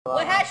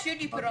What hat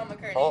should you put on,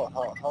 McCurdy?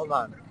 Hold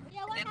on.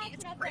 Yeah, what hat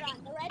should I put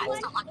on? The red one,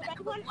 or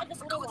the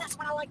blue one? That's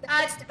what I like the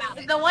best about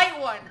it. The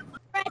white one.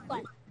 Red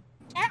one.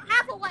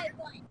 Half a white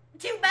one.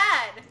 Too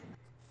bad.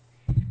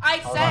 I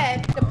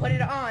said to put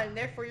it on,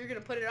 therefore you're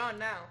gonna put it on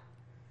now.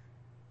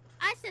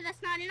 I said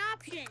that's not an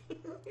option.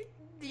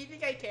 Do you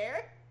think I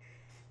care?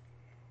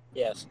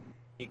 Yes,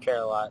 you care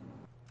a lot.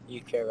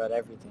 You care about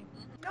everything.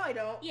 No, I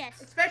don't.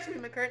 Yes. Especially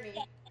McCurdy.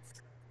 Yes.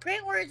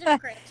 Great words of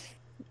Chris.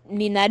 I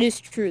mean, that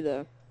is true,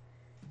 though.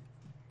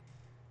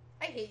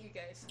 I hate you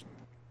guys.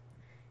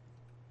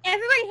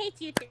 Everybody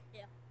hates you too.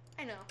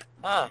 I know.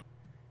 Ah.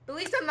 At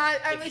least I'm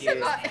not. At least I'm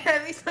not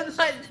as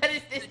bad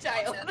as this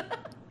child.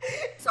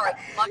 Sorry,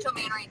 Macho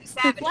Man Randy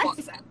Savage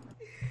walks out.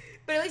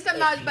 But at least I'm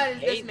not as bad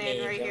as this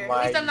man right here.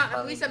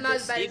 At least I'm not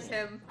as bad as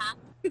him.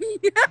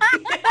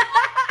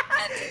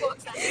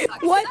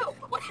 What?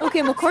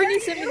 Okay, McCartney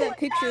sent me that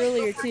picture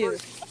earlier too.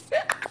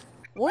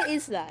 What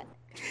is that?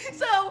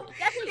 So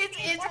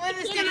it's one of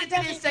the students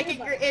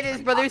in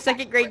his brother's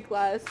second grade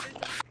class.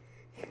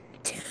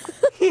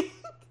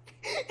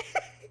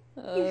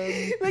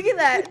 Look at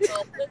that.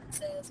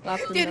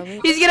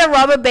 Dude, he's gonna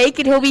rob a bank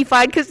and he'll be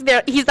fine because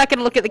he's not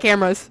gonna look at the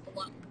cameras.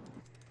 What?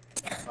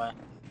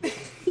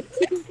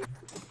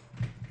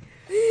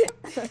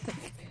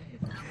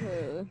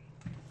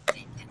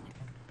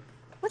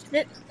 What's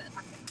this?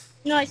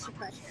 Noise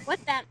suppression.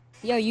 What's that?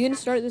 Yo, you gonna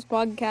start this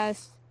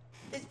podcast?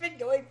 It's been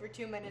going for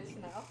 2 minutes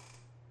now.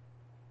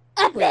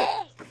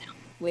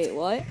 Wait,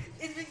 what?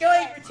 It's been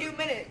going for 2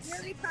 minutes.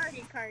 You're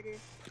retarded, Carter.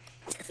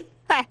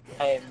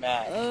 Hey,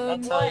 Matt, can I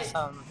tell you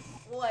something?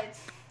 What?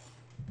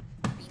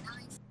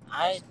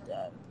 I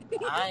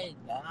I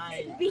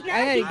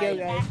gotta go,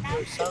 guys.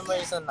 For some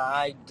reason,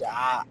 I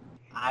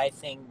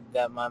think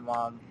that my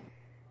mom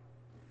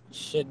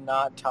should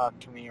not talk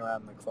to me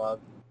around the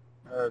club,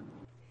 or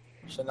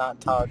should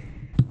not talk.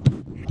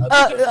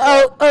 Okay.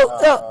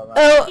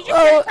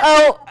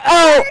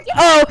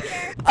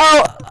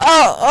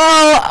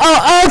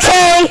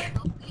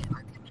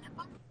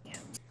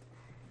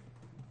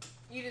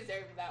 You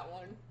deserve that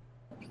one.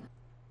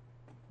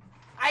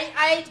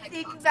 I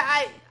think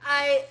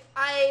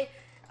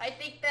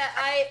that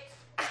I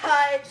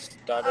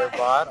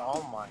Stutterbot?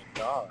 Oh my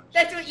gosh.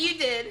 That's what you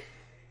did.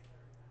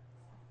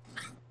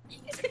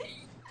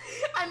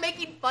 I'm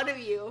making fun of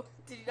you.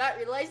 Did you not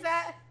realize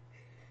that?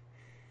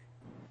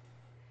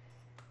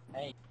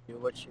 Hey, do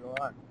what you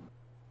want.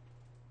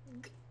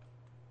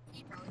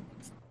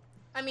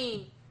 I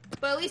mean,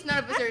 but at least none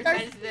of us are as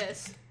bad as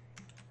this.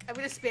 I'm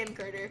gonna spam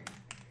Carter.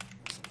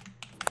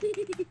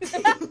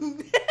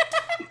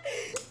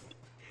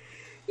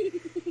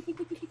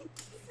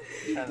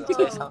 Trying to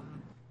say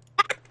something?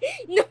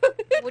 No.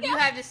 What do you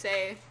have to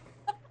say?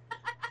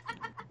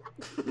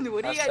 What do you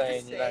I'm have to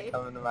saying you're say? not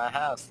coming to my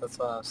house. That's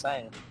what I'm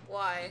saying.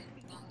 Why?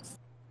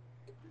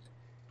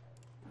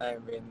 I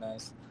ain't being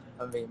nice.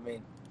 I'm being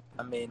mean.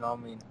 I'm mean.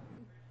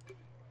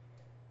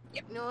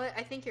 You know what?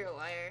 I think you're a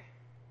liar.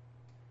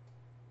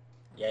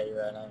 Yeah,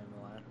 you're right. I am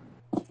a liar.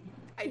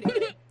 I knew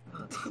it.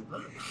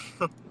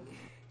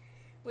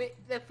 Wait,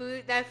 that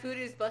food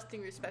is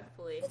busting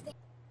respectfully.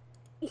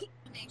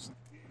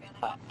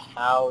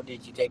 How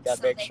did you take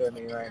that picture of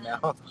me right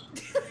now?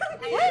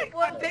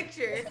 What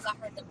picture? Because I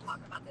heard them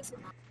talk about this.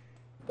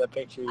 The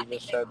picture you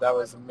just showed, that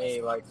was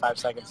me like 5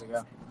 seconds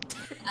ago.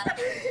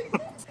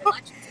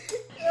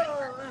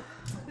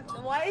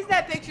 Why is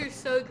that picture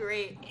so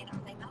great?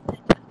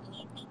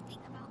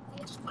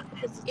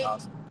 Because it's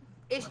awesome.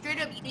 It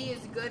straight up be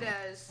as good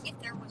as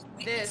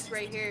this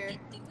right here.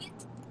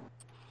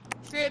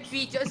 Straight up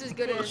be just as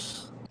good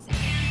as.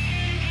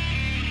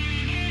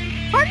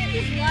 Carter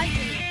just lied to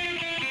me.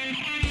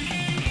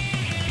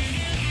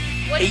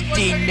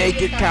 18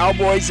 naked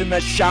cowboys in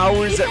the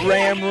showers at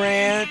Ram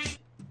Ranch.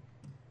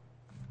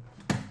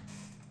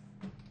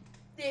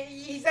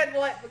 He said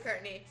what,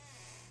 McCartney?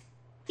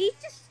 He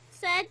just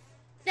said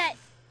that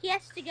he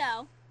has to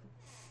go.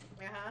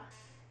 Uh-huh.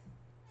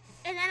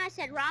 And then I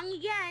said, wrong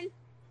again.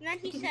 And then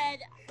he said,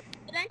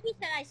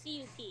 I see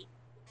you, Pete.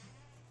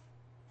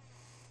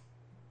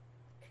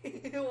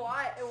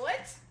 Why?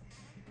 What?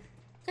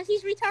 Because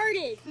he's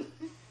retarded.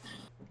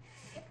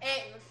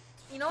 Hey,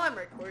 you know I'm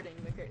recording,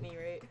 McCartney,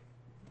 right?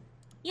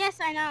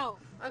 Yes, I know.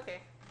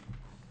 Okay.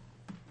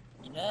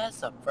 You know, that's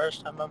the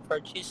first time I've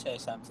heard you say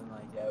something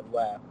like that.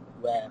 Wow.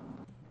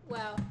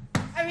 Well,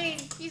 I mean,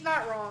 he's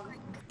not wrong.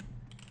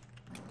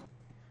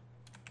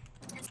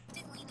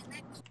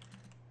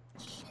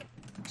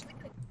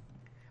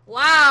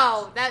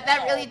 Wow,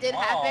 that really did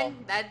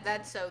happen.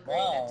 That's so great.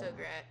 Wow. That's so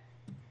great.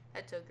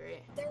 That's so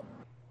great. They're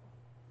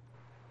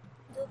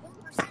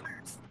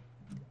 1%ers.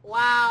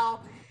 Wow.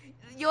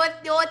 You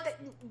know what?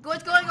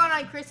 What's going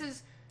on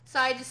Chris's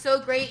side is so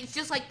great. It's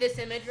just like this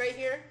image right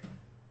here.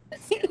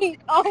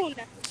 Oh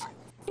no.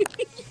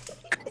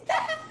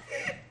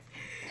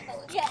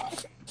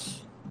 Yes.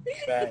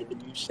 Brad,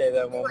 you say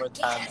that one more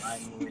time,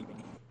 I'm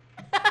leaving.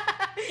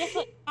 Guess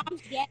what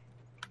moms get?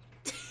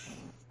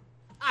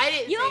 I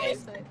didn't You say only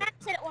this. said Matt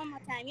said it one more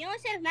time. You only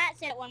said if Matt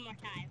said it one more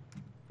time.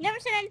 Never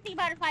said anything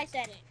about if I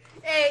said it.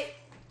 Hey,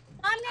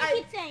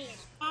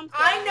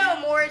 I know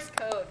Morse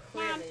code,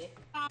 clearly.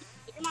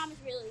 Your mom is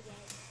really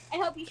gay. I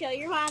hope you show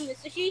your mom this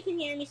so she can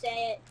hear me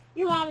say it.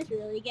 Your mom is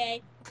really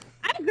gay.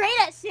 I'm great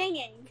at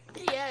singing.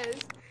 Yes.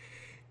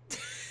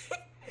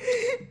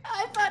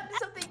 I thought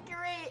something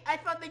great. I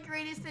thought the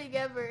greatest thing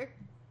ever.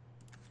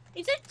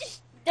 Is it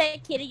just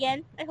that kid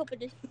again? I hope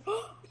it is.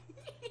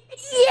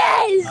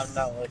 Yes! I'm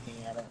not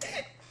looking at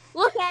it.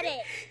 Look at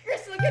it.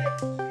 Chris, look at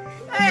it.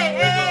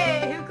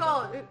 Hey, who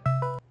called?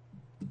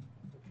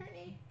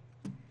 Brittany.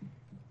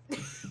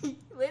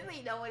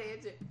 Literally, no one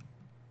answered.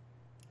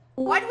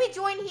 Why did we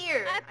join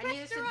here? I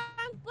pressed the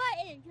wrong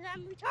button because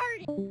I'm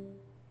retarded.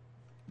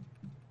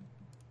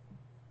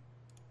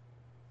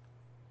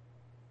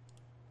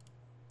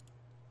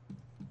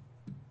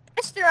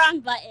 Press the wrong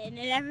button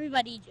and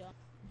everybody joined.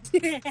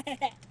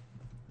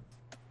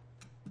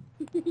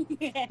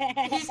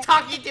 He's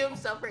talking to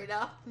himself right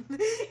now.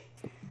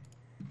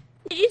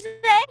 Did you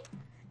say?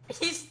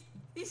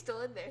 He's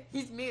still in there.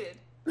 He's muted.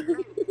 Wait.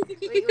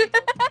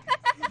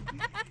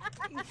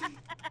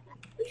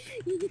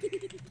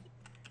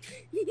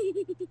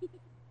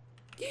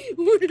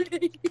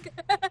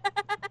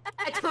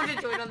 I told him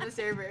to join on the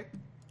server.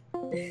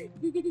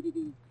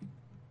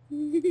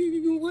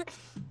 What?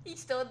 He's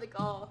still in the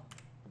call.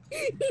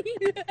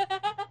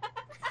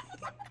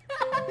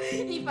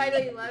 He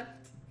finally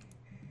left.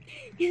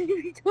 You're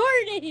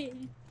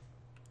retarded.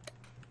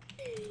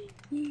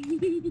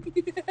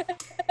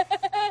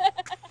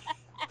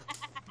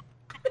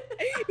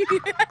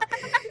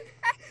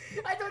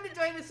 I told him to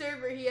join the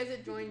server. He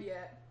hasn't joined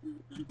yet.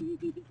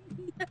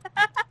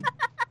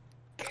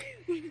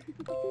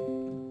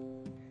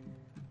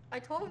 I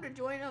told him to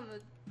join on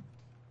the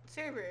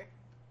server.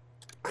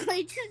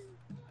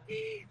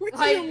 What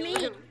do you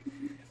mean?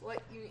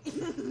 What you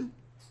mean?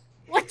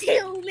 What do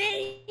you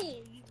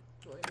mean?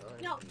 Join on.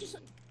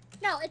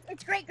 No,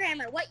 it's great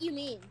grammar. What you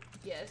mean?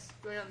 Yes,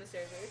 join on the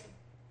server.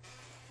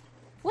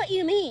 What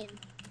you mean?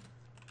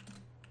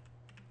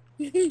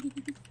 He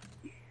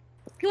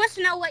wants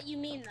to know what you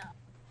mean, though.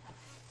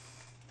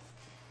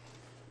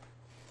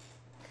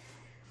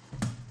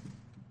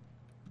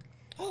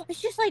 Oh, it's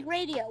just like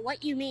radio.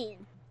 What you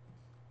mean?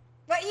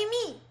 What you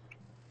mean?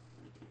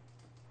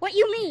 What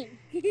you mean?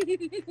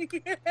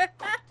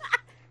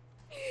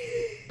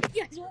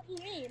 Yes, what you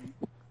mean?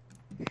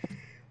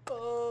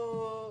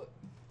 Oh.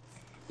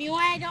 You know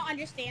why I don't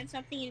understand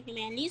something in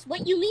humanities?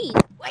 What you mean?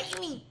 What you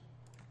mean?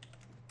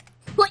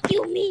 What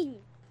you mean?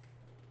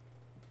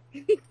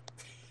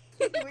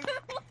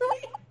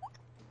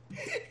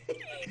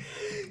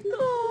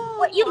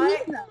 What you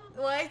mean, though?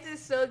 Why is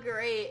this so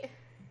great?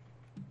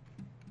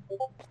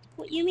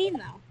 What you mean,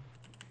 though?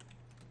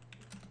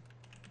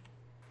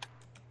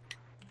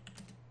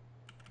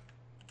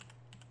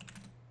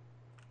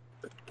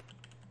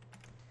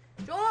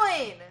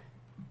 Join!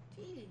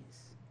 Jeez.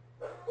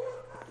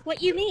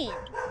 What you mean?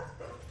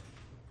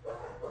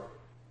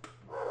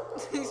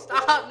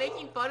 Stop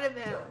making fun of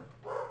him.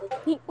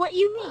 What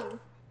you mean?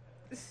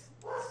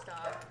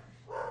 Stop.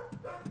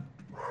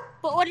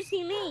 But what does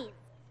he mean?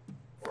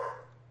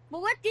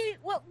 But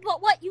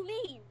what you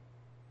mean?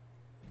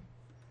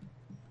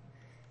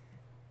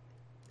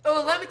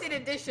 Oh, limited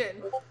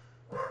edition.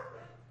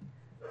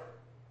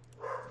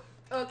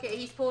 Okay,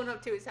 he's pulling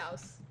up to his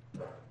house.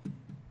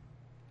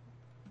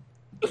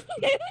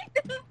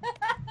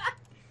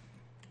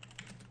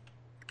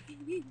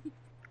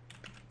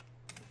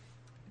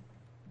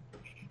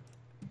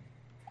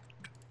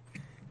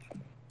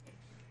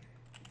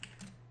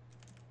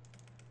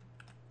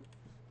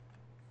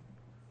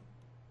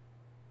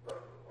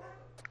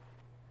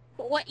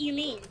 But what you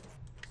mean?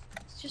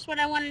 It's just what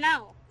I want to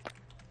know.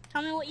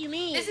 Tell me what you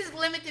mean. This is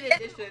limited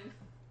edition.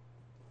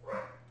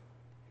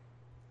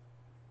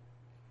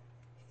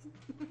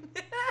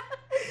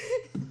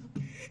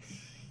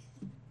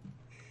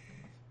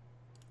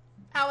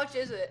 How much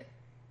is it?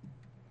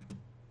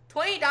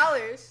 $20.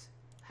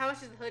 How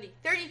much is the hoodie?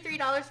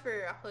 $33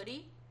 for a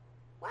hoodie?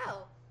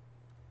 Wow.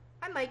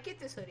 I might get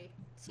this hoodie.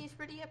 Seems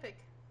pretty epic.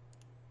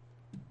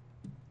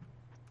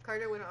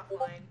 Carter went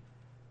offline.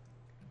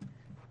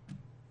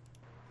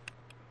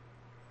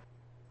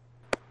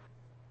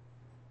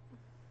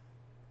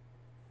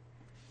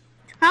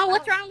 Huh?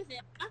 What's wrong with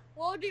it? Huh?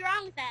 What would be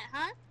wrong with that,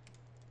 huh?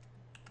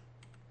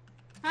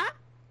 Huh?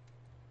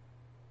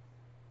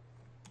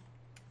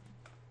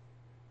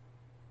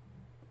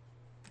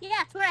 Yeah,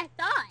 that's what I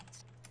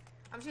thought.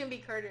 I'm just gonna be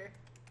Carter.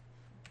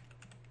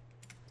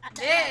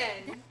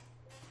 Then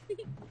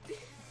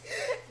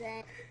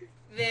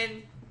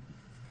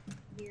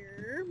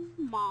Your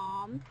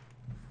mom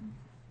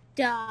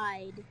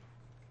died.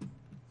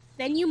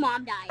 Then your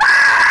mom died.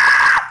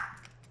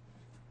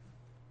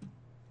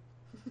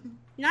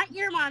 Not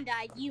your mom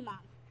died, you mom.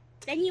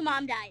 Then your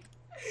mom died.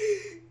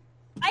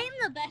 I am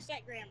the best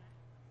at grammar.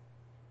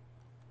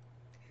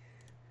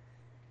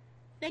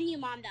 Then your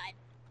mom died.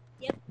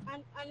 Yep,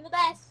 I'm the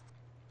best.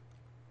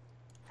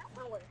 That's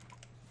my word.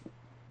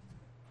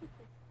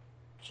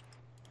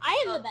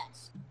 I am the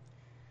best.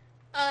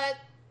 I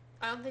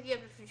don't think you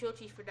have the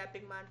facilities for that,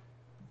 big man.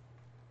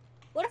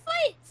 What if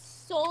I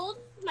sold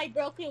my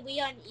broken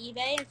Wii on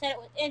eBay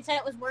and said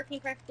it was working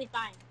perfectly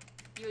fine.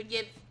 You would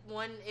get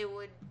it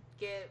would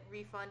get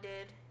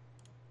refunded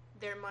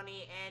their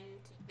money and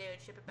they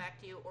would ship it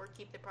back to you, or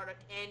keep the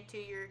product and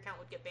your account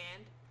would get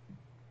banned.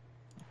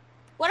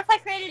 What if I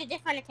created a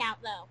different account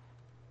though?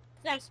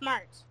 Because I'm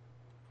smart.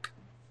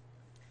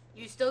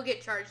 You still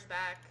get charged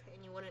back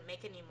and you wouldn't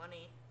make any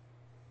money.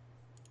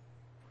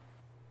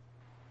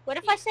 What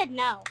if I said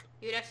no?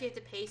 You would actually have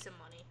to pay some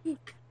money.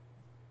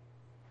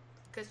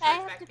 Because I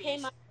chargeback have to fees. pay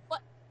money.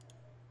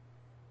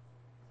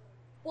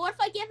 What if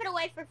I give it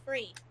away for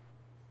free?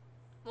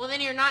 Well,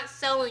 then you're not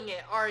selling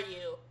it, are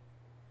you?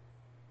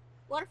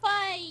 What if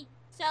I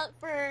sell it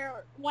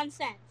for 1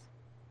 cent?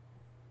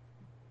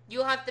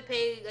 You'll have to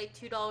pay like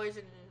 $2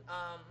 in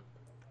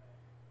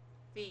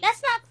fees.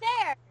 That's not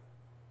fair.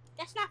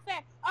 That's not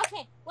fair.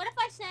 Okay, what if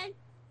I said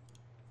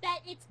that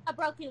it's a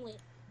broken Wii?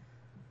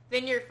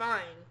 Then you're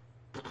fine.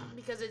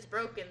 Because it's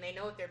broken, they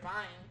know what they're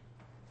buying.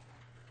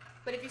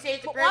 But if you say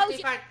it's a But why would perfectly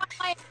you fine, ever want to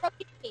buy a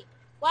broken Wii?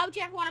 Why would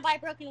you ever want to buy a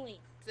broken Wii?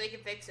 so they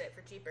can fix it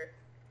for cheaper.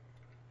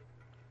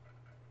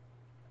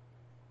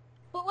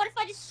 But what if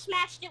I just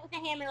smashed it with a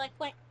hammer like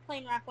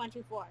playing Rock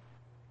 124?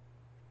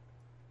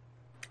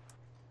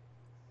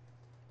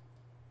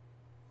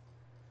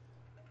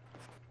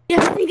 You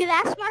ever think of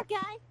that, smart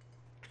guy?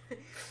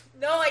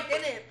 No, I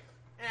didn't.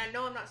 And I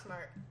know I'm not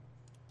smart.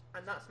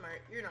 I'm not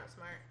smart. You're not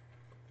smart.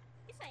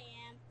 Yes, I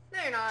am.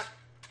 No, you're not.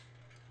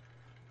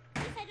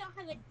 Yes, I don't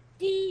have a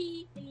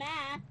D in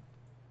math.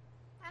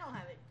 I don't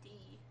have a D.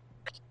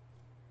 I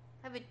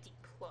have a D+.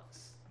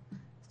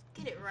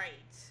 Get it right.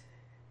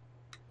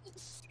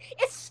 It's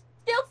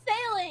still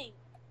failing.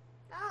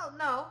 Oh,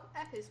 no.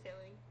 F is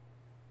failing.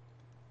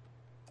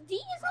 D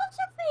is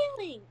also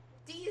failing.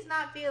 D is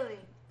not failing.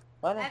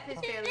 What? F is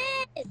failing.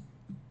 It is.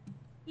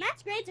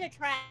 Math's grades are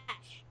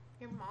trash.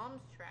 Your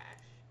mom's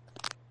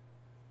trash.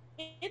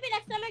 Maybe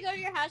next time I go to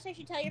your house, I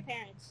should tell your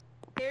parents.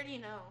 They already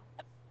know.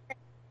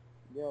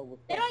 Yo,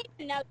 what's They up? don't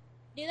even know,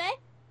 do they?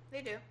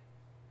 They do.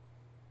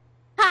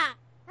 Ha!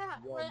 Ha!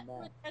 Yo, Are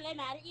Matt. they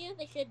mad at you?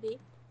 They should be.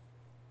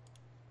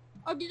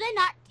 Or do they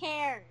not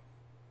care?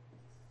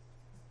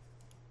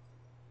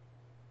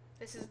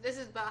 This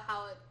is about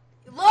how it...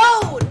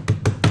 Load!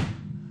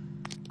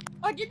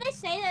 Or did they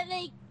say that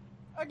they...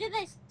 Or did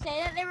they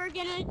say that they were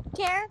gonna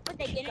care, but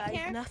they didn't Guys,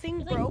 care?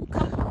 nothing Like, broke.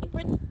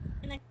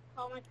 and I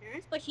called my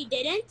parents, but she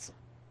didn't. She's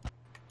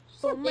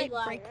So a might big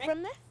liar, break right?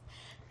 from this.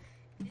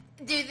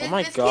 Dude, this, Oh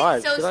my this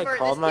god, kid's so she like smart.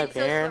 called This my kid's so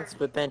parents, smart.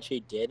 but then she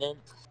didn't.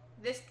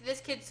 This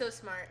kid's so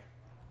smart.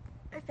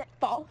 If it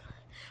fall,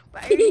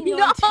 but I already know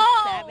I'm too No!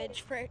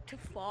 savage for it to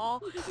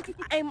fall.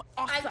 I'm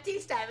awesome. I'm too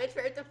savage for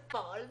it to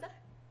fall.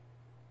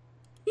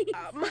 If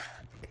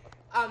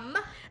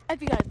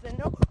you guys didn't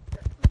know,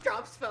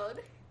 Drops phone.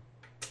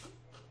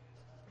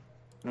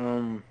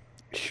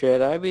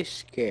 Should I be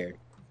scared?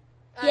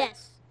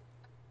 Yes.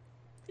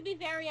 To be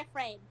very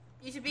afraid.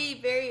 You should be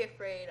very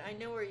afraid. I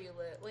know where you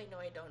live. Wait, no,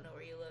 I don't know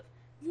where you live.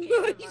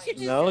 You mind. should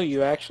just, No,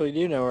 you actually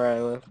do know where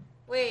I live.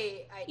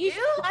 Wait, I you do?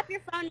 should slap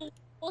your phone and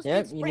full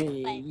Yep, speed you sprint know,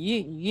 away.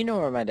 you know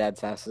where my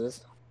dad's house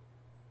is.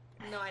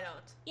 No, I don't.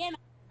 Yeah, man.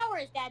 I know where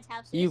his dad's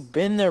house is. You've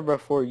been there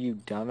before, you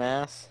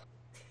dumbass.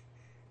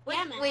 Wait,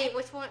 Yeah, man. wait,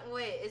 which one?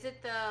 Wait, is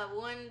it the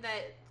one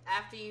that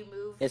after you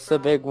moved? It's the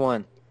from- big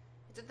one.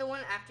 Is it the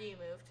one after you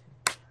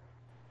moved?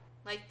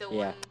 Like the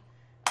Yeah. one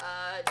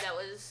that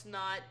was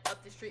not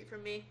up the street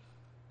from me?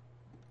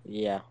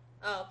 Yeah,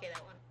 Oh, okay,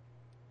 that one.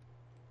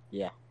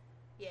 yeah.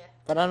 Yeah,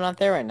 But I'm not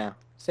there right now,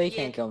 so you Yeah.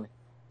 can't kill me.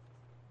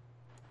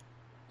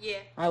 yeah.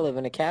 I live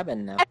in a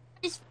cabin now.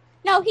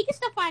 No, he can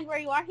still find where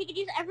you are. He could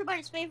use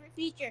everybody's favorite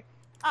feature.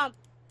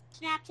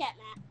 Snapchat,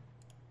 Matt.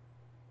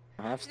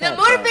 I have The Snapchat.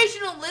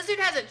 motivational lizard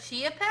has a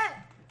chia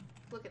pet?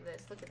 Look at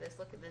this, look at this,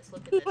 look at this,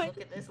 look at this, look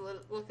at this,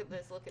 look at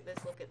this, look at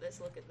this, look at this,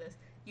 look at this.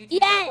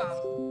 Yes!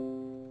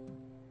 YouTube.com.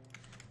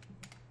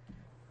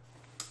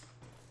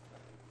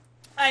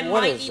 I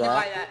What might is need to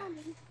that? buy that.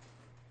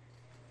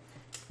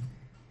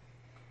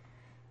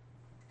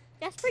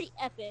 That's pretty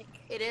epic.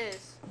 It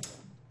is.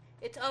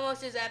 It's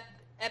almost as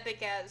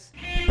epic as...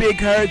 Big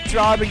herd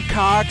throbbing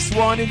cocks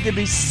wanting to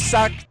be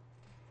sucked.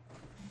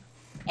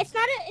 It's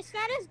not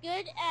as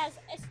good as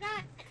it's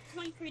not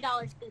 $23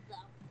 good though.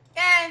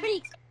 And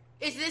Pretty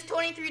is this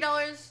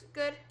 $23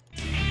 good?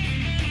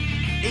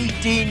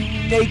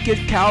 18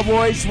 naked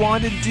cowboys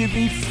wanted to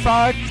be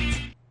fucked.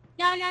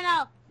 No.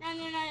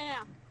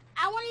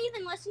 I want to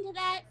even listen to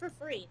that for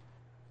free.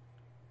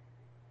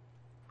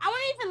 I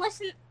want to even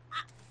listen.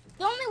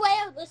 The only way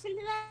I would listen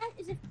to that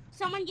is if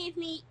someone gave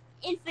me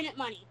infinite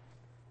money.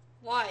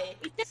 Why?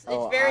 It's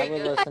Oh, very I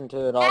would good. listen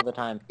to it all the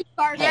time.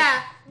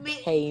 Yeah,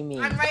 me, Pay me.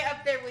 I'm right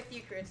up there with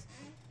you, Chris.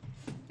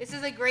 This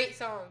is a great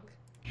song.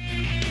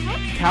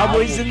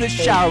 Cowboys in the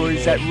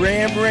showers at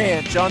Ram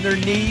Ranch on their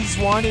knees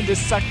wanting to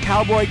suck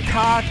cowboy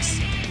cocks.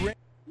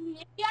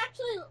 If you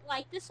actually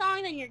like this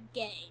song, then you're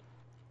gay.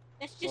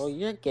 That's just Well,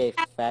 you're gay,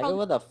 faggot.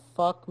 What the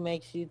fuck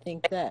makes you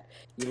think that?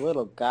 You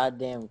little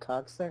goddamn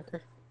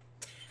cocksucker.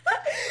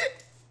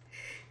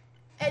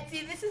 And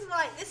see, this is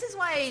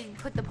why I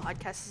put the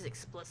podcast as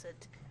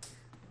explicit.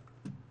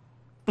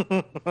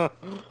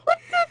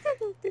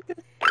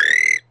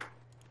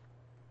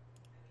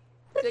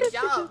 Good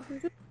job.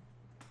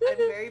 I'm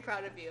very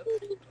proud of you.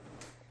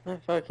 I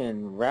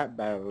fucking rap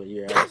battle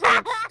your ass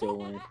and still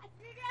win. I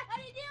figured out how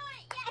to do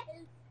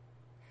it.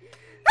 Yes.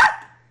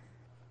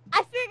 I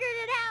figured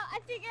it out. I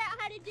figured out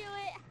how to do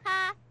it.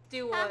 Ha.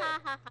 Do Ha, what? ha,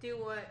 ha, ha. Do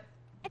what?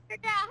 I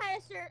figured out how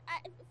to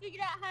I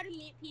figured out how to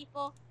meet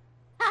people.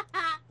 Ha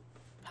ha.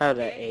 How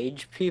to Okay.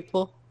 age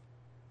people?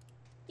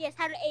 Yes,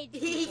 how to age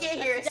people. He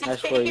can't hear us.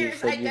 That's He what can't you hear us.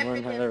 said I you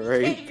learned how deafened to him. He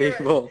rape can't hear us.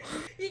 people.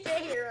 He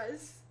can't hear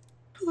us.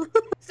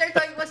 Start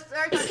talking.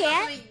 Start talking.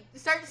 can't?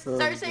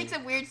 Start saying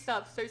some weird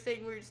stuff. Start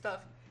saying weird stuff,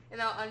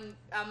 and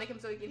I'll make him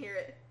so he can hear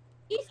it.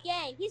 He's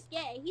gay. He's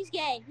gay. He's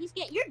gay. He's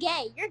gay. You're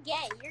gay. You're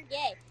gay. You're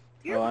gay.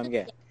 You're Oh, I'm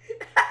gay.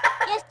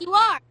 Yes, you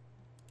are.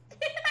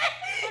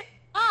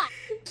 Ah,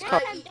 Stop.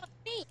 next time don't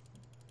speak.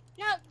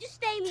 No, just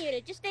stay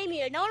muted. Just stay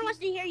muted. No one wants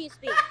to hear you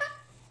speak.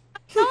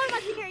 No one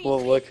wants to hear you Well,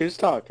 speak. look who's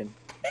talking.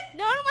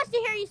 No one wants to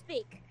hear you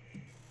speak.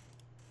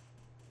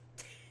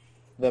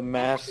 The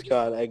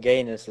mascot of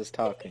gayness is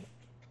talking.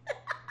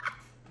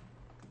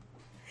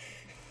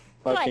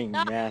 Fucking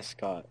What?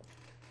 mascot.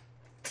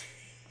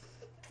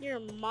 Your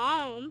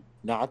mom.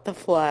 Not the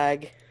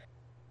flag.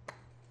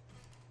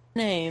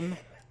 Name.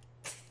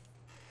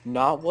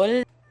 Not what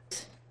it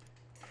is.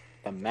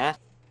 The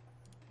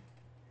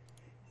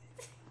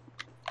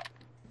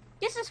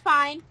This is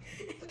fine.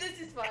 This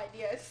is fine.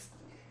 Yes.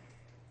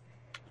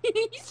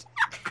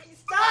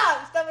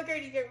 Stop,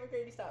 McCurdy.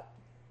 McCurdy, stop.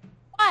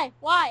 Why?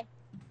 Why?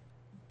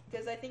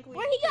 Because I think we.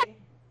 Where'd he go?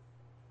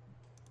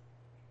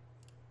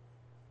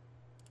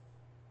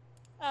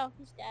 Oh,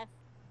 he's deaf.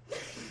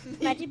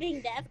 Imagine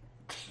being deaf.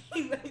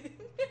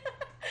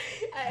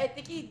 I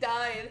think he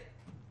died.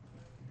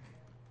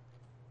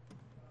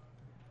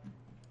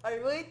 I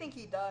really think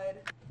he died.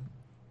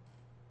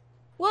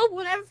 Well,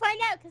 we'll never find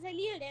out because I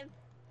muted him.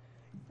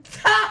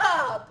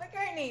 Stop!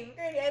 McCurdy.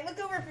 I look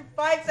over for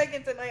 5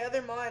 seconds at my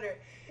other monitor,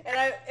 and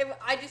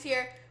I just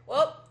hear,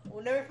 well,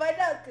 we'll never find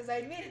out because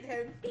I muted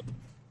him.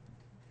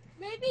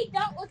 Maybe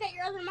don't look at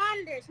your other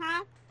monitors,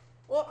 huh?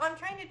 Well, I'm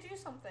trying to do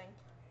something.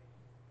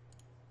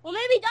 Well,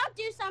 maybe don't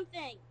do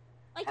something.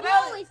 Like How you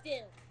about- always do.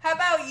 How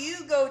about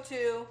you go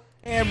to...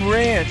 Ram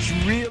Ranch,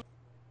 real.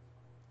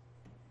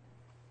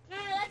 No,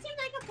 that seems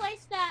like a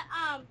place that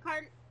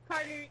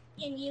Carter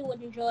and you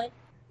would enjoy.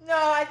 No,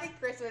 I think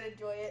Chris would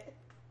enjoy it.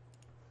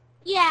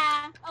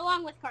 Yeah,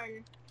 along with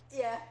Carter.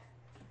 Yeah.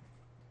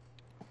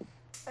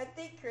 I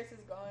think Chris is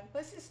gone.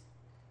 Let's just...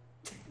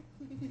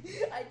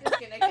 I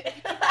disconnected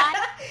him.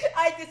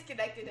 I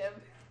disconnected him.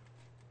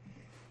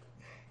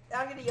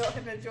 I'm gonna yell at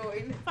him to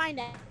join. Find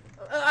out.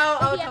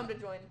 I'll Yeah. come to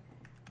join.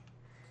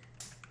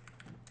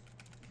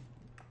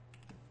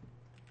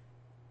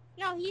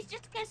 No, he's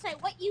just gonna say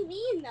what you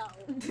mean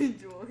though.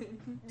 Join.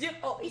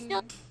 Oh, He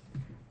still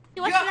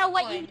he wants to know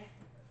what you.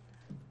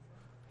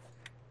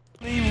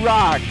 He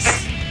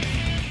rocks.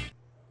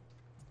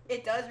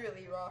 It does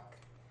really rock.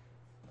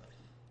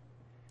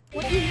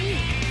 What do you mean?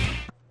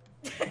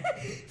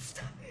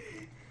 Stop.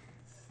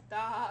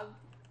 Stop.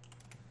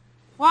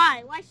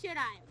 Why? Why should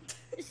I?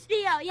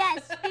 Steo,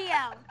 yes,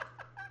 Steo.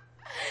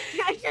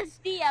 I said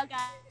Steo,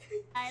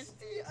 guys.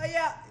 Oh,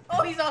 yeah.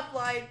 Oh, he's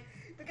offline.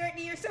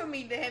 McCartney, you're so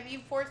mean to him. You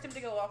forced him to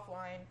go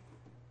offline.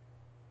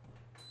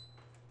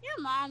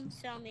 Your mom's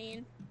so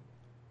mean.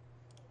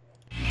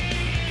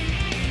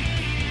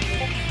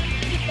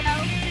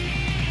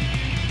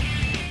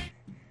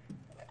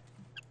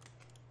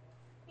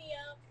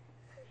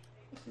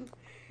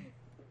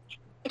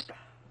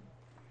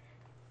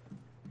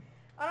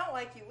 I don't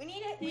like you. We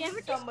need at Do you least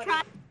ever just somebody.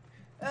 try?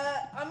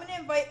 I'm gonna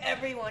invite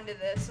everyone to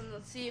this, and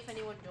let's see if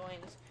anyone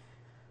joins.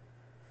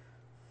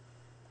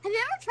 Have you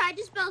ever tried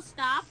to spell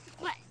stop,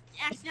 but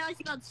accidentally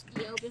spelled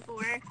Steo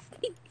before?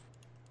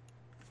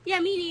 Yeah,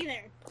 me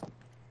neither.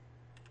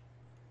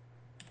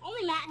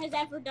 Only Matt has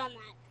ever done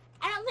that.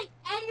 I don't think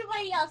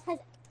anybody else has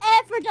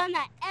ever done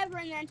that ever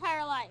in their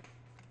entire life.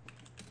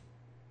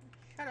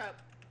 Shut up.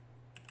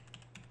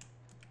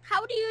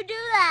 How do you do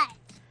that?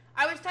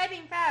 I was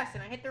typing fast,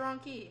 and I hit the wrong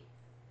key.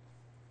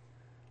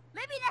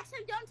 Maybe next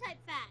time don't type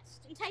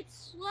fast and type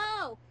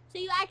slow. So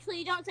you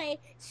actually don't say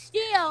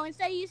Steo,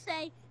 instead you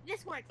say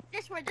this word,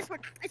 this word, this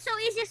word. It's so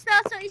easy to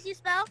spell, so easy to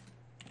spell.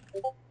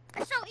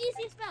 It's so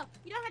easy to spell.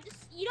 You don't have to,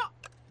 you don't.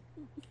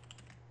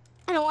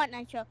 I don't want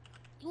Nitro.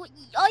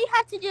 All you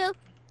have to do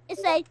is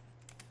say,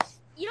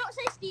 you don't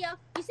say Steo,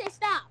 you say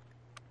stop.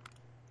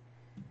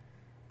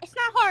 It's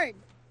not hard.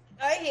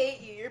 I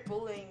hate you. You're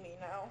bullying me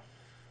now.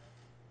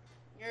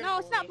 You're a No,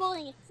 it's not bully.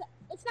 bullying.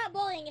 It's not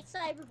bullying, it's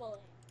cyberbullying.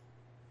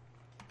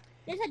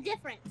 There's a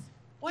difference.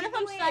 One of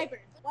Either them's way- cyber,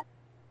 one's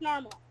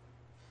normal.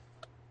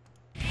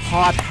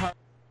 Hot, hard,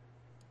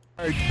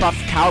 buff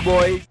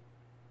cowboys.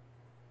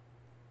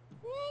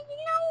 You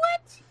know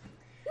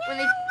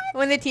what?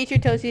 When the teacher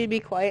tells you to be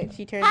quiet,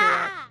 she turns around.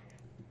 Ah!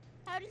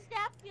 How does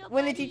that feel?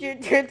 When the buddy? teacher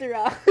turns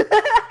around.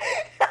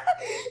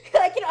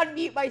 I can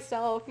unmute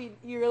myself.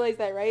 You realize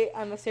that, right?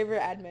 I'm a server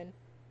admin.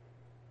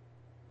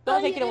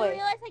 Don't take it away.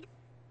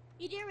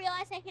 You do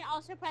realize I can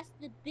also press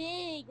the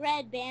big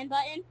red ban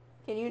button?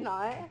 Can you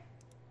not?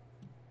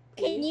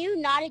 Can you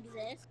not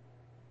exist?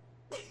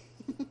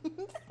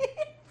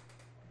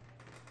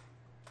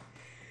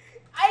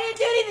 I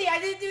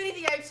didn't do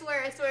anything. I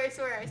swear. I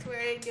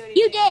didn't do anything.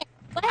 You did.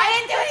 I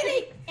didn't do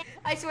anything.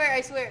 I swear.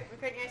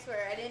 McCartney, I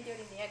swear. I didn't do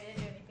anything.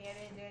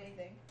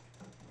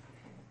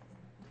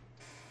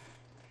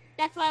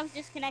 That's why I was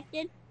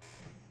disconnected.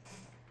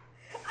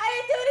 I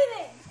didn't do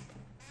anything.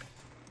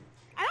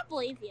 I don't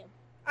believe you.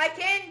 I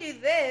can do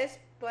this,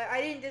 but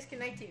I didn't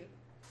disconnect you.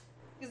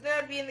 Because then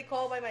I'd be in the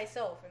call by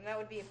myself, and that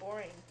would be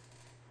boring.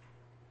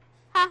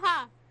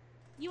 Haha.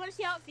 You want to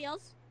see how it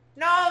feels?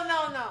 No.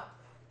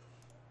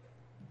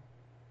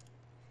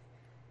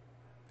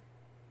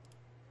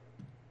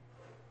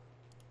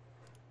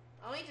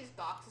 Let me just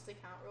dox his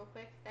account real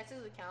quick. That's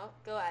his account.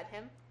 Go add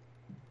him.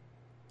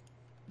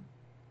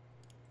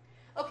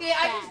 Okay,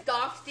 I just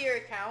doxed your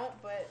account,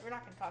 but we're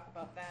not going to talk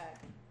about that.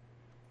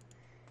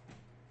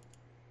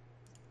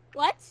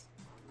 What?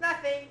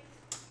 Nothing.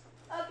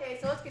 Okay,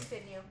 so let's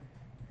continue.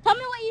 Tell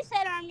me what you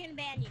said or I'm going to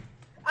ban you.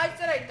 I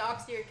said I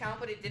doxed your account,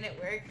 but it didn't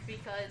work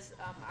because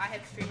I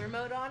have streamer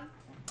mode on.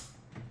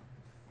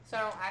 So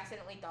I don't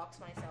accidentally dox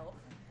myself.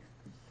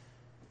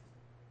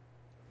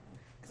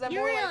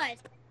 You realize,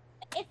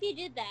 if you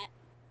did that,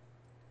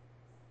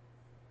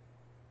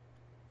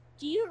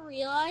 do you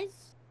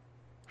realize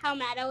how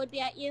mad I would be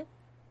at you?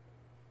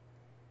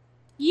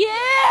 You!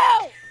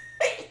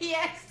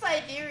 Yes,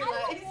 I do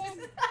realize.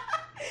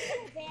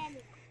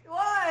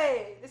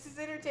 Why? This is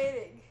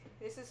entertaining.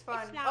 This is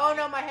fun. Oh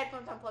no, my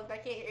headphones unplugged. I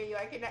can't hear you.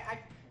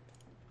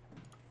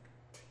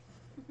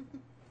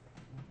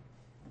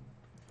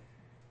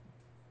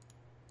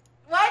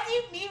 Why'd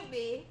you mute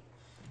me?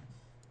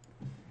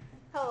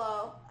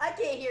 Hello. I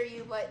can't hear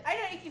you, but I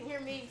know you can hear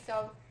me,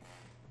 so.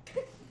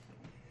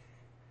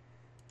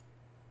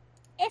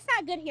 It's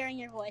not good hearing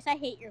your voice. I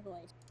hate your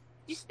voice.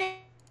 Just stay.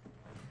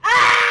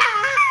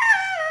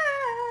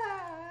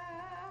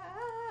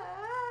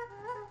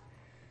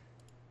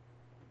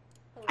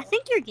 I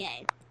think you're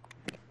gay.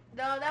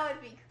 No, that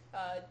would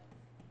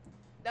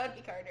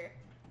be Carter.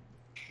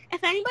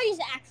 If anybody's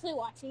actually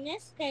watching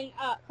this, then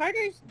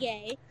Carter's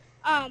gay.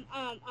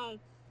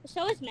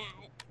 So is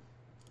Matt.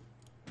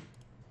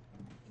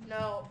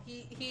 No,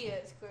 he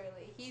is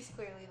clearly. He's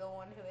clearly the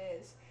one who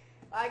is.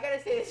 I gotta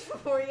say this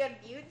before he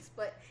unmutes,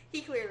 but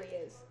he clearly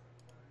is.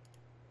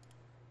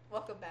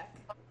 Welcome back.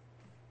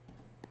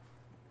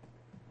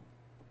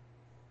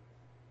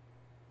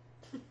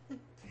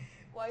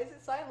 Why is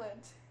it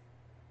silent?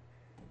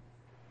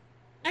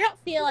 I don't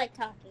feel like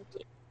talking to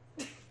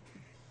you.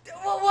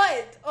 Well,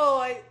 what?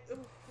 Oh,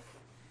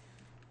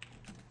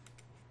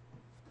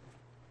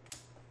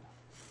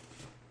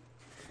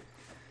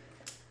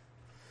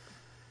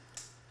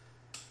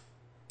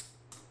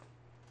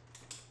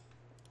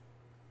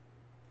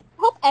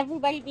 hope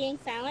everybody being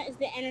silent is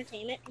the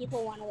entertainment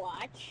people want to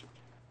watch.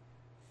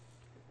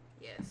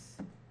 Yes.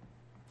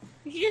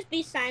 You should just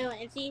be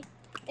silent and see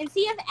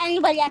if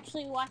anybody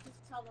actually watches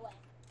this all the way.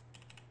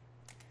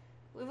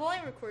 We've only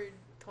recorded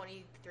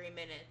 23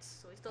 minutes,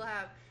 so we still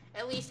have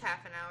at least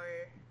half an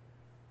hour.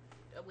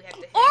 We have to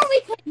hit. Or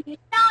we could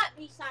not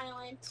be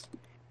silent,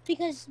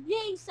 because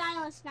being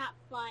silent's not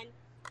fun.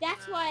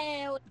 That's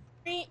why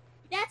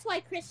that's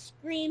why Chris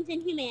screams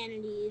in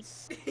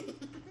Humanities.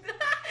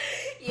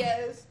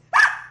 Yes.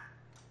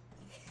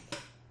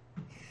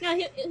 No,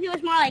 he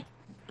was more like.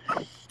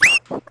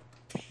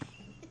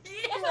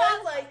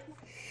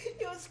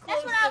 It was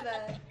close to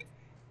that.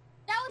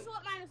 That was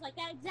what mine was like,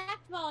 that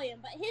exact volume,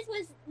 but his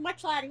was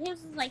much louder.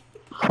 His was like.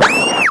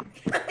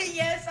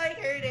 Yes, I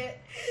heard it.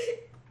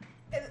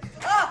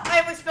 I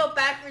almost fell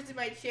backwards in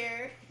my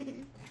chair.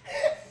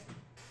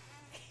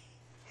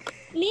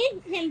 Me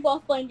and him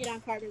both blamed it on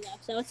Carter though,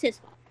 so it's his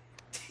fault.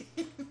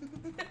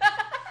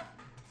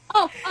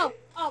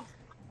 Oh.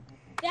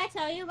 Did I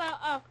tell you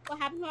about what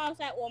happened when I was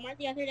at Walmart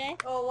the other day?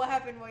 Oh, what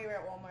happened while you were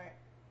at Walmart?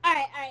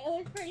 Alright, it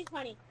was pretty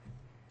funny.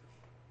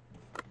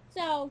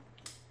 So,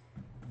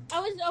 I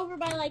was over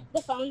by, like,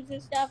 the phones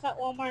and stuff at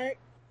Walmart.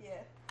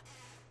 Yeah.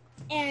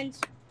 And,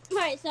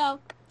 alright, so,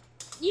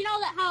 you know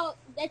that how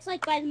it's,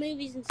 like, by the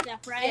movies and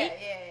stuff, right?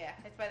 Yeah.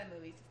 It's by the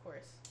movies, of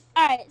course.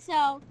 Alright,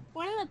 so,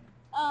 one of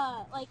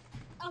the, like,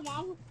 a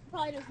mom who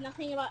probably knows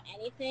nothing about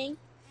anything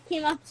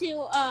came up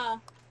to,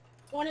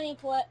 one of the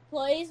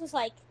employees, was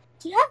like,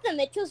 do you have the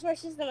Mitchells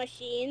versus the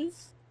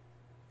Machines?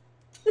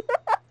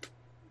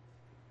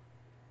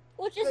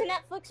 Which is a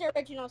Netflix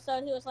original, so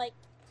he was like,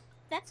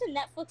 that's a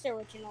Netflix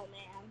original,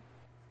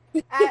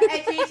 man.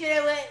 I changed it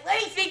and went,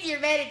 let me speak to your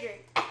manager.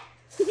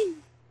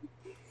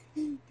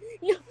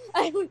 No,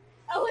 I was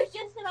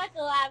just about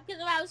to laugh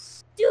because of how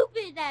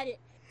stupid that is.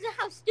 Because of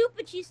how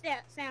stupid she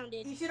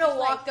sounded. You should have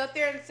walked up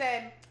there and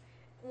said,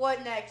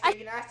 what next? Are you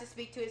going to ask to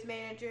speak to his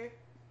manager?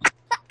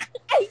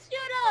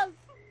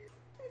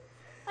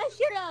 I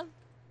should have.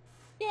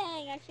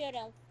 Dang, I should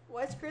have.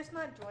 Why is Chris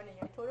not joining?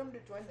 I told him to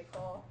join the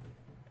call.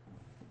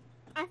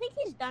 I think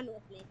he's done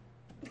with me.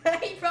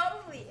 He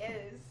probably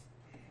is.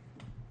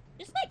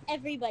 Just like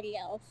everybody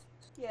else.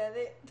 Yeah,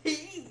 they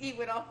eat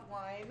went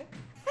offline.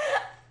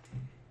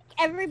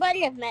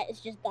 Everybody I've met is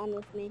just done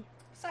with me.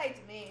 Besides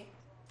me.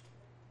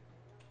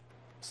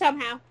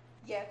 Somehow.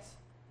 Yes.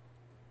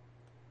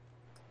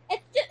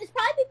 It's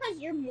probably because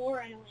you're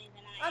more annoying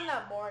than I am. I'm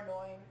not more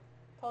annoying.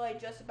 Probably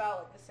just about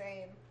like the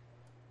same.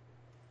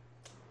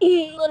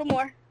 A little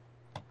more.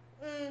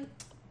 I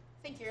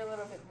think you're a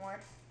little bit more.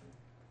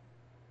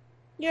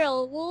 You're a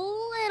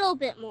little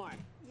bit more.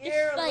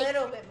 You're a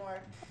little bit more.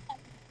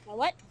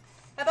 What?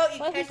 How about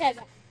you What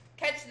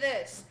catch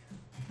this?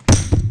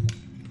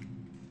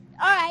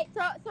 Alright,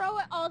 throw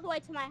it all the way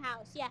to my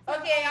house. Yeah.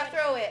 Okay, I'll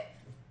throw it.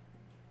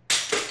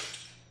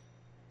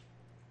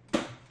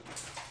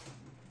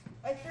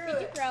 I threw it.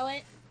 Did you throw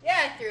it?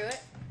 Yeah, I threw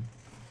it.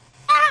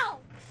 Ow!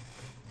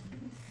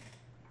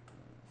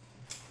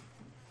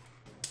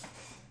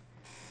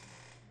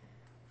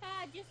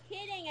 Just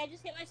kidding. I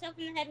just hit myself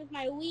in the head with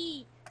my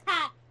Wii.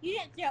 Ha! You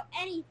didn't throw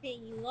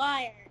anything, you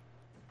liar.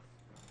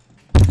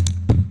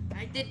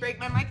 I did break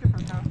my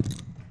microphone though.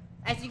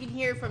 As you can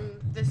hear from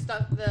the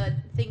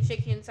thing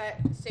shaking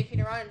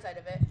around inside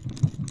of it.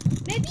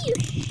 Maybe you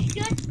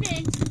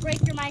shouldn't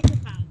break your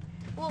microphone.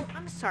 Well,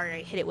 I'm sorry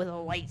I hit it with a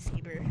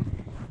lightsaber.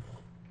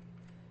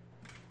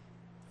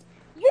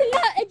 You're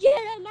not a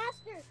Jedi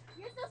Master.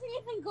 Yours doesn't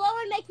even glow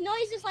and make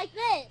noises like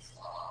this.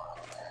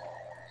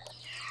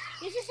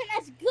 Yours isn't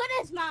as good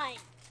as mine.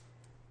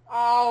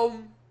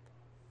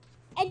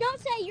 And don't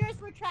say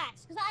yours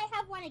retracts, because I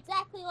have one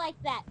exactly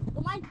like that.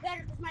 But mine's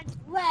better because mine's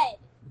red.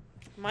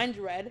 Mine's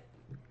red.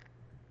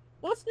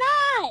 Well, it's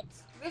not.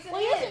 Yes, it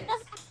Well, is.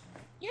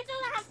 yours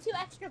doesn't have 2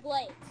 extra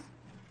blades.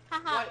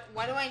 Haha.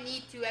 Why do I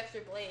need 2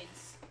 extra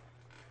blades?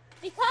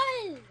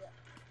 Because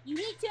you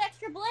need 2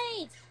 extra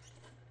blades.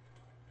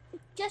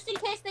 Just in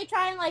case they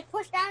try and like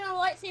push down on a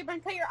lightsaber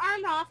and cut your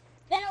arm off,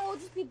 then it will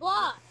just be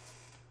blocked.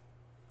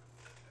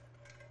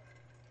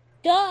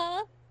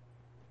 Duh.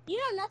 You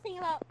know nothing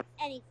about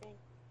anything.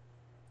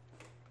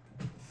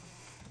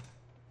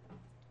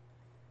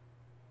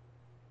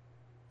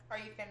 Are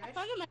you I finished?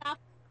 found a Monopoly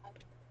dog.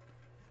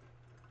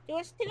 Do you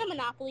want to see the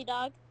Monopoly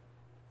dog?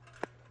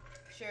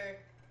 Sure.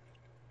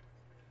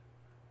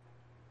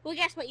 Well,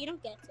 guess what? You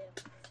don't get to.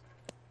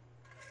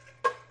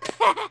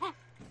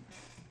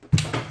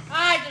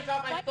 I just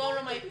dropped my phone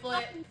on my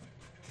foot.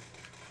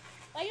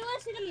 Why do you want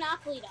to see the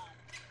Monopoly dog?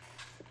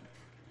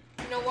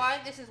 You know why?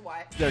 This is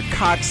why. Their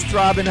cocks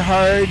throbbing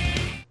hard.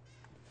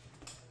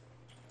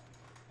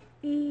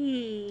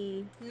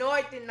 No,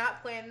 I did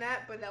not plan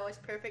that, but that was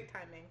perfect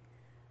timing.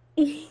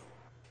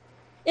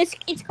 It's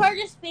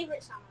Carter's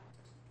favorite song.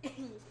 His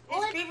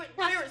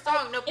favorite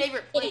song, no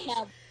favorite place.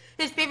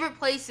 His favorite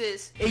place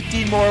is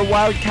 18 more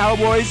wild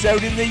cowboys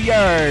out in the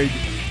yard.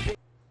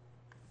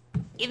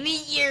 in the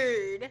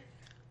yard.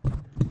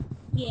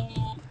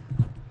 Yeah.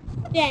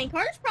 Dang,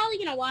 Carter's probably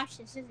gonna watch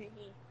this, isn't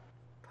he?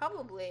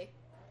 Probably.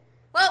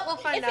 Well, we'll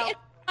find out.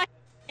 If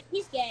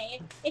he's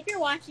gay. If you're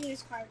watching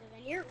this, Carter,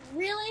 then you're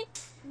really,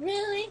 I'm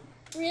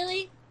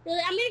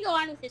gonna go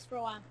on with this for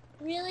a while.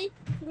 Really.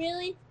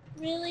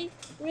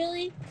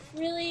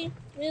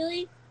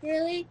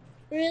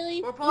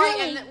 We'll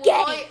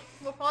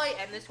probably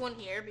end this one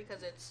here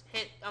because it's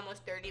hit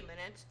almost 30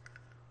 minutes.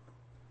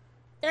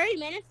 30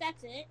 minutes,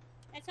 that's it?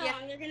 That's how Yeah.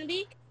 long they're gonna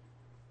be?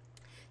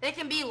 They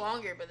can be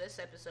longer, but this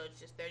episode's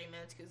just 30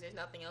 minutes because there's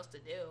nothing else to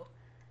do.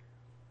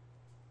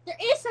 There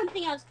is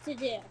something else to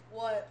do.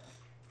 What?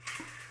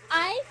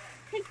 I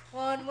can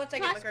One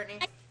second, McCartney.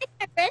 take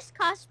my wrist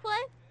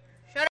cosplay.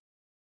 Shut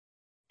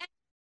up.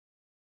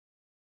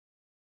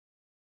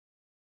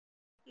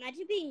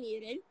 Imagine being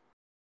muted.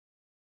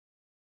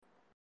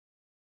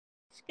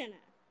 Just gonna.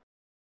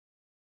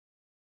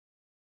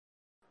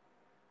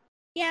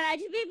 Yeah,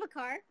 imagine being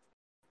Makar.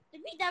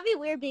 That'd be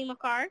weird being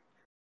Makar.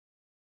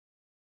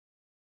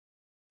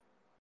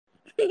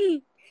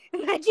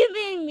 Imagine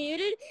being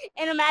muted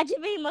and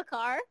imagine being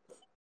Makar.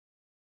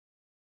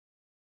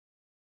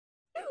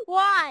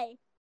 Why?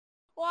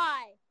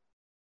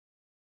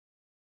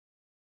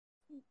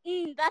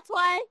 That's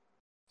why.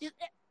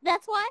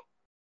 That's why.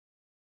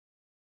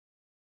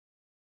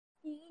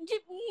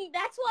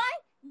 That's why.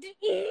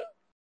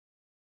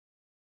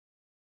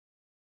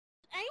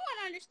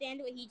 Anyone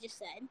understand what he just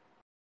said?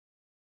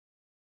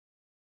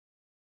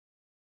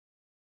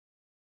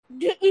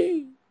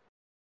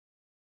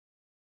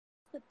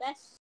 The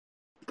best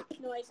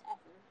noise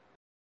ever.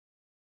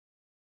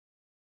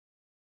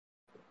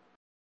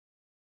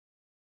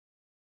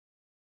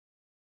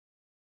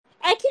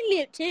 I can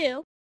mute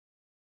too.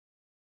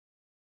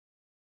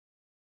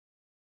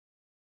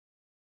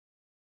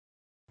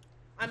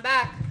 I'm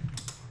back.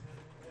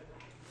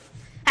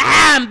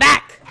 I'm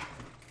back.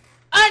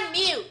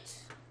 Unmute.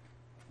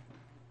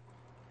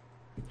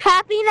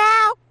 Happy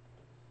now?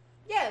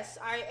 Yes,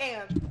 I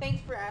am.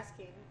 Thanks for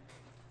asking.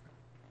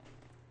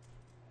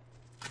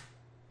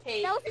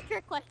 Tape. That was a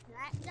trick question.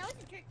 That was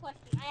a trick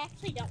question. I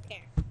actually don't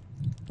care.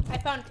 I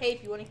found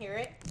tape. You want to hear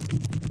it?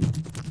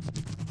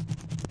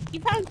 You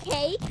found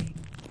cake?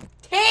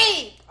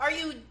 Tape! Are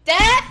you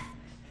deaf?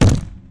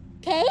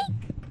 Cake?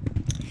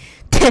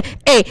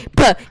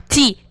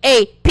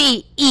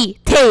 T-A-P-E,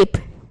 tape.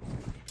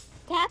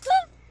 Kappa?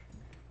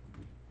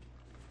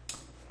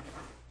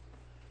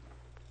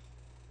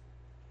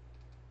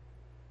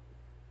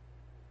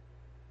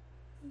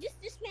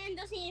 This man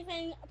doesn't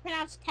even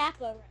pronounce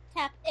Tappa,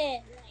 right.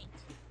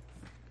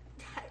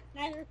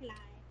 Neither can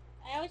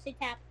I. I always say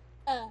tap,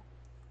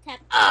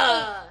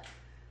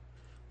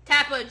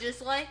 Tappa,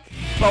 just like.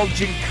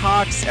 Bulging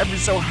cocks ever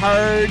so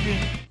hard.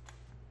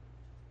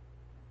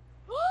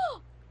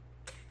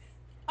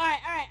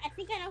 Alright, I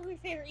think I know who your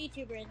favorite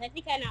YouTuber is. I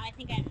think I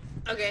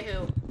know. Okay,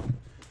 who?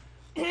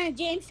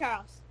 James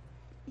Charles.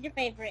 Who's your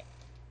favorite?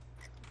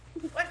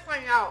 Let's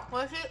find out.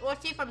 Let's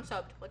see if I'm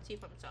subbed.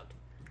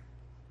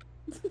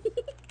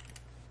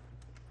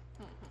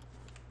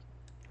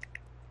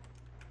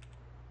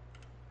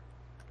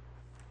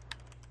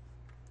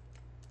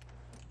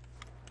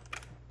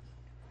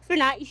 If you're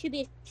not, you should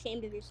be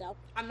ashamed of yourself.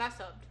 I'm not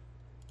subbed.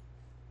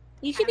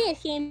 You should be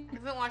ashamed. I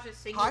haven't watched a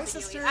single Hi,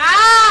 video. sister.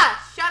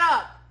 Ah! Shut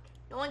up!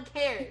 No one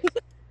cares.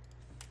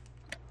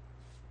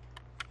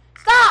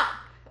 Stop!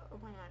 Oh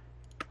my god.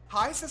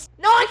 Hi, sisters.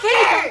 No one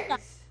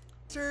cares!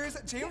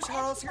 James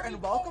Charles here, and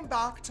welcome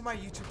back to my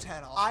YouTube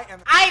channel.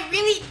 I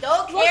really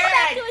don't care.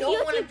 back to I his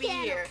don't want to YouTube be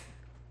channel. here.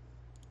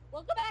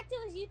 Welcome back to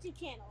his YouTube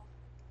channel.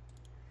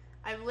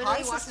 I'm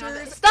literally Hi, watching all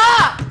sisters. this.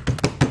 Stop!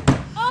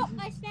 Oh,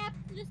 I snapped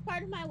this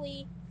part of my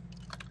Wii.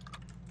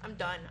 I'm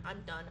done.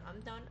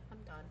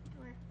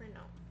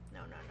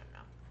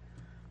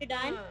 You're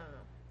done?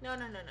 No.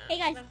 Hey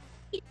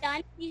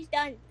guys, he's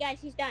done. Guys,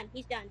 he's done.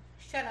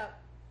 Shut up.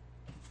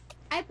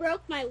 I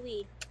broke my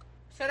Wii.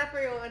 Shut up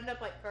or you'll end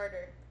up like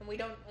Carter. And we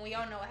all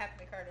know what happened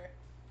to Carter.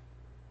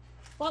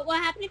 What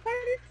happened to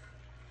Carter?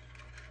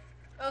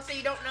 Oh, so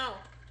you don't know.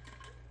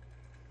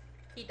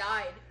 He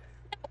died.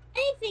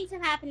 Many things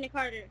have happened to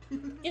Carter.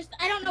 Just,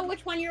 I don't know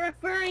which one you're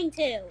referring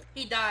to.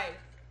 He died.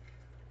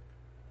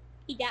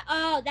 He died.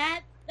 Oh,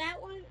 that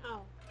one?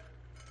 Oh.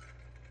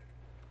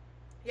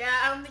 Yeah,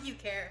 I don't think you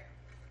care.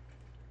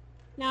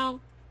 No.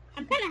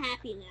 I'm kind of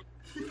happy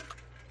now.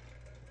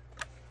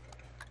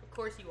 Of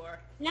course you are.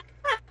 Now I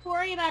don't have to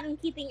worry about him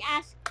keeps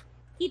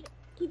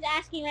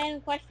asking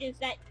random questions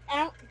that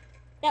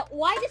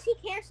why does he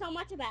care so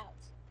much about?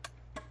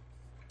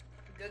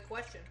 Good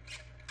question.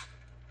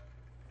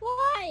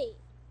 Why?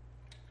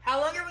 How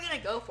long are we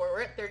gonna go for?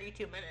 We're at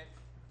 32 minutes.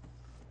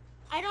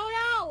 I don't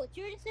know. It's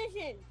your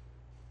decision.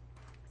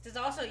 This is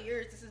also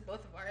yours. This is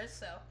both of ours,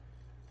 so.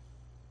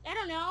 I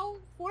don't know.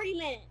 40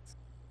 minutes.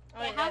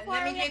 Oh, Yeah, yeah, how far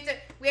that are means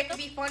we have to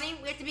be funny.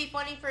 We have to be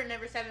funny for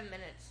never 7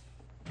 minutes.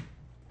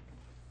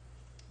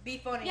 Be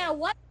funny. Yeah,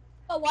 what?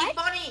 But what?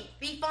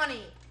 Be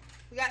funny.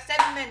 We got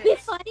 7 minutes. Be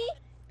funny?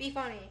 Be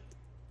funny.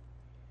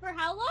 For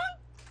how long?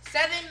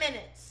 7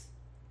 minutes.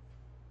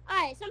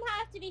 Alright, somehow I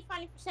have to be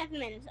funny for 7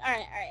 minutes.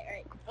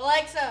 Alright.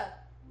 Alexa,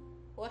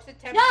 what's the No,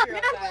 temperature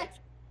not outside?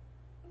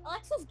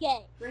 Alexa's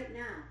gay. Right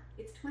now,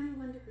 it's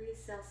 21 degrees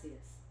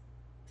Celsius.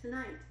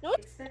 Tonight, No,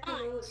 it's expect a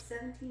not. low of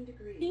 17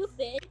 degrees.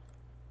 Stupid.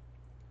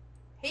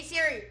 Hey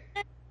Siri,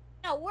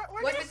 No, we're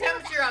what's gonna the see what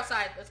temperature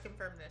outside? Let's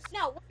confirm this.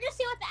 No, we're gonna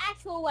see what the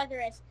actual weather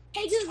is.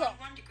 Hey It's Google,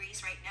 21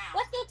 degrees right now.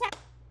 what's the temperature?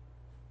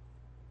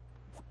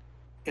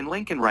 In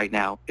Lincoln right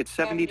now, it's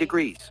 70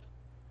 degrees.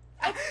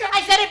 I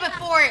said it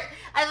before.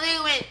 I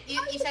literally went.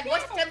 You said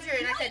what's the temperature,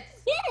 and I said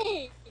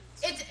Didn't.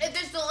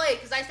 there's delay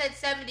because I said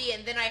 70,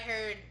 and then I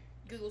heard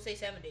Google say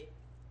 70.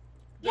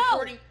 The No,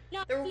 recording,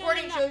 no, the no,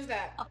 recording no. shows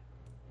that. No,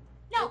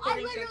 The I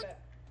recording shows literally.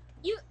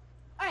 that.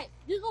 Alright,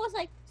 Google was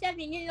like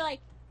 70, and you're like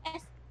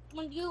S.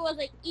 When Google was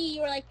like E,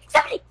 you were like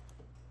 70.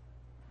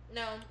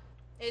 No,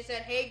 it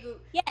said hey Google.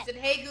 Yes. It said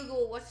hey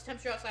Google, what's the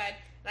temperature outside?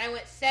 And I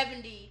went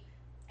 70,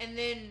 and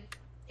then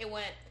it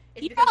went.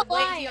 It's You because don't of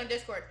latency lie. on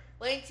Discord.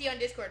 Latency on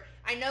Discord.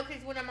 I know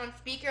because when I'm on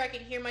speaker, I can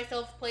hear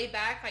myself play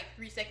back like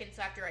 3 seconds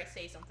after I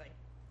say something.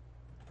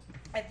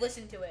 I've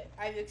listened to it.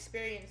 I've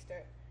experienced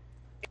it.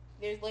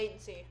 There's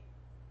latency.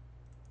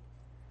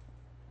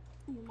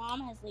 Your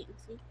mom has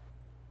latency.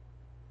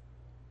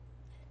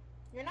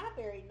 You're not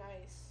very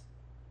nice.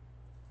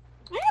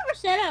 I never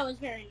said I was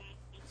very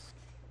nice.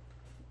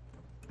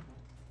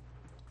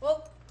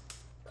 Well,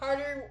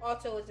 Carter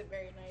also isn't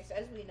very nice,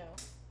 as we know.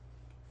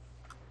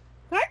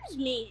 Carter's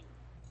mean.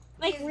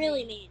 Like, He's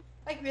really mean. mean.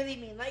 Like, really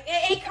mean. Like,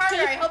 hey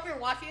Carter, I hope you're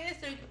watching this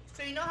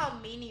so you know how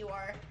mean you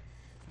are.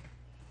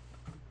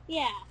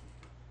 Yeah.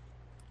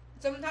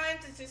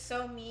 Sometimes it's just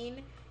so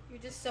mean. You're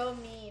just so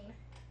mean.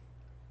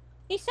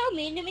 He's so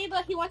mean to me,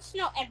 but he wants to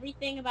know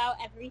everything about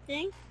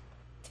everything.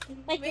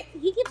 Like,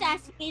 he keeps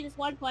asking me this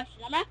one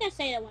question. I'm not going to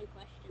say that one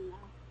question, though.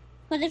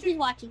 Because if he's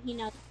watching, he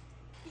knows.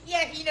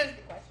 Yeah, he knows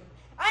the question.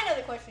 I know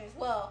the question as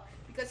well,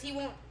 because he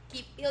won't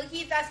keep. He'll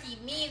keep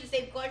asking me the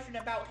same question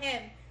about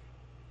him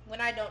when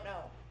I don't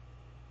know.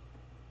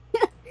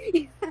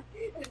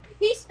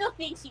 He still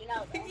thinks you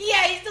know, though.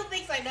 Yeah, he still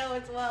thinks I know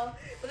as well.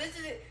 But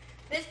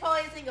this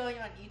probably isn't going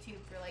on YouTube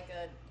for like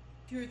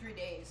 2 or 3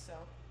 days, so.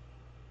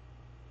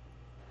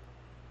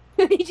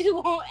 He just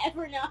won't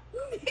ever know.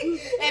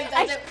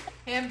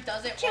 Him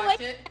doesn't Should watch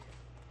wait-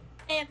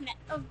 it.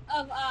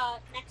 Of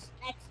next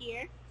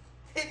year.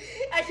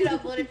 I should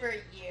upload it for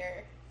a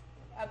year.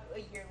 A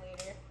year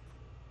later.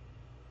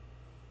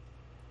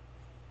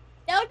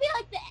 That would be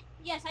like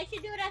yes, I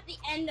should do it at the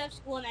end of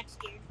school next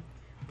year.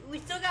 We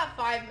still got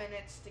 5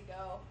 minutes to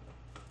go.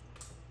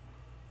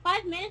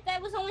 5 minutes?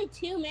 That was only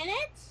 2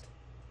 minutes?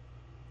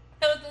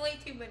 That was only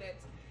 2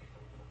 minutes.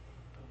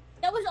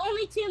 That was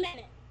only 2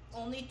 minutes.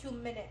 Only 2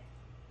 minutes.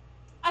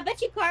 I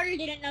bet you Carter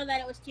didn't know that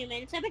it was 2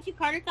 minutes. I bet you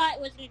Carter thought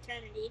it was an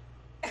eternity.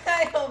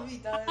 I hope he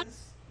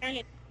does.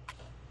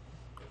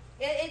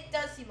 It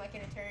does seem like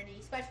an eternity,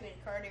 especially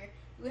to Carter,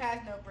 who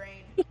has no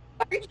brain.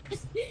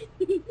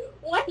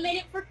 1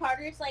 minute for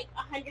Carter is like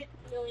 100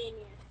 million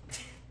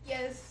years.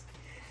 Yes.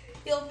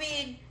 He'll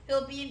be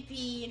in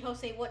P and he'll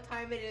say what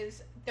time it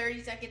is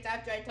 30 seconds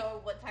after I tell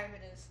him what time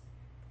it is.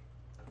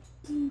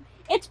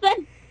 It's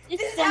been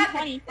This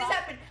happened.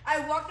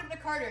 I walked up to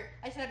Carter.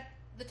 I said,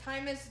 the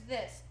time is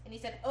this. And he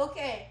said,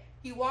 okay.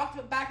 He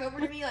walked back over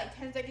to me like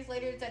 10 seconds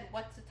later and said,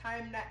 what's the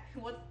time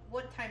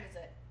what time is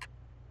it?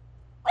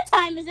 What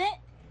time is it?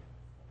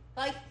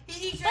 Like,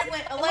 he straight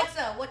went,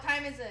 Alexa, what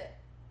time is it?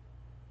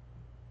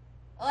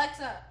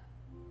 Alexa,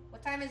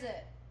 what time is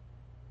it?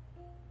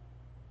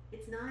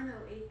 It's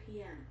 9:08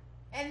 p.m.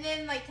 And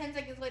then like 10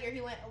 seconds later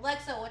he went,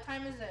 Alexa, what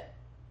time is it?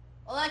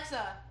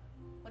 Alexa,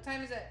 what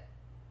time is it?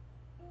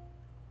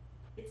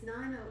 It's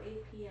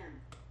 9:08 p.m.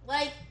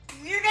 Like,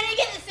 you're gonna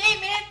get the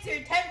same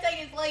answer 10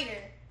 seconds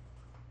later.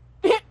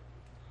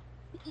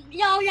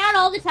 No, not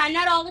all the time,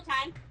 not all the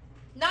time.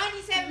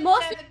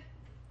 97%.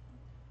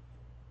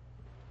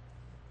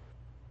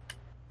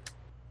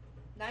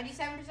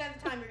 97% of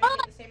the time you're gonna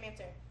get the same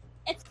answer.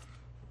 It's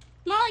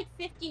more like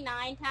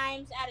 59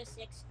 times out of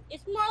 6.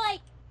 It's more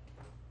like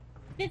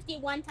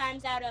 51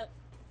 times out of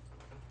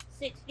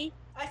 60.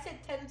 I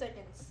said 10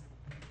 seconds.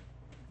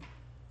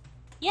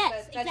 Yes,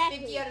 That's exactly.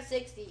 50 out of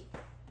 60.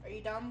 Are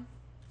you dumb?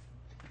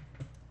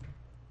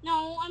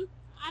 No,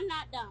 I'm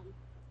not dumb.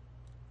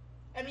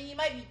 I mean, you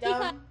might be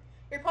dumb.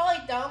 You're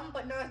probably dumb,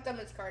 but not as dumb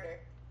as Carter.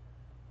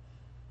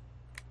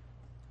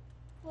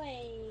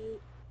 Wait.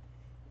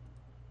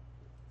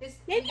 We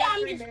Maybe got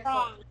I'm 3 just minutes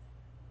wrong. left.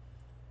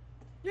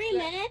 3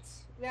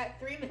 minutes? We got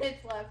 3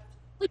 minutes left.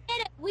 We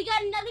did it. We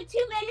got another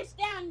 2 minutes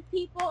down,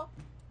 people.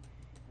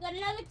 We got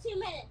another 2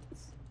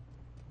 minutes.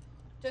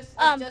 Just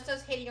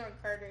us hating on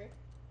Carter.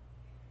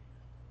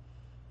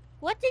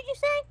 What did you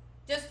say?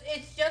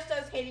 It's just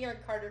us hating on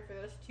Carter for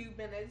those 2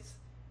 minutes.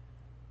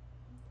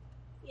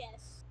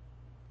 Yes.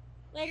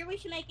 Later we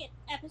should make an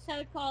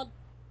episode called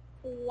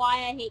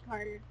Why I Hate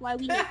Carter. Why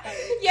we hate Carter.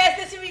 Yes,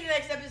 this should be the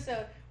next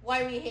episode.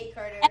 Why we hate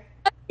Carter.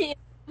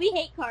 We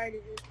hate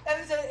Carter.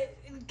 Episode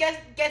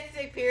guest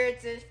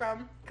appearances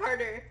from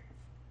Carter.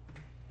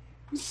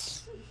 He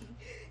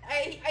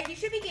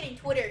should be getting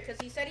Twitter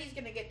because he said he's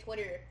gonna get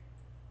Twitter.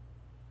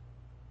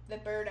 The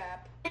Bird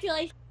app.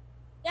 Congratulations.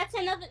 That's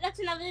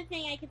another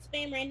thing I could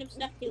spam random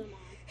stuff to him on.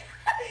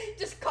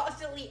 Just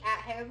constantly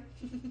at him.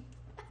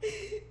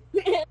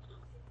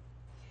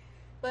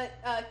 But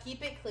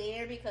keep it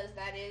cleaner because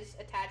that is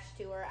attached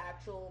to our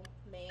actual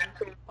main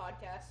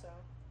podcast. So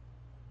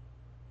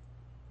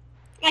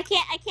I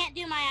can't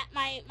do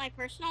my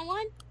personal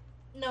one.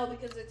 no,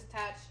 because it's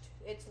attached.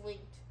 It's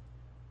linked.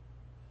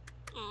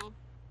 Oh.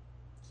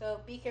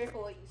 So be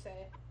careful what you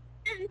say.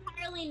 An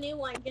entirely new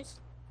one, just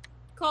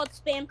called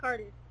Spam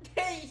Carter.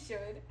 You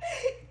should.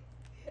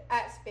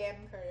 At Spam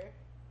Carter.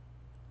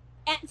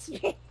 At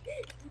Spam.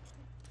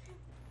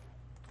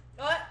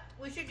 What?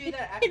 We should do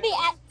that after. Should be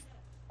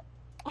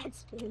at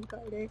Spam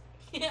Carter.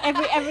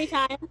 Every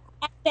time.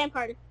 At Spam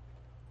Carter.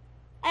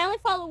 I only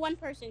follow one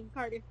person,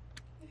 Carter.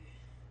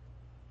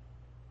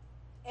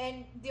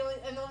 And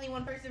only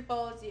one person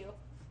follows you,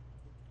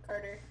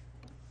 Carter.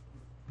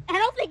 I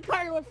don't think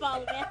Carter would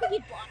follow me. I think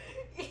he'd block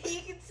me.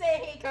 You can say,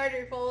 "Hey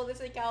Carter, follow this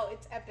account.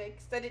 It's epic."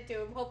 Send it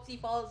to him. Hopes he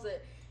follows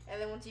it, and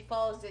then once he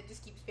follows it,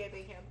 just keep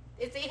spamming him.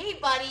 It's say, "Hey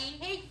buddy,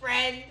 hey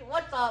friend,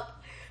 what's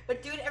up?"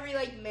 But do it every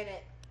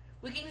minute.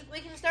 We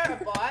can start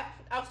a bot.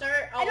 I'll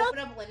open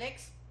up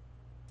Linux,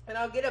 and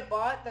I'll get a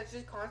bot that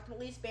just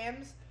constantly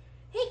spams,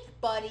 "Hey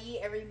buddy,"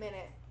 every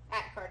minute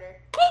at Carter.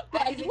 Hey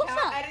buddy, what's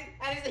up?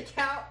 At his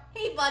account,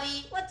 "Hey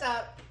buddy, what's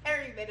up?"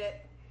 every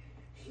minute.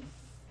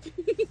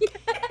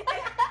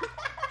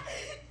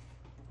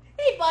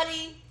 Hey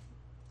buddy.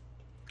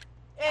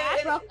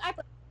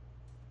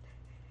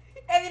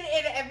 And then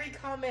in every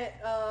comment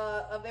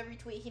of every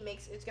tweet he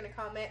makes, it's gonna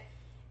comment,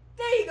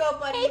 "There you go,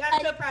 buddy. Hey,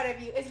 I'm so proud of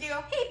you." It's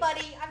gonna go, "Hey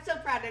buddy, I'm so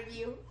proud of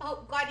you.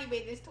 Oh, glad you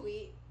made this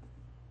tweet."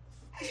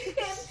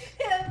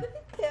 him.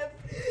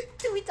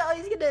 Can we tell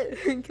he's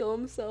gonna kill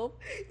himself?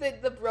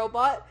 The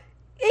robot.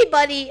 "Hey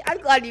buddy, I'm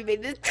glad you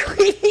made this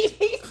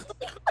tweet."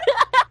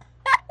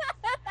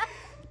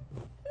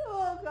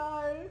 Oh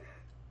god.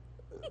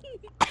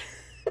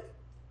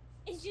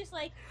 It's just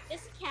like,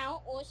 this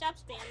account will stop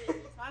spamming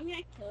me, so I'm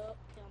gonna kill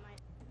my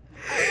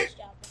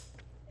job.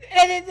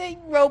 And then the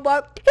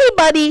robot. "Hey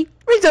buddy,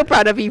 we're so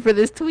proud of you for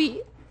this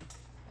tweet."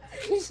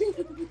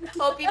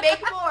 Hope you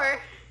make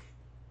more.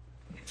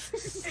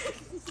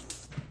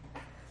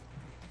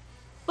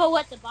 But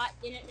what the bot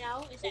didn't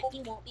know is that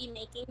he won't be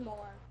making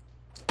more.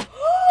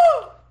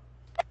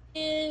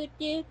 Do,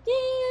 do,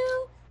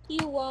 do.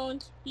 You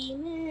won't be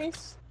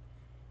missed.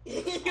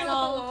 You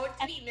Hello.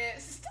 won't be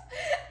missed.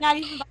 Not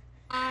even by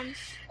moms.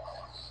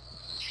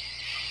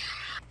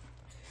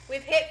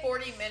 We've hit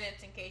 40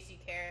 minutes in case you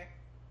care.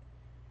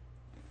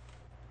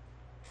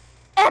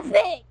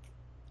 Epic!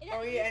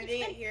 Are we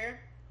ending it here?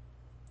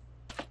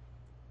 Wait,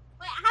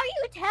 how do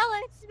you tell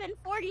it's been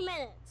 40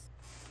 minutes?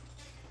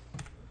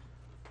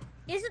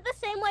 Is it the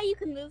same way you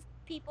can move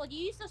people? Do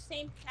you use those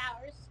same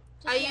powers?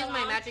 I use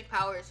my magic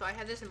powers, so I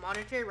have this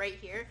monitor right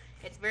here.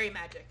 It's very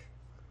magic.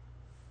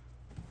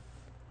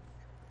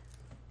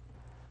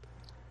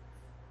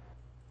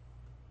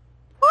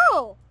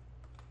 Oh!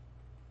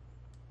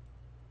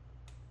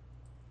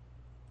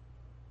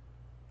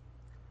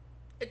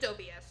 It's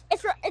OBS.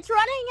 It's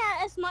running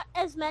at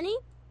as many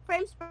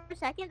frames per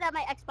second that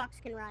my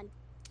Xbox can run.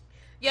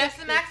 Yes,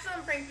 the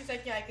maximum frames per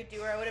second I could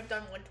do, or I would have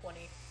done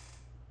 120.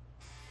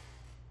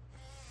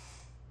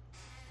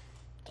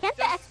 Can't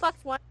the Xbox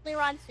One only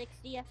run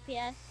 60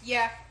 FPS?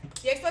 Yeah,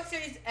 the Xbox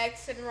Series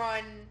X can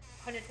run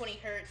 120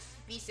 hertz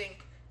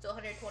VSync, so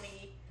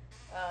 120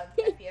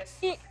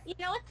 FPS. You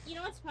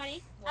know what's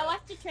funny? What? I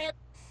watched the trailer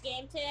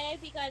game today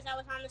because I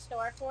was on the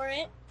store for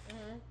it,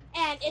 Mm-hmm.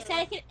 and it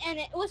said it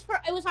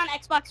was on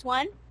Xbox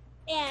One,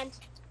 and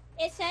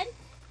it said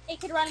it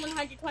could run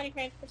 120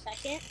 frames per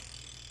second.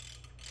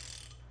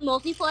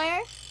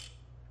 Multiplayer,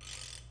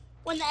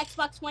 when the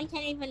Xbox One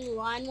can't even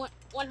run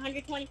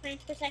 120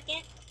 frames per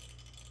second.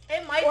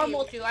 It might Or be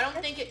able to. I don't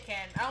think it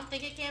can. I don't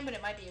think it can, but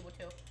it might be able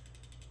to.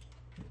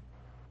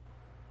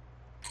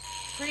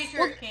 Pretty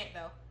sure it can't,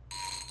 though.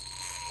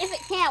 If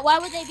it can't, why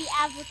would they be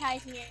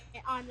advertising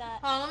it on the...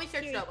 Hold on, let me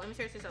search this up. Let me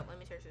search this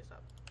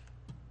up.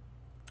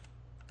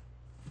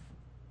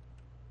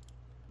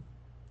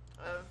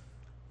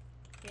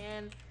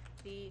 Can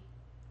the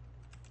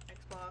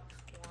Xbox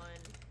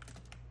One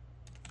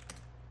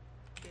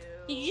do...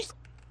 Did you just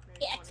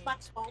say 120?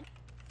 Xbox One?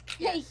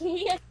 Yes. Can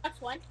you Xbox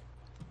One?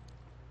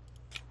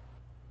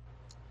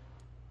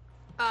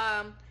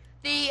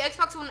 The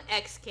Xbox One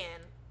X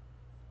can.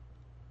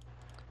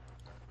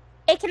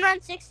 It can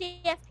run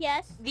 60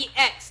 FPS. The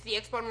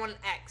Xbox One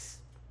X.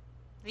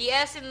 The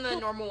S and the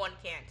normal one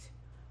can't.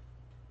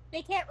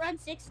 They can't run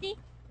 60?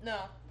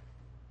 No.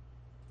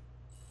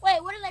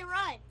 Wait, what do they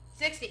run?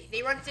 60.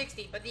 They run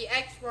 60, but the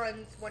X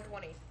runs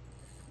 120.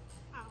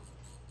 Oh.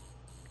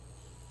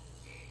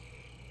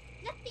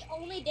 That's the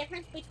only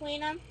difference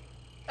between them?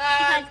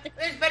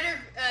 There's better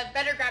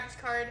graphics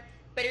card,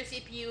 better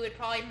CPU, and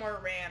probably more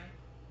RAM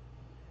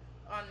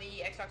on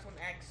the Xbox One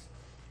X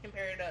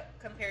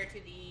compared to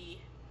the...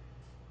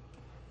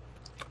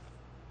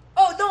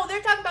 Oh, no,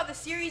 they're talking about the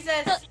Series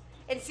S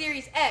and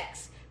Series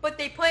X, but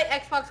they put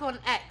Xbox One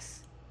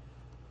X.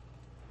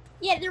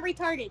 Yeah, they're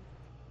retarded.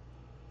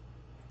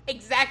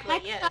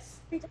 Exactly,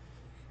 yes.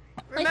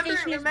 PlayStation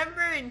is-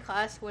 Remember in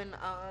class when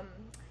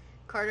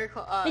Carter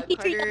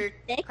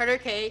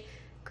K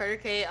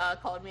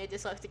called me a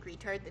dyslexic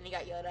retard, then he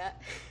got yelled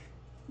at.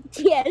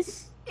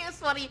 Yes. It was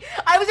funny.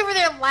 I was over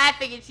there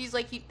laughing, and she's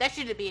like, that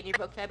shouldn't be in your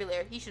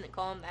vocabulary. He shouldn't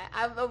call him that.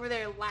 I'm over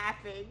there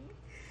laughing.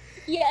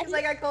 Yes. It's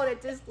like I called it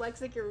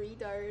dyslexic or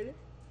retard.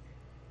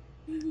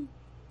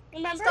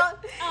 Remember?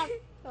 Stop.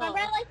 Remember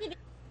at like the beginning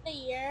of the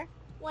year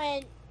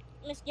when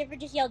Miss Gifford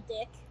just yelled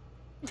 "dick"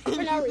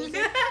 for no reason?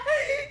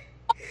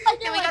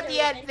 Then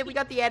we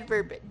got the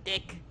adverb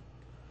dick.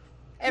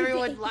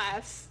 Everyone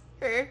laughs.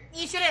 Her.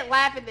 You shouldn't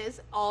laugh at this.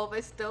 All of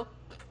us still.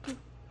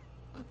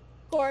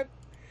 Corb.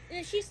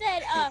 And she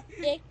said,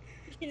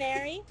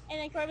 dictionary, and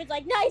then Corbin's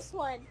like, nice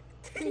one.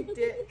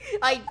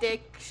 Like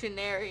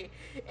dictionary,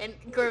 and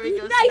Corbin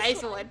goes,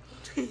 nice one.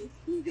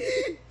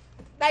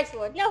 Nice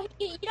one. No,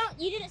 you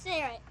didn't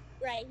say it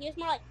right. He was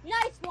more like,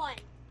 nice one.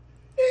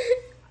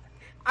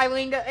 I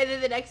leaned, and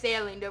then the next day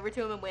I leaned over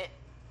to him and went,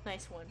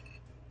 nice one.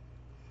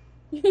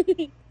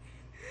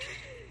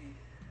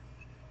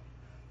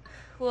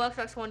 Will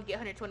Xbox One get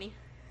 120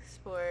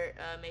 Sport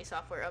May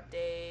software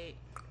update?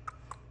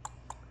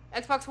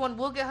 Xbox One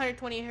will get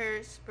 120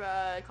 hertz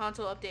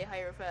console update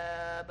higher.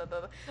 Blah, blah,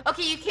 blah.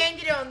 Okay, you can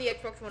get it on the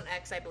Xbox One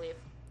X, I believe.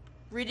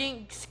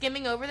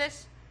 Skimming over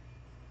this.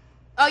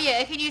 Oh yeah,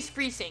 it can use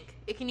FreeSync.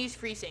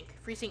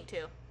 FreeSync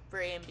 2 for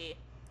AMD.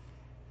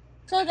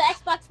 So the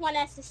Xbox One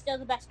S is still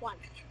the best one.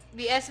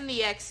 The S and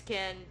the X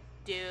can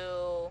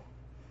do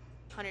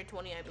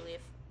 120, I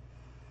believe.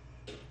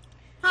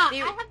 Ha! I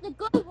have the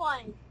good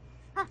one.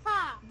 Ha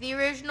ha! The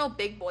original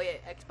big boy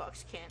at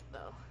Xbox can't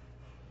though.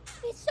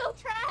 It's so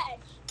trash.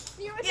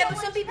 Yeah, but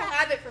some people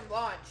have it from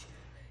launch.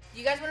 Do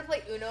you guys want to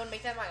play Uno and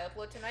make that my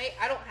upload tonight?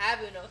 I don't have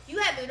Uno. If you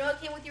have Uno, it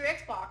came with your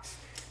Xbox.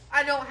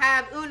 I don't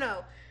have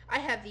Uno. I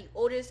have the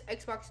oldest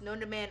Xbox known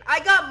to man.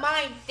 I got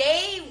mine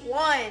day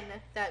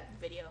one. That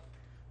video.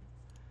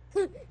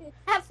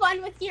 Have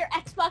fun with your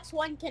Xbox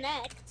One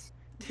Connect.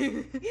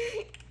 Remember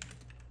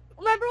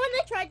when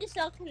they tried to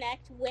sell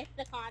Connect with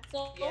the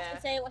console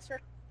and say it was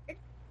for...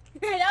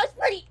 That was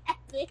pretty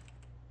epic.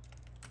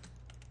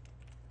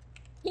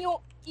 You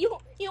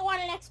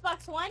want an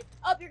Xbox One?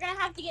 Oh, you're gonna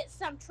have to get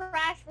some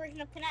trash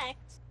version of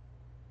Connect.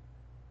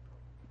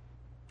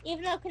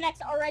 Even though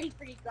Kinect's already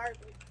pretty garbage.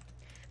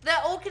 The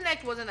old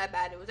Kinect wasn't that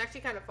bad. It was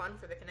actually kind of fun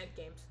for the Kinect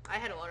games. I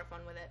had a lot of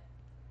fun with it.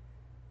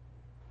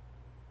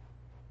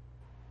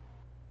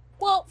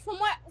 Well, from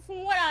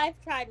what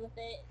I've tried with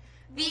it,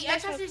 The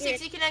Xbox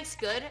 360 Kinect's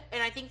good,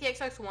 and I think the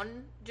Xbox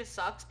One just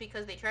sucks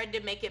because they tried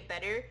to make it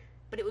better,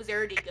 but it was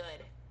already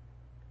good.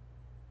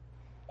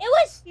 it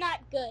was not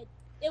good.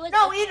 It was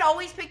No, it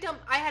always picked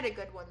up. I had a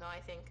good one though, I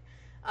think,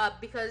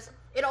 because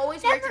it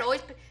always worked.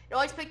 It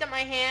always picked up my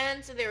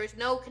hands. So there was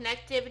no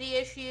connectivity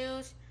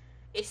issues.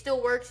 It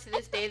still works to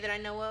this day that I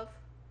know of.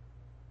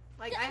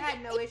 Like I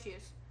had no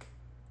issues.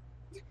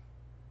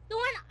 the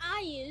one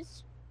I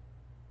used.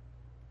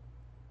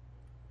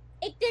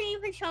 It didn't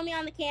even show me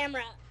on the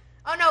camera.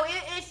 Oh no,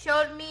 it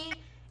showed me.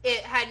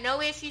 It had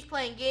no issues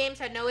playing games.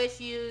 Had no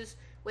issues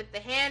with the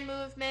hand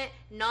movement.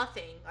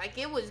 Nothing. Like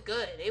it was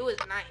good. It was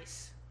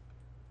nice.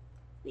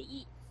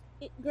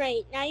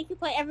 Great. Now you can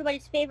play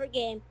everybody's favorite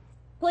game,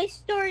 Toy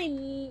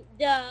Story.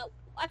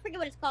 I forget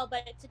what it's called,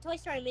 but it's a Toy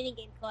Story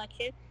minigame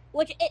collection.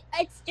 Which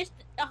it's just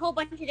a whole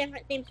bunch of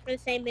different themes for the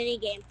same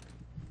minigame.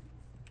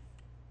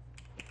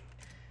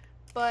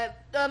 But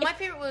my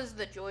favorite was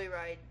the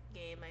Joyride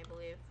game, I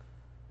believe.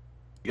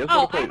 You guys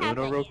want to play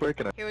Uno real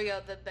quick? Here we go,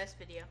 the best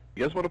video.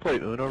 You guys want to play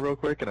Uno real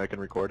quick and I can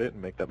record it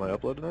and make that my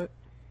upload tonight?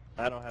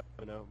 I don't have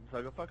Uno,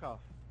 so go fuck off.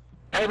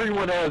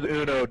 Everyone has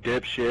Uno,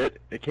 dipshit.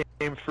 It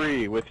came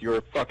free with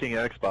your fucking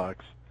Xbox.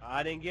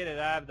 I didn't get it.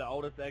 I have the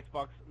oldest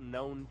Xbox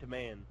known to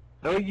man.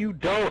 No, you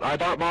don't. I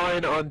bought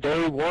mine on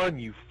day one,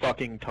 you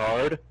fucking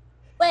tard.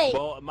 Wait.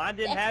 Well, mine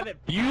didn't have it.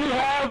 You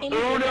have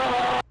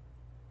Uno!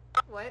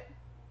 What?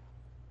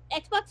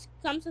 Xbox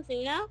comes with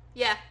Uno?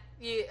 Yeah,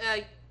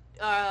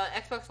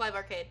 Xbox Live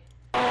Arcade.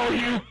 Oh,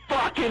 you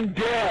fucking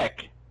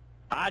dick!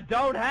 I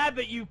don't have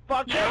it, you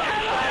fucking...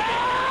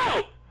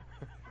 No!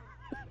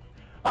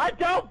 I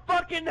don't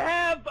fucking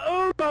have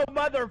Uno,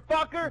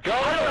 motherfucker! Go to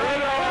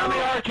Uno on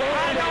the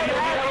arcade and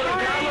you'll be able to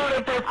download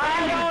it for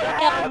free, you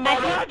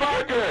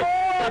motherfucker!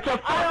 That's a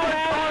fucking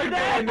card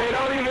game, they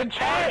don't even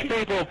charge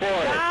people for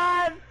it!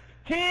 9,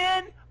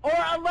 10, or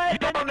 11!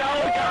 You don't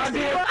know,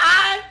 goddamn...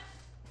 5,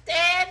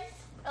 10,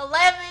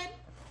 11.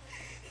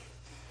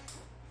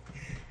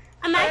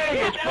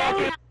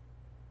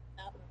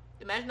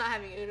 Imagine not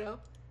having Uno.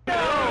 No,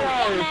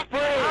 it's free!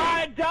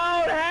 I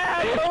don't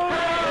have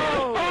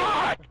Uno!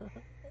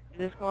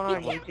 What's going You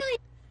on? technically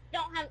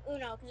don't have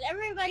Uno, because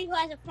everybody who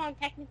has a phone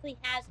technically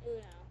has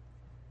Uno.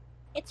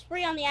 It's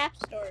free on the App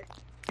Store.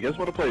 You guys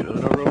want to play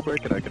Uno real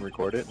quick and I can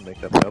record it and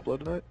make that my upload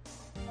tonight?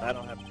 I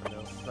don't have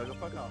Uno, so go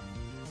fuck off.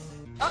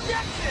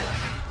 Objection!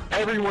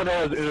 Everyone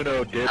has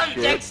Uno, dipshit.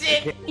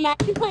 Objection!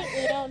 Imagine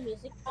playing Uno and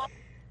Music Box.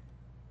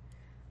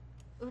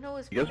 Uno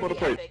is You guys pretty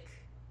wanna play- epic.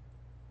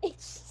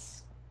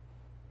 It's...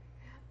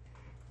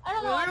 I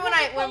don't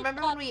know.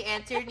 Remember when we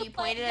answered and you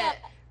pointed at...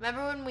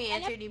 Remember when we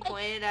answered and you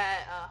pointed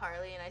at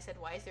Harley and I said,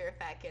 why is there a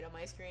fat kid on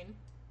my screen?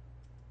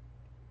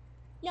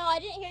 No, I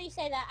didn't hear you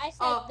say that. I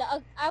said I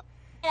looked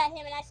at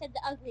him and I said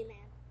the ugly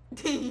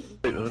man.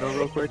 Play Uno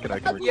real quick and I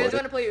can You guys record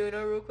want to play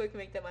Uno real quick and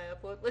make that my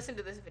upload? Listen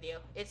to this video.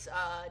 It's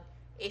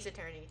Ace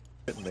Attorney.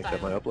 it and make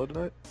that my upload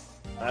tonight?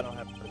 I don't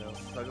have Uno,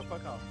 so go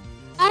fuck off.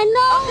 I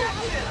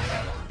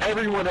know!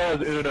 Everyone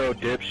has Uno,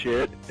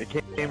 dipshit. It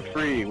came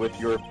free with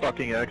your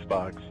fucking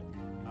Xbox.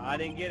 I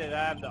didn't get it.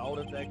 I have the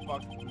oldest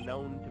Xbox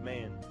known to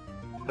man.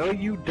 No,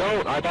 you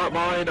don't. I bought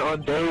mine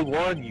on day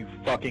one, you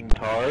fucking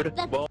tard.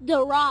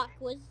 The Rock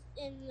was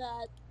in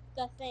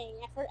the thing.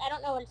 I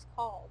don't know what it's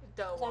called.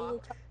 The 'cause I'm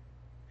Rock.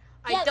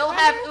 Yeah, I don't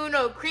remember? have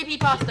Uno. Creepy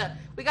pasta.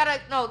 We gotta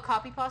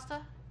copy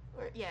pasta.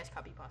 Yeah, it's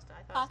copy pasta.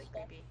 I thought it said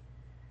Pasta. creepy.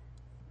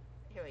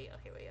 Here we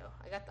go.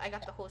 I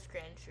got the whole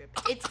strand strip.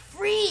 It's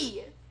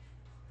free.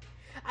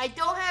 I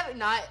don't have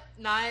not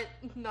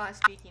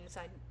speaking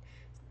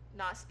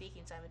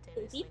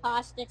simultaneously. Creepy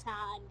pasta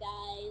time,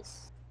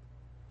 guys.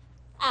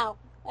 Ow,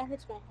 that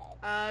hurts my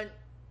head.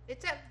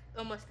 It's at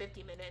almost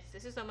 50 minutes.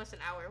 This is almost an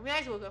hour. We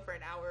might as well go for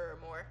an hour or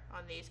more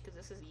on these because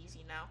this is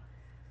easy now.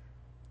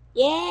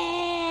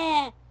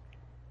 Yeah.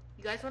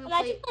 You guys want to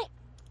Imagine play?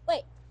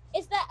 wait,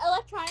 is that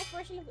electronic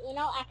version of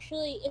Uno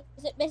actually?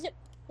 Is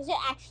it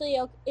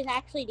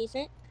actually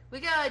decent? We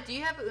got. Do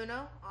you have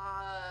Uno?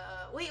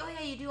 Wait. Oh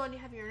yeah, you do. You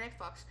have your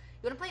Xbox.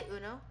 You want to play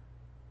Uno?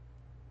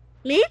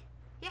 Me?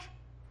 Yeah.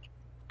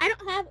 I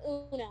don't have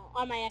Uno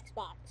on my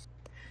Xbox.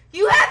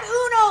 You have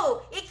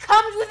Uno. It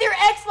comes with your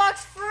Xbox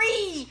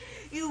free.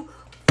 You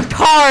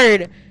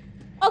tard.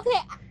 Okay,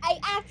 I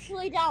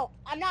actually don't.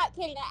 I'm not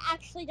kidding. I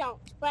actually don't.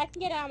 But I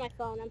can get it on my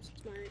phone. I'm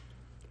smart.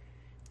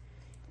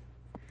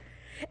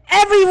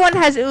 Everyone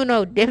has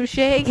Uno,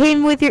 dipshit. It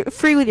came with your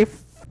free with your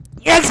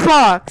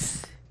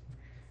Xbox.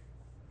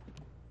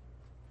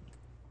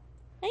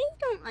 I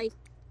don't like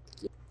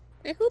you.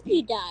 I hope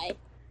you die.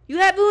 You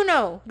have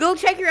Uno. Go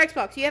check your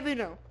Xbox. You have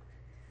Uno.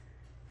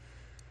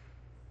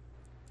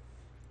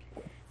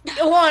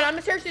 Hold on, I'm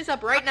gonna search this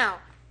up right now.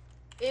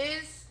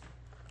 Is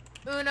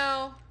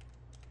Uno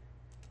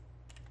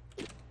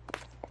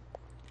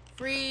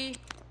free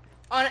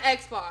on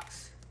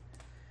Xbox?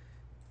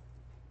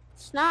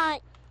 It's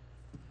not.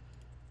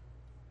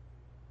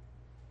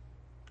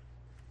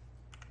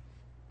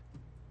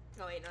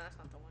 Oh wait, no, that's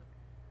not the one.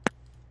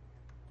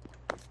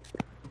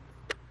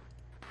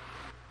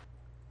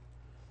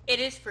 It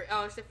is free.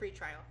 Oh, it's a free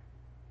trial.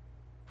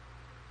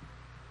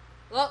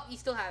 Well, you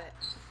still have it.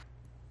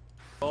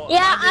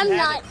 Yeah, I'm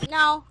not.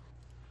 No.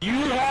 You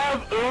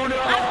have Uno!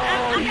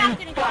 I'm not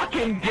gonna go.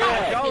 Fucking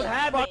dead! Don't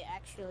have it.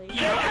 Actually.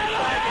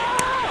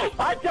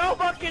 I don't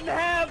fucking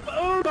have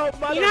Uno,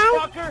 motherfucker. You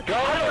know? Go to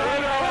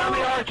Uno on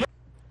the arcade!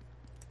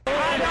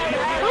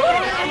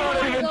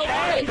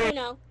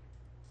 Uno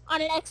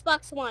on an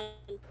Xbox One.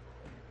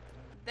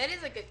 That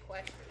is a good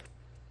question.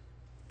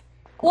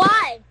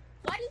 Why?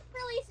 Why do you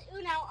release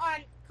Uno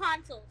on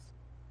consoles?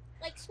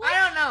 Like Switch? I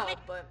don't know,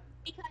 but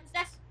because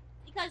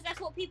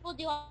that's what people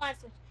do on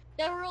Switch.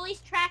 They'll release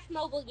trash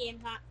mobile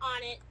games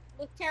on it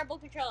with terrible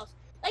controls.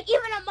 Like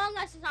even Among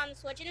Us is on the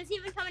Switch, and it's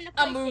even coming to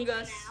PlayStation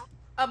now.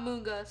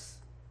 Among Us.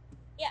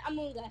 Yeah,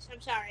 Among Us.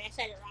 I'm sorry, I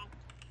said it wrong.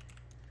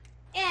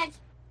 And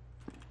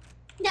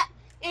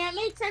it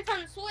made sense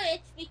on the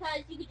Switch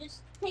because you could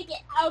just take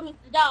it out of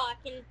the dock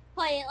and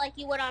play it like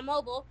you would on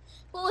mobile.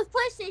 But with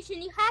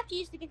PlayStation, you have to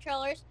use the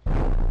controller,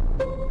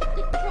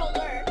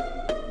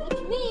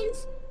 which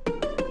means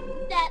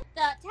that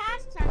the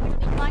tasks aren't going to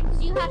be fun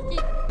because you have to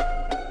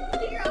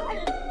figure out how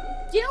to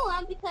do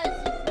them because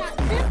it's not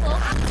simple. You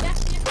have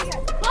to figure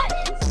out the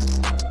buttons.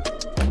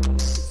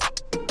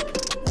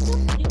 It's so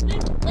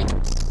stupid. Like,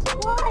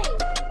 why?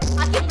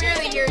 I can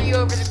barely hear you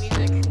over the music.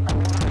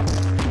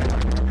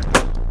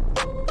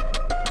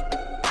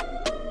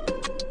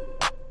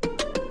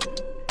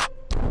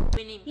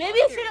 Maybe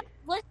you should have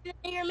listened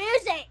to your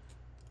music.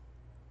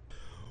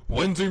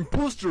 When the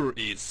imposter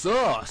is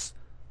sus.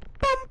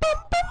 Dun dun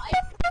dun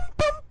dun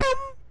dun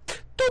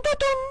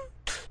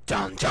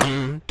dun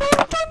dun.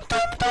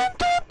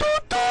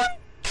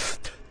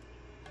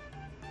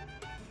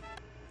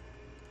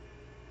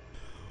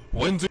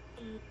 When the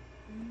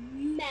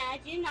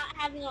Imagine not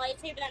having a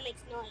lightsaber that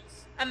makes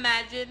noise.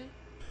 Imagine.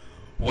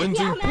 when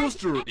the Yeah,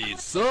 imposter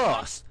is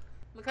sus.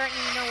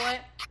 McCartney, you know what?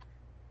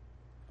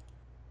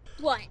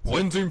 What?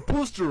 When the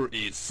imposter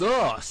is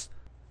sus.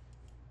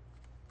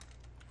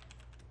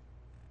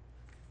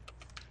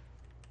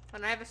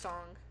 When I have a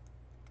song.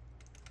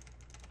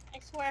 I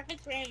swear if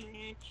it's Ram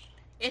Ranch.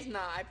 It's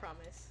not, I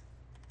promise.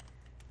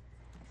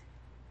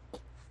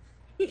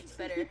 It's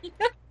better.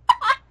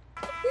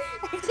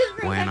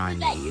 When I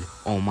need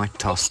all my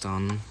toss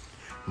done,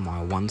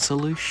 my one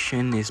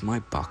solution is my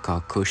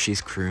Bucker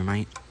Cushie's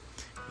crewmate.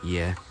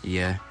 Yeah,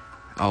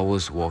 I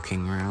was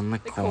walking around the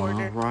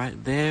corner,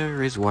 right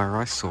there is where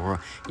I saw her.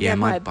 Yeah,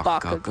 my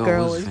Bucker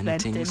girl was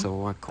venting,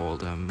 so I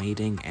called a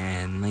meeting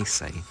and they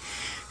say,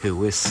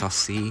 who is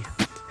sussy?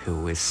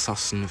 Who is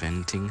sus and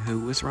venting?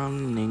 Who is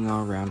running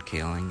around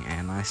killing?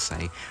 And I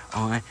say,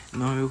 I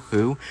know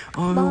who.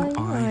 Oh,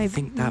 I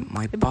think that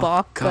my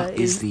Bucker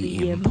is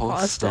the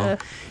imposter.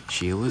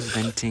 She was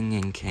venting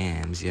in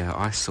cams, yeah,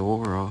 I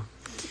saw her.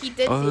 He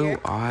did see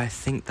her. I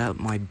think that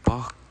my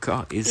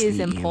Bucker is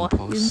the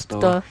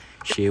imposter.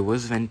 She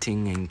was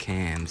venting in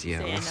cams,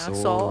 yeah, I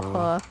saw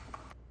her.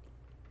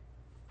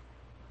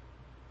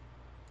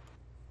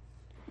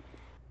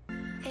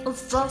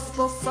 It's just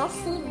a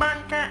sussy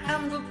banker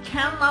and you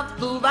cannot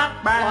do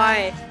that bad.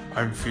 Why?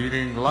 I'm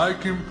feeling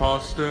like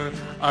imposter.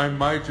 I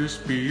might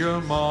just be a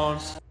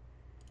monster.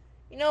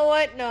 You know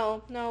what?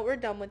 No, we're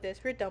done with this.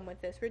 We're done with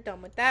this. We're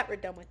done with that. We're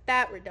done with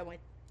that. We're done with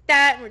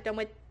that. We're done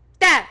with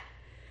that.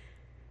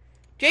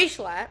 J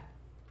Schlatt.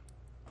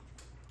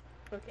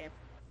 Okay.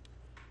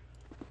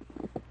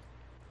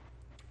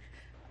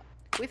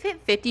 We've hit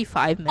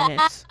 55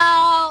 minutes.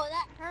 Oh,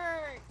 that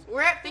hurts.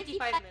 We're at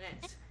 55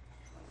 minutes.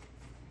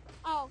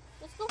 Oh,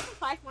 let's go for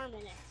 5 more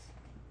minutes.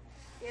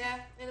 Yeah,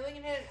 and then we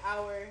can hit an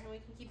hour, and we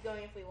can keep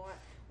going if we want.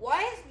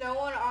 Why is no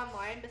one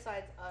online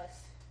besides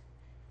us?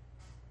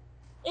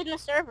 In the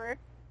server.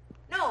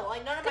 No,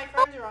 like none of my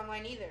friends are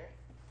online either.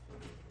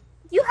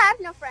 You have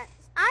no friends.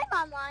 I'm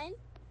online.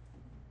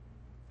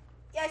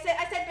 Yeah, I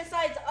said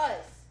besides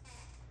us.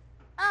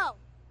 Oh.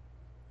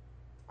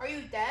 Are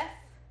you deaf?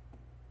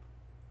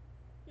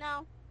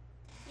 No.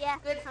 Yeah,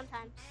 Good.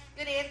 sometimes.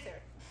 Good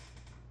answer.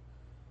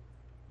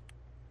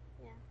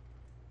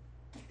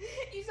 Yeah.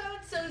 You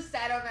sounded so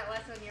sad on that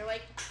last one. You're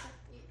like,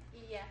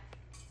 yeah.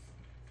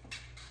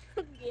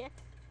 Yeah.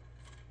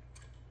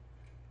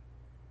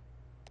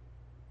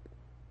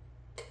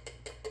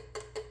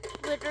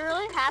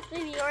 Literally half the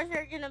viewers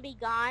are gonna be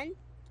gone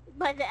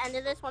by the end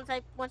of this once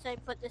I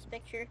put this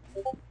picture.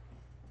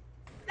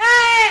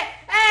 Hey!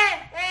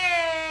 Hey!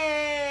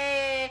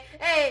 Hey!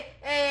 Hey!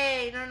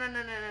 Hey! No!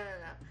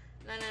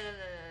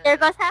 There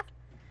goes half.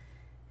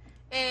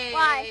 Hey!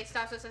 Why? Hey,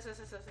 stop! No!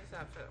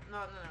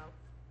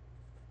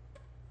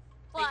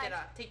 Why? Take that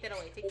off. Take that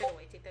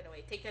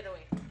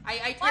away.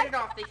 I turned it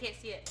off. They can't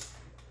see it.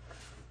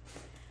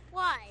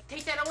 Why?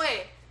 Take that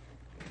away.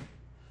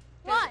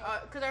 Why?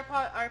 Because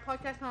our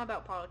podcast is not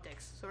about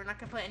politics, so we're not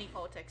gonna put any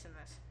politics in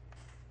this.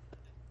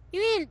 You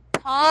mean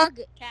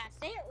Pogcast?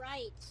 Say it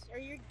right, or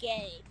you're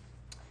gay.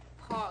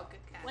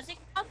 Pogcast. What's it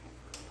called?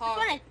 Pog. That's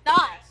what I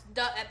thought.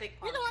 The epic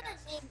podcast. You're the one that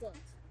named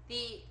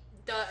it.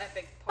 The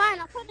epic podcast. Fine,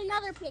 I'll put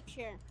another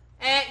picture.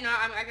 No,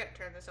 I gotta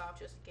turn this off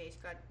just in case.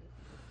 God.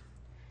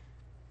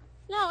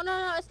 No,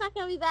 it's not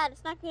gonna be bad.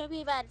 It's not gonna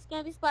be bad. It's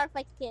gonna be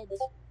Spotify Kids.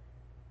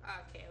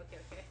 Okay.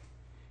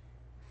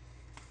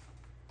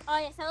 Oh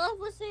yes, I love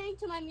listening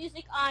to my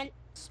music on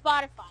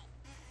Spotify.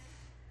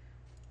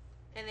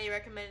 And they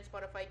recommended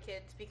Spotify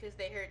Kids because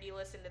they heard you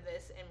listen to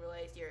this and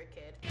realized you're a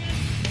kid.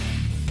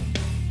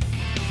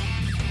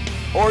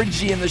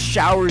 Orgy in the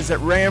showers at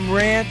Ram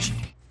Ranch.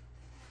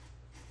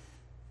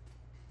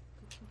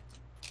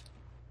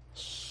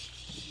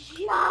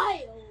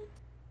 Child.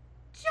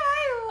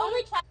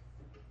 Only child.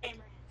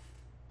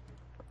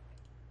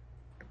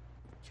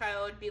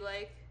 Child would be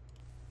like.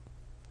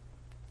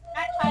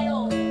 Not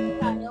child.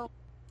 Child.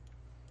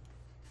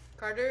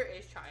 Carter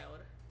is child.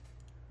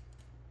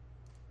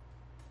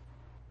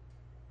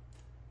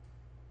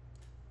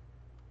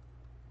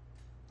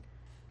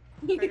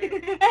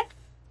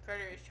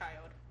 Carter is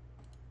child.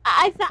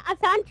 I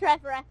found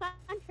Trevor. I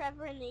found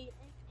Trevor in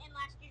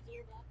last year's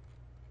yearbook.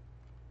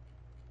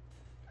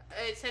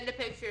 Send a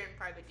picture in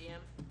private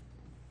DM.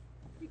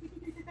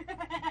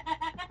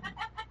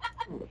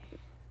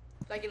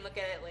 So I can look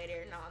at it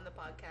later, not on the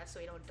podcast, so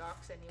we don't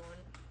dox anyone.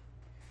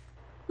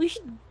 We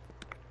should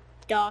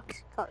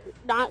dox Carter,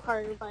 not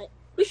Carter, but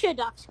we should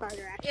dox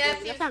Carter. Actually, Yeah, it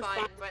that seems sounds fine,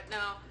 fun. but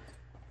no.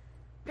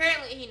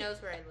 Apparently he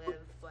knows where I live,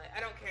 but I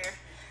don't care.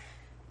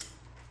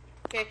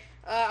 Okay,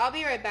 I'll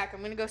be right back.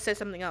 I'm gonna go set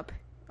something up.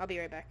 I'll be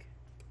right back.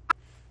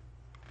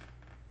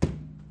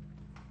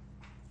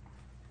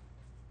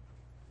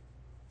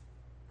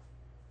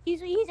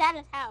 He's at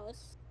his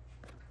house,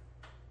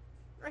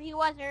 or he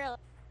was earlier.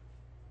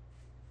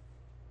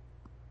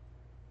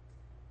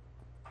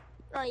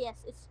 Oh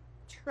yes, it's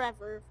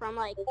Trevor from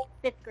like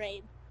 5th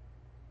grade.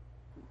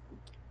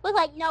 With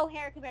like no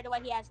hair compared to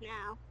what he has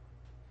now.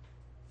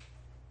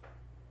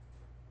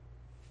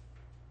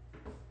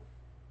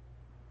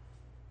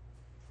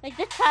 Like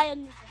this child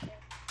needs a hair.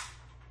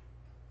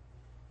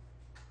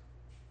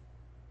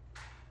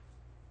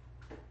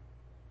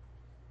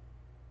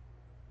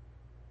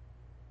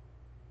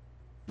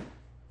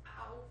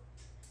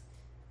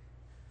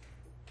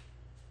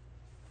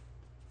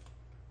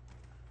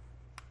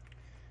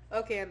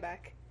 Okay, I'm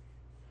back.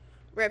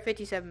 We're at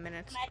 57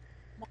 minutes. I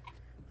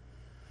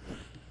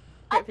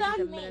We're at 57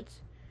 found minutes.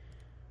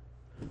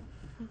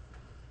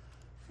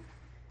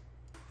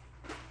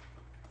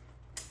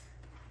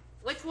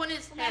 Which one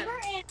is him? Remember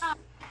in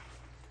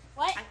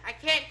what? I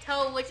can't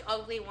tell which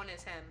ugly one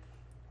is him.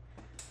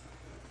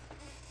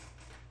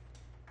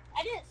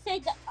 I didn't say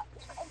that.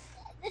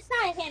 It's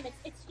not him.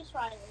 It's just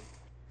Riley.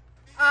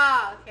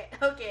 Ah,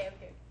 okay.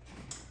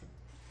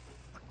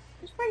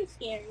 It's pretty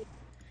scary.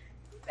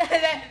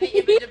 The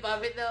image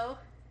above it, though.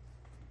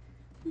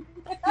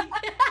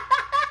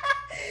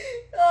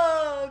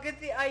 Oh, good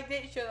thing I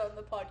didn't show that on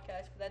the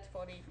podcast, but that's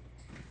funny.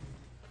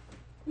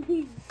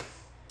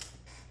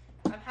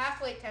 I'm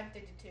halfway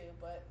tempted to,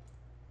 but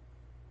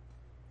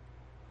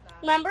nah.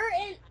 Remember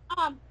in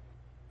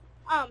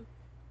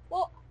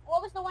well,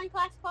 what was the one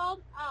class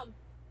called?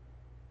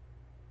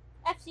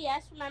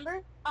 FCS.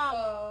 Remember?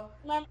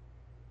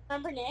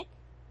 Remember Nick?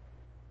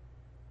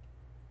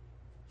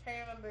 Trying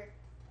to remember.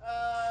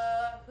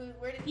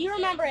 Where did he You sit?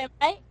 remember him,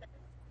 right?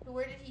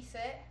 Where did he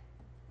sit?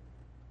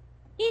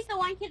 He's the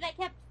one kid that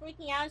kept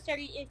freaking out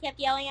and kept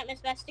yelling at Miss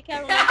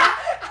Vestica, remember?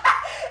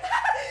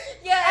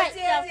 Yes,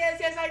 Right,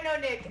 yes, I know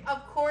Nick.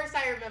 Of course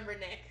I remember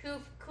Nick.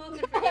 Who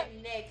could forget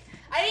Nick?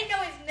 I didn't know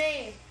his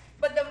name,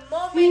 but the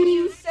moment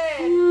you said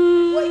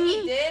what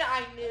he did,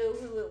 I knew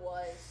who it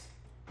was.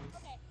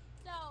 Okay,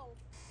 so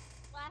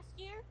last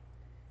year,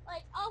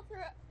 like all through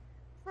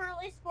for at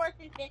least 4th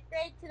and 5th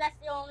grade, because that's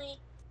the only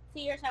 2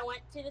 years I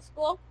went to the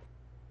school,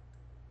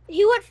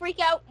 he would freak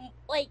out,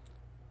 like,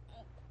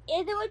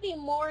 if it would be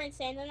more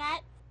insane than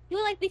that, he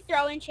would, like, be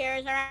throwing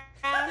chairs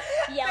around,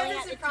 yelling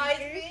at the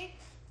teachers. Me.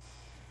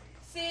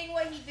 Seeing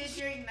what he did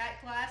during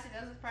that class, it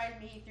doesn't surprise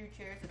me he threw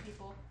chairs at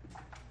people.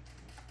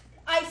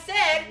 I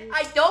said,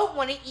 I don't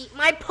want to eat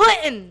my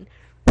pudding.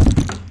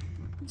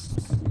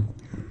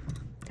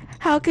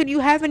 How can you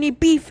have any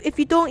beef if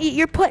you don't eat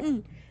your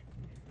pudding?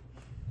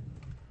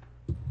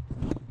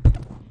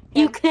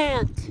 You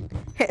can't.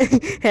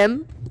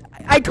 Him?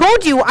 I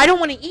told you I don't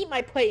want to eat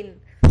my pudding.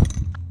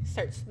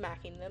 Start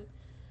smacking them.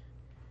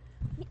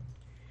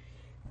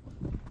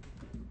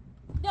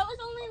 That was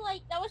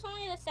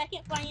only the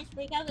second funniest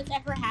freakout that's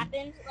ever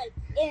happened, like,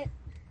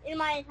 in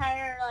my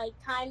entire, like,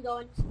 time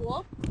going to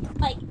school.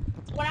 Like,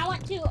 when I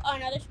went to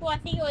another school, I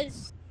think it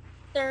was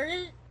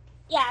third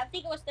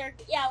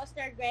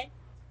grade.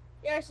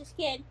 There was this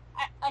kid,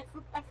 I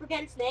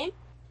forget his name,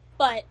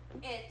 but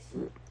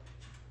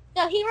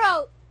so he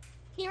wrote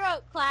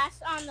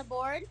class on the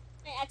board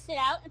and exited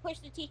out and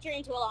pushed the teacher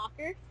into a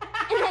locker,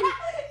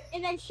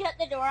 and then shut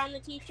the door on the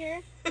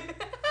teacher.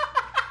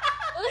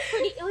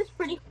 It was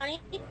pretty funny.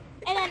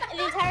 And then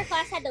the entire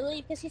class had to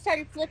leave because he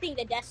started flipping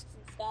the desks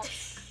and stuff.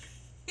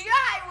 Yeah,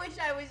 I wish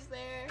I was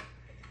there.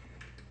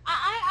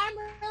 I'm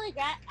really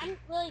glad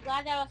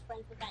that I was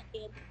friends with that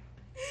kid.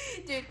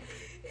 Dude,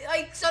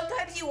 like,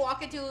 sometimes you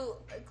walk into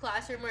a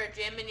classroom or a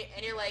gym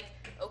and you're like,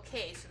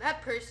 okay, so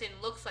that person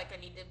looks like I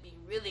need to be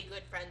really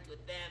good friends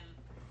with them,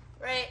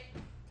 right?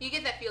 You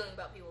get that feeling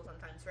about people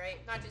sometimes, right?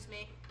 Not just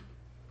me.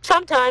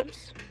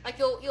 Sometimes. Like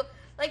you'll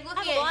like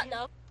looking Not a lot, at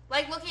though.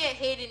 like looking at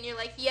Hayden, you're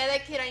like, yeah,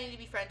 that kid, I need to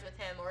be friends with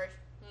him, or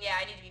yeah,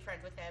 I need to be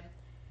friends with him,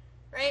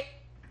 right?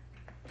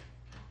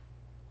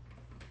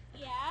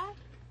 Yeah.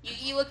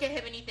 You look at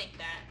him and you think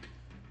that.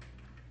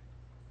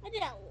 I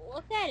didn't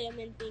look at him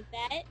and think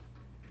that.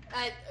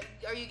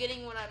 Are you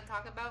getting what I'm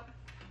talking about?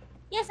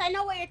 Yes, I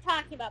know what you're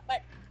talking about,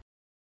 but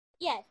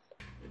yes.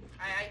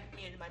 I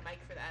muted my mic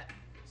for that,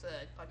 so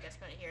the podcast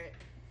couldn't hear it.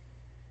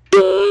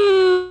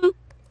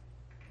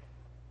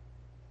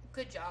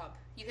 Good job.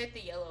 You hit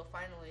the yellow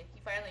finally.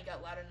 You finally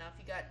got loud enough.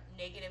 You got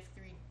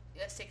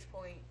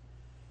 -6.3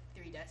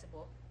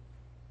 decibel.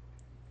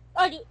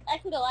 Oh, dude, I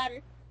can go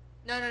louder.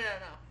 No.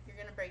 You're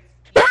gonna break.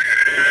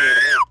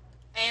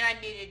 And I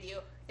muted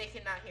you. They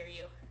cannot hear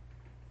you.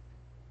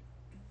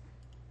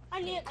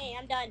 Unmute me.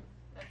 I'm done.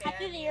 Okay,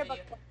 After the unmuted yearbook.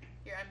 you.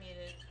 You're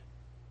unmuted.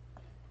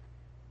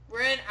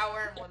 We're in an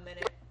hour and 1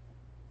 minute.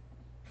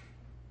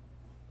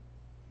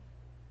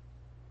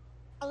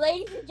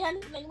 Ladies and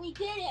gentlemen, we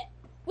did it.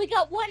 We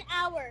got 1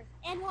 hour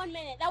and 1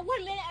 minute. That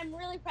 1 minute I'm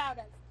really proud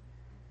of.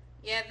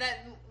 Yeah,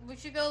 we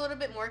should go a little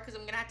bit more because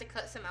I'm going to have to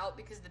cut some out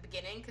because of the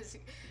beginning. Because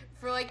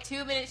for like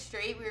 2 minutes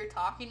straight we were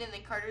talking and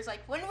then Carter's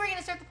like, when are we going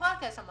to start the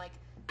podcast? I'm like,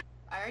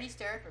 I already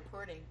started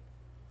recording.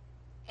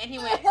 And he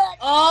went,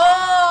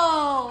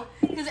 oh!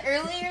 Because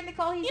earlier in the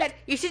call he said,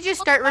 you should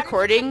just start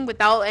recording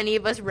without any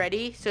of us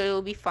ready so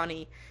it'll be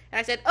funny. And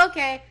I said,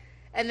 okay.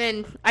 And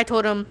then I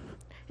told him,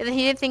 and then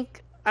he didn't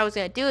think I was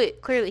going to do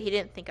it. Clearly he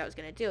didn't think I was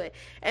going to do it.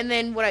 And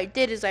then what I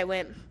did is I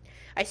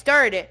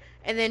started it.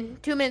 And then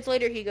 2 minutes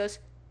later he goes,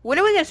 when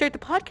are we going to start the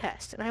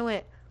podcast? And I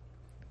went,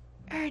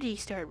 I already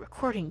started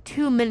recording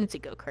 2 minutes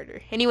ago,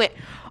 Carter. And he went,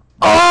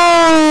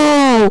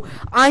 oh!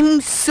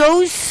 I'm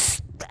so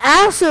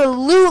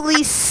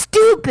absolutely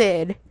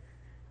stupid.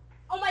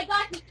 Oh my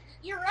god,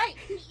 you're right.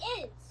 He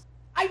is.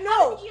 I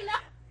know. How did you know?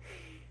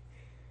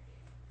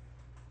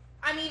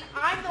 I mean,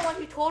 I'm the one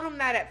who told him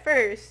that at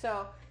first,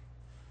 so.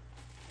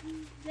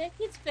 That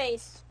kid's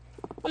face.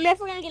 I'm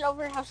never gonna get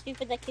over how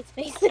stupid that kid's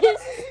face is.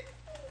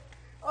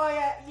 Oh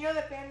yeah, you know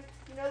the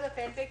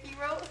fanfic he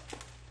wrote?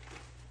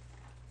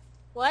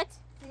 What?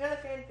 You know the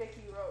fanfic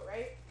he wrote,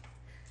 right?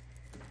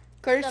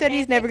 Carter said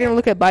he's never gonna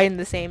look at Biden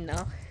the same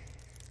now.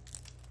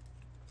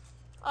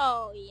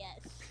 Oh, yes.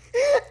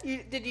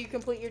 Did you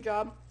complete your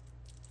job?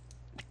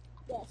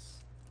 Yes.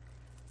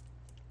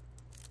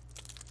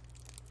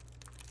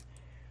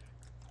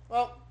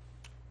 Well,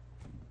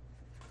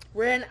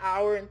 we're an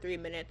hour and 3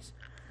 minutes.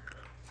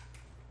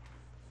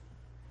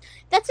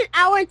 That's an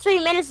hour and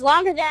 3 minutes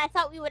longer than I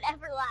thought we would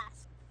ever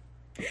last.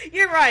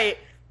 You're right.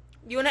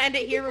 You want to end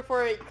it here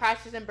before it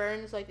crashes and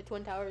burns like the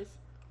Twin Towers?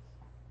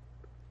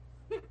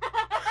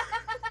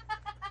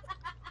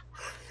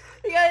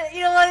 Yeah, you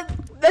know what?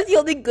 That's the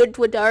only good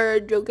Twin Tower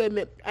joke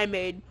I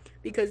made.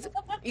 Because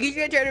you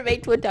usually try to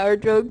make Twin Tower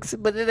jokes,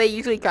 but then they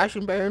usually crash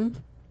and burn.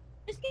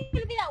 There's going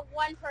to be that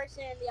one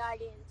person in the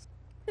audience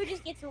who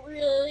just gets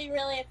really,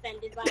 really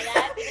offended by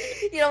that.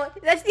 You know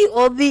what?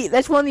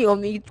 That's one of the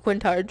only Twin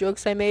Tower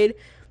jokes I made.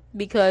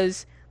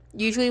 Because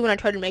usually when I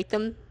try to make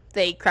them,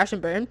 they crash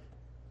and burn.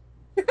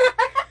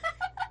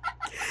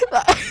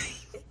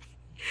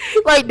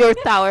 Like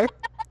North Tower.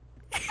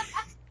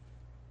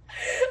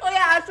 Oh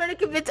yeah, I was trying to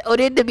convince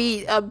Odin to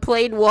be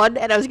plane 1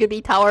 and I was gonna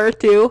be Tower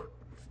 2.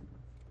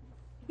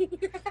 I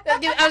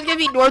was gonna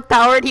be North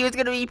Tower and he was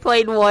gonna be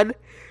plane 1.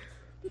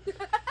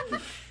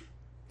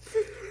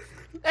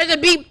 I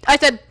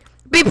said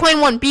be plane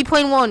 1, be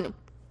plane 1.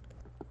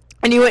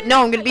 And he went,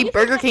 no, I'm gonna be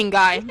Burger King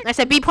guy. I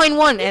said be plane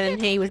 1 and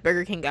then he was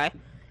Burger King guy.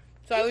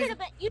 So you could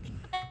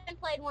have been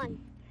plane 1.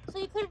 So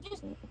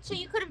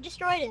you could have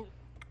destroyed him.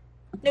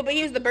 No, but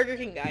he was the Burger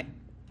King guy.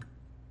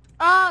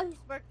 Oh, he's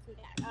the Burger King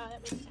guy. Oh,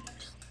 that makes sense.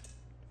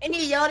 And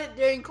he yelled it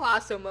during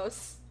class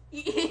almost.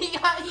 He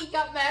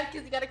got mad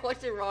because he got a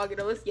question wrong and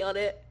almost yelled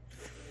it.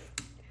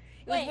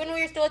 It was when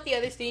we were still at the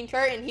other seating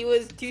chart and he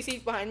was 2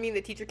 seats behind me and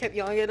the teacher kept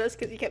yelling at us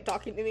because he kept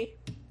talking to me.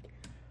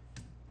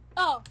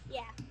 Oh,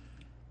 yeah.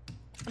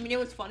 I mean, it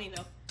was funny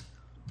though.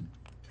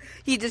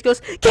 He just goes,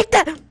 kick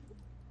that! And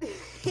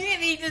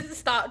he just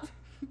stopped.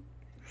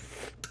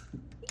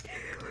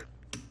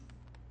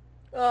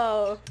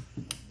 Oh.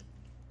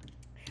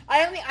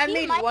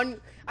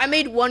 I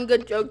made one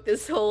good joke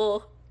this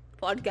whole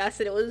podcast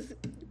and it was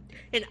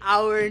an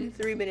hour and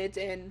 3 minutes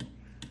in.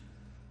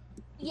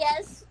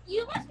 Yes,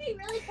 you must be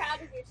really proud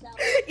of yourself.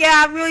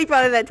 Yeah, I'm really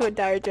proud of that Twin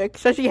Tower joke,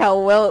 especially how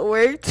well it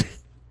worked.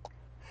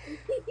 Do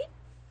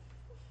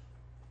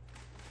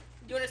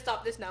you want to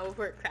stop this now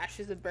before it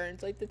crashes and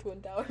burns like the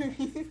Twin Towers?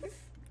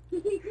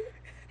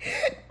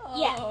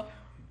 Yeah.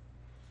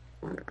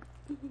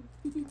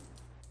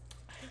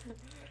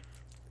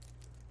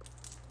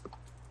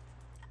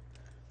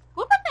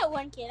 What about that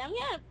one kid? I'm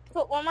gonna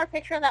put one more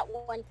picture of that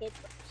one kid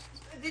first.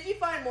 Did you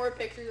find more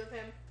pictures of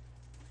him?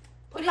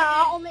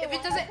 No, only if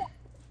one.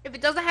 If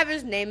it doesn't have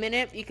his name in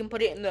it, you can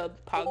put it in the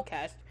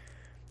podcast.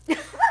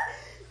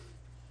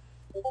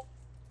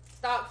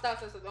 Stop.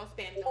 Don't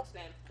spam.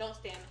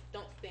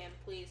 Don't spam,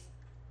 please.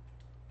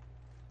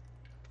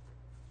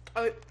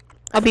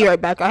 I'll be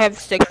right back. I have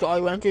 6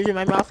 Jolly Ranchers in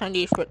my mouth. I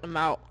need to spit them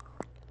out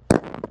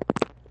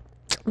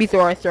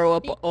before I throw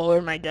up all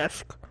over my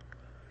desk.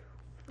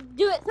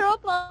 Do it. Throw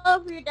up all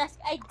over your desk.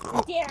 I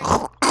dare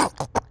you.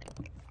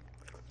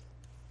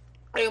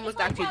 I almost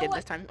actually did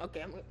this time.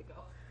 Okay, I'm going to go.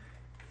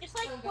 Just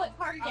like what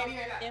Carter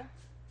did.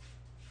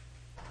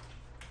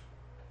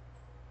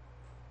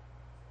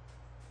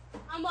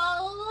 I'm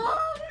all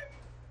alone.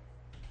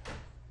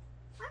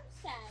 I'm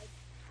sad.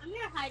 I'm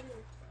gonna hide in this.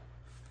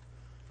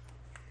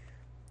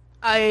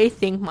 I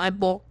think my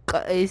book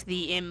is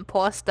the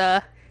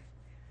imposter.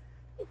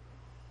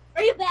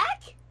 Are you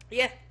back?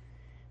 Yeah.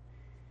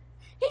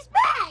 He's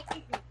back!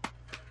 I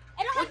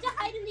don't have to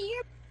hide in the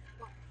ear.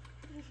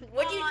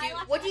 What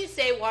do you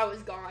say while I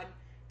was gone?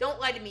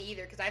 Don't lie to me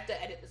either, because I have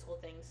to edit this whole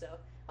thing, so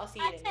I'll see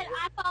you in a minute.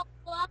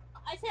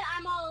 I said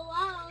I'm all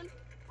alone.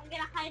 I'm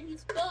gonna hide in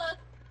this book.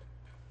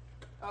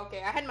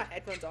 Okay, I had my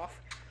headphones off.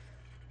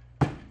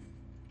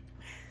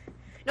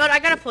 No, I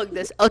gotta plug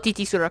this.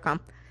 LTTstore.com.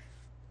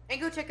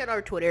 And go check out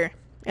our Twitter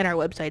and our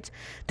websites.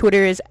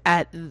 Twitter is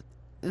at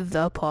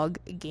the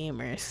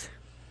Poggamers.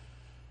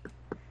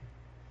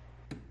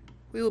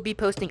 We will be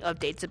posting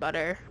updates about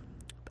our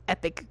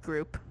epic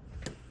group.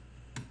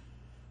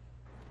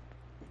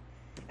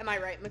 Am I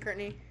right,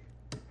 McCartney?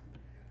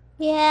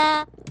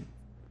 Yeah.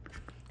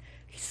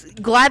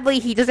 Gladly,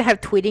 he doesn't have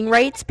tweeting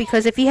rights,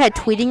 because if he had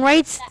tweeting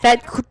rights,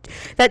 that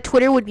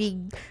Twitter would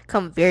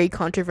become very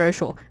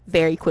controversial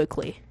very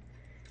quickly.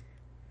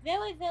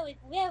 Very, very,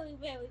 very,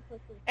 very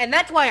quickly. And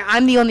that's why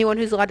I'm the only one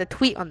who's allowed to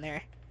tweet on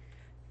there.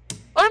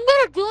 I'm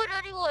gonna do it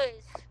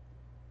anyways.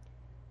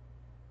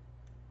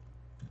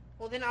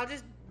 Well, then I'll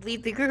just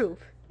leave the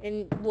group,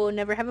 and we'll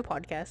never have a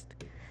podcast.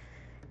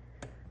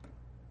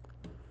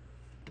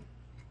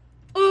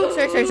 Oh,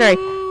 sorry.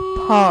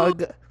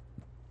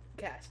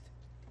 Pogcast.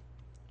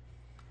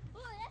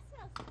 Oh, that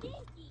smells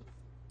stinky.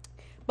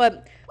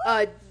 But,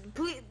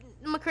 please,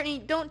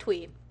 McCartney, don't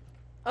tweet.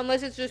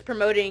 Unless it's just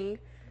promoting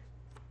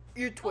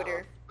your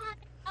Twitter.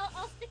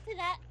 I'll stick to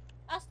that.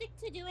 I'll stick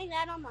to doing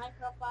that on my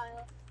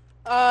profile.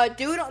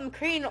 Do it on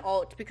creating an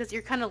alt, because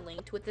you're kind of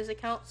linked with this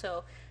account,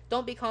 so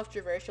don't be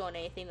controversial on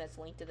anything that's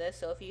linked to this.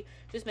 So if you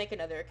just make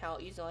another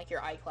account using like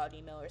your iCloud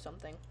email or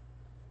something.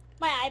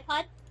 My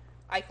iPod?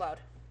 iCloud.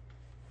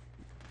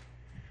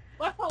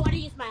 What if I want to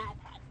use my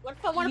iPad? What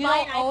if I want to You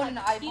buy don't own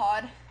an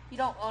iPod. You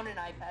don't own an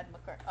iPod.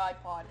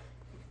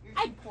 You're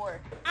too poor.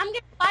 I'm gonna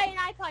buy an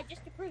iPod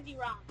just to prove you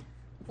wrong.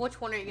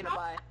 Which one are you gonna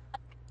buy?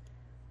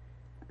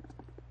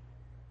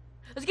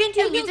 Let's get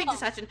into a music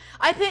discussion.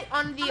 I picked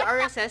on the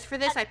RSS for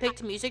this. I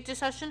picked music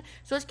discussion.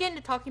 So let's get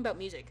into talking about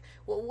music.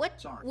 Well,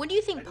 when do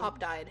you think pop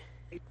died?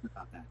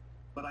 About that,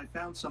 but I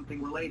found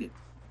something related.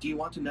 Do you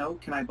want to know?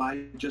 Can I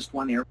buy just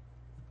one air?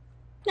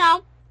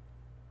 No.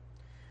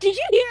 Did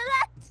you hear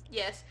that?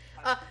 Yes.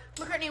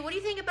 McCartney, what do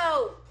you think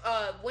about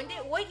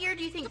what year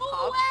do you think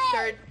pop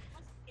started?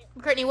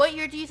 McCartney, what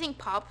year do you think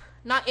pop?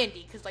 Not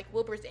indie, because like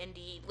Wilbur's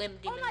indie, Limb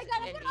Demon's indie. Oh my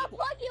god, I'm gonna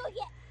unplug you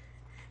again.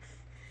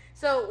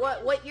 So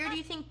what year do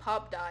you think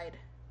pop died?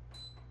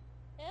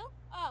 Who?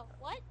 Oh,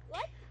 what?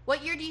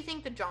 What year do you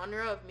think the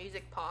genre of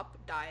music pop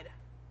died?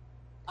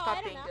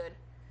 Stopped being good.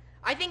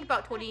 I think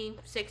about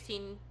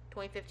 2016,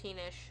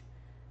 2015-ish.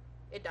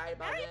 It died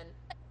about then.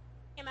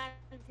 Came out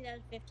in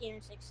 2015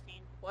 or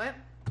 16. What?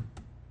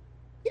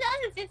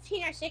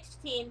 2015 or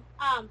 16.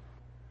 I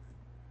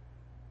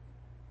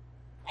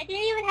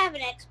didn't even have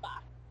an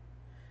Xbox.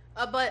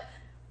 But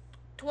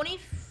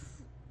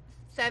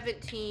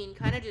 2017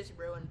 kind of just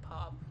ruined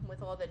pop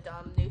with all the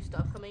dumb new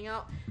stuff coming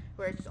out,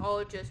 where it's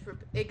all just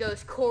it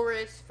goes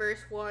chorus,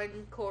 verse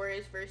 1,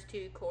 chorus, verse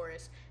 2,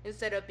 chorus,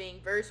 instead of being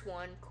verse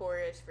 1,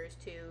 chorus, verse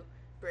 2,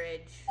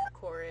 bridge,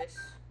 chorus.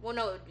 Well,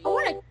 no, it would be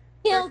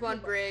verse 1,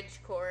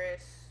 bridge,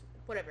 chorus,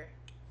 whatever.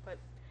 But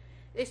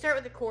they start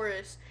with the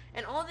chorus,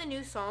 and all the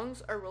new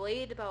songs are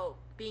related about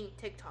being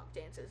TikTok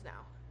dances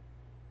now.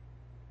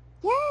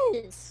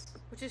 Yes.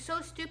 Which is so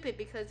stupid,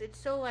 because it's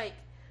so like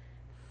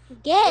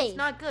gay. It's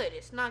not good.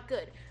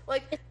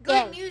 Like it's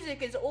good gay.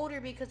 Music is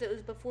older because it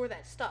was before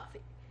that stuff.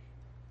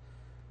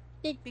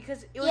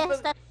 Because it was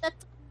yes, that's the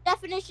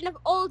definition of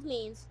old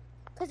means.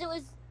 Because it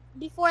was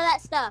before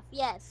that stuff.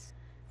 Yes.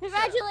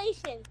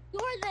 Congratulations,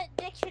 you're the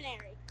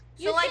dictionary.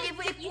 So like if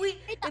we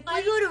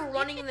go to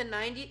Running in the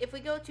 90s, if we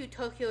go to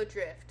Tokyo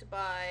Drift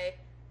by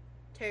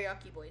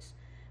Teriyaki Boys,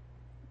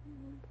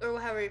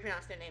 or however you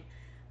pronounce their name,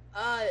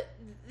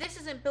 this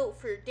isn't built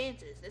for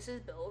dances. This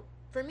is built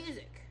for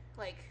music.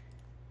 Like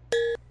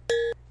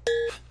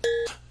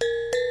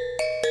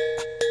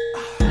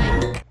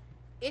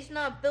it's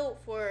not built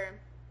for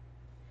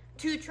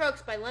Two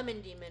Trucks by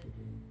Lemon Demon.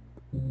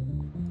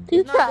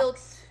 Two Trucks. Not built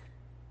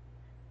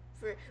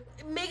for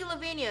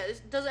Megalovania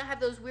doesn't have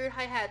those weird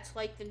hi-hats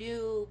like the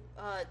new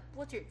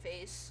what's your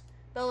face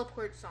Bella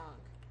Port song.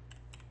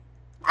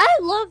 I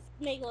love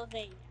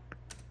Megalovania.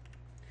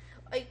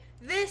 Like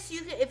this,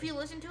 you can, if you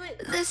listen to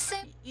it,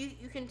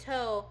 you can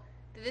tell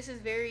that this is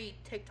very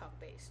TikTok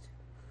based.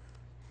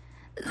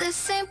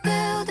 This ain't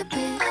build a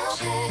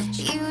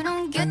bitch. You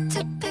don't get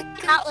to pick and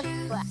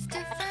choose.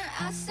 Different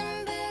ass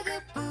and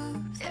bigger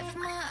boobs. If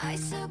my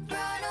eyes are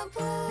brown or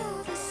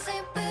blue, this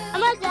ain't build a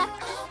bitch.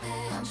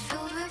 I'm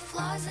filled with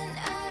flaws and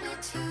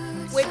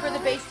attitudes. Wait for the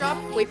bass drop.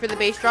 Wait for the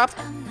bass drop.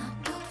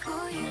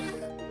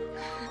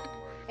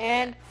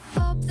 And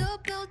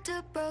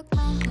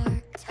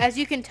as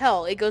you can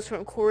tell, it goes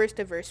from chorus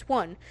to verse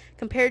 1.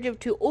 Compared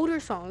to older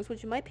songs,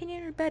 which in my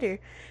opinion are better,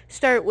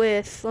 start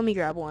with, let me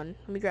grab one.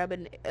 Let me grab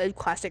a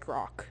classic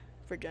rock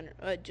for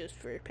just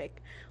for a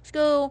pick. Let's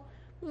go,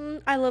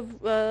 I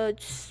love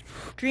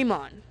Dream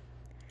On.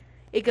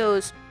 It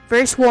goes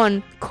verse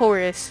 1,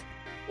 chorus,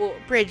 well,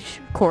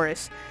 bridge,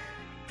 chorus,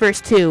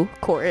 verse 2,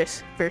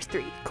 chorus, verse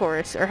 3,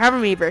 chorus, or however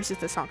many verses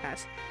the song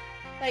has.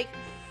 Like,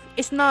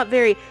 it's not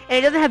very, and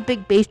it doesn't have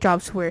big bass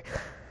drops where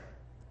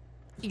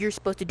you're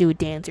supposed to do a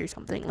dance or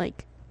something.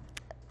 Like,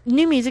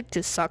 new music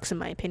just sucks in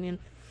my opinion.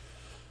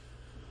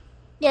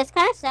 Yeah, it's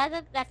kind of sad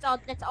that that's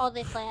all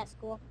they play at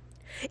school.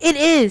 It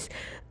is.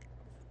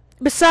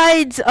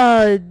 Besides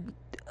the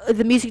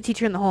music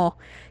teacher in the hall,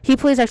 he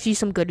plays actually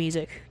some good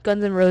music.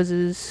 Guns N'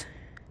 Roses.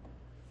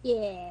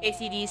 Yeah.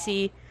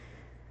 AC/DC.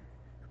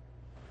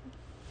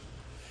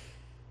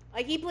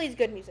 Like, he plays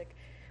good music.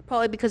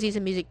 Probably because he's a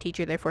music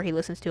teacher, therefore he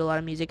listens to a lot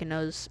of music and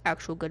knows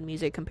actual good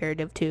music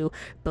comparative to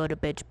Build a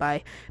Bitch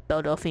by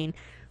Belle Delphine.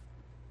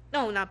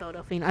 No, not Belle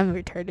Delphine. I'm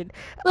retarded.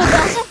 But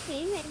Belle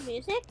Delphine made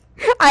music?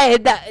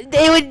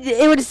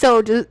 It would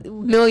sell just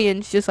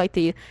millions just like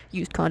the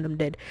used condom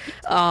did.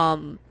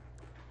 Well,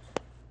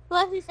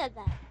 who said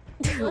that?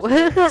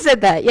 Who said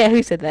that? Yeah,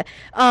 who said that?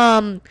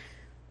 I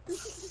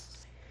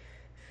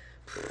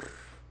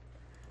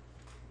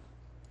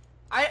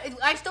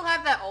still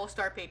have that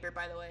All-Star paper,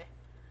 by the way.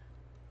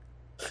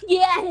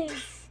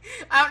 Yes.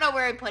 I don't know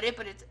where I put it,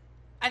 but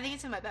I think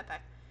it's in my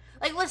backpack.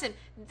 Like, listen,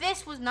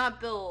 this was not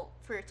built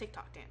for a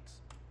TikTok dance.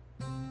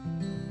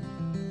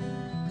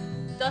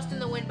 Dust in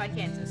the Wind by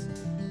Kansas.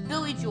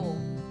 Billy Joel.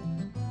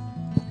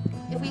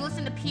 If we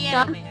listen to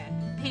Piano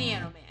Man.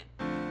 Piano?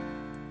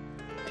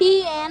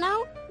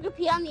 You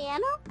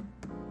piano?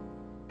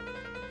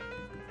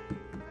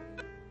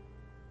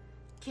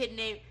 Kid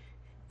named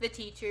the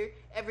teacher.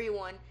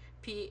 Everyone.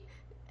 P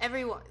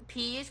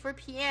is for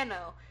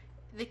piano.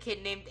 The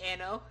kid named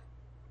Anno.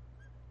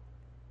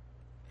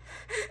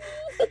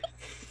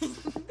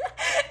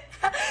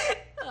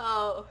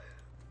 Oh.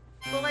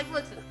 But like,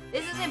 listen,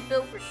 this isn't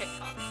built for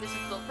TikTok. This is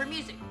built for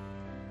music.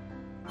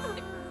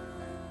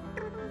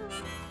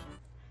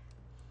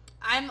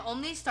 I'm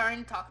only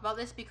starting to talk about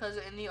this because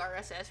in the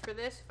RSS for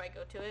this, if I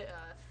go to it,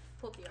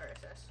 pull up the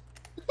RSS.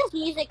 Just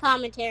music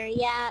commentary,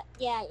 yeah.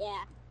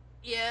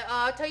 Yeah,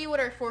 I'll tell you what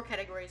our 4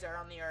 categories are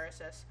on the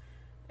RSS,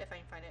 if I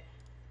can find it.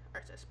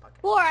 RSS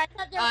podcast. 4, I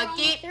thought there were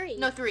only 3.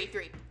 No, 3.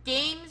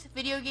 Games,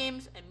 video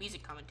games, and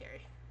music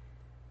commentary.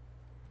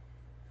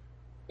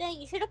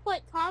 Dang, you should have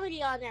put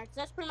comedy on there, because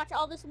that's pretty much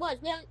all this was.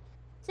 I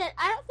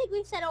don't think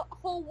we've said a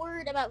whole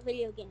word about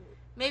video games.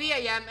 Maybe,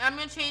 yeah, I'm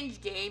going to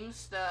change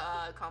games, the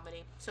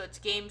comedy. So it's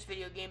games,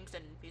 video games,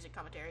 and music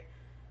commentary.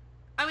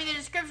 I mean, the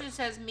description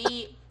says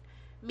me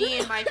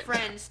and my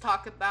friends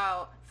talk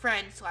about,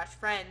 friends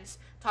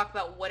talk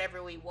about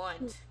whatever we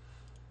want.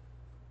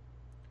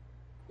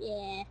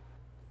 Yeah.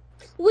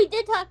 We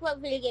did talk about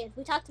video games.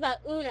 We talked about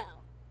Uno.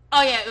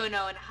 Oh, yeah,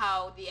 Uno, and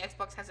how the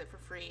Xbox has it for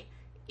free.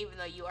 Even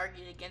though you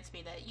argued against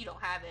me that you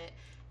don't have it,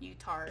 you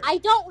tard. I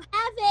don't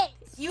have it!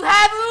 You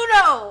have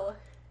Uno!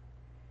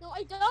 No,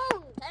 I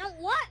don't. I don't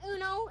want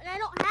Uno, and I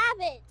don't have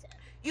it.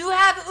 You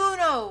have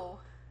Uno!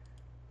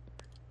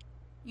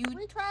 You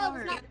Free trial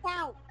does not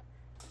count.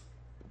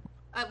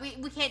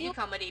 We can't do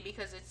comedy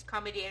because it's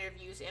comedy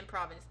interviews,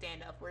 improv, and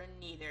stand-up. We're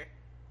neither.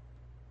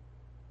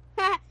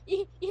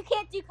 You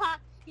can't do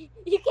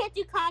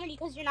comedy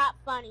because you're not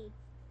funny.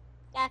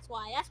 That's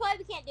why. That's why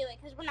we can't do it,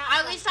 because we're not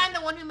At funny. least I'm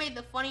the one who made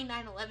the funny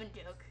 9/11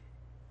 joke.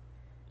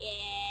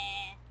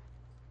 Yeah.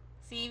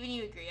 See, even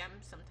you agree.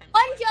 I'm sometimes...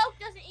 One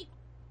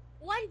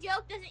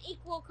joke doesn't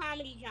equal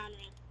comedy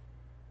genre.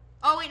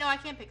 Oh, wait, no, I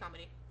can't pick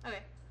comedy.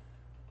 Okay.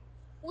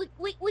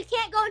 We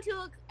can't go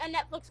into a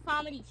Netflix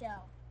comedy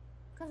show,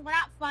 because we're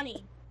not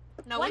funny.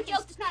 No, one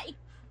joke does not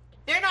equal...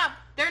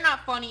 They're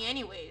not funny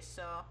anyways,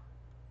 so...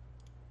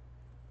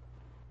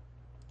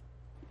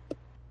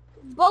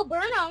 Bo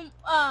Burnham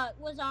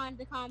was on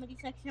the comedy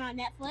section on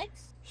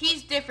Netflix.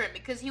 He's different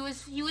because he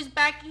was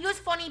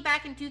funny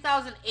back in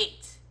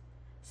 2008.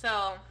 So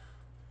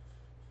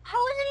I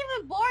wasn't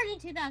even born in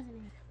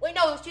 2008. Wait,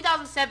 no, it was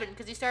 2007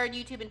 because he started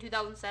YouTube in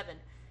 2007.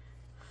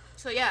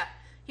 So yeah,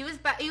 he was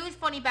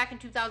funny back in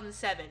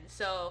 2007.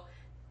 So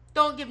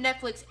don't give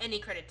Netflix any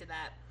credit to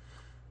that.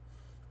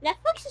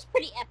 Netflix is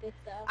pretty epic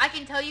though. I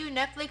can tell you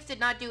Netflix did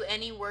not do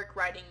any work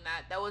writing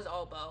that. That was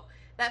all Bo.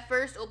 That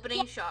first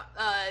opening shot,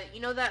 you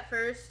know that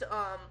first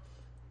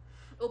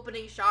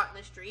opening shot in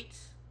the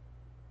streets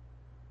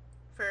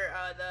for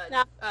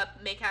the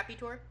Make Happy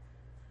tour,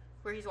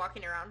 where he's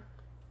walking around?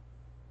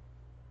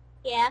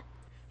 Yeah.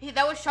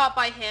 That was shot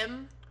by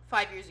him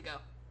 5 years ago.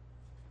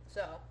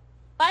 So.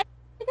 5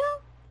 years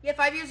ago? Yeah,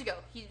 5 years ago.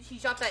 He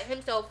shot that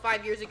himself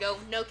 5 years ago.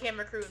 No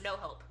camera crew, no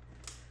help.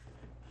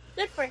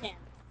 Good for him.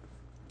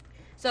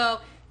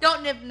 So,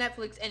 don't give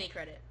Netflix any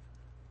credit.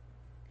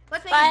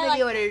 Let's make But a I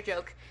video like- editor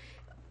joke.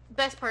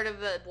 Best part of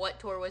the What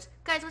tour was,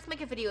 guys, let's make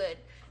a video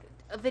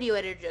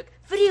editor joke.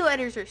 Video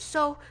editors are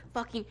so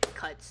fucking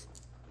cuts.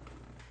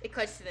 It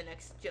cuts to the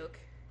next joke.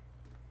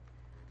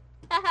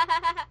 Ha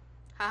ha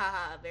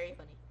ha, very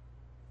funny.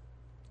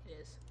 It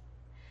is.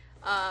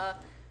 Well,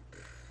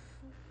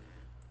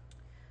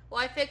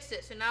 I fixed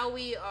it, so now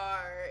we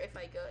are, if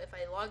I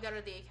log out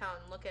of the account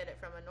and look at it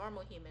from a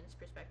normal human's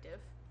perspective.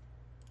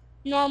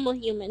 Normal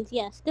humans,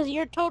 yes. Because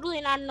you're totally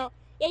not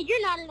yeah,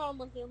 you're not a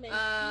normal human.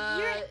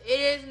 It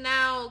is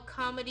now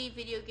comedy,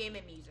 video game,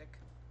 and music.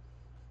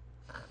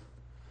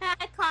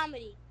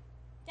 Comedy.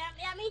 That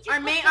means you're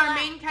Our supposed to laugh.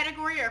 main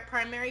category, our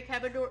primary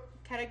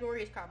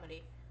category is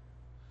comedy.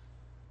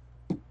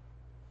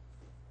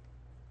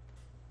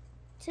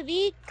 To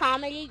be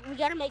comedy, we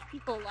gotta make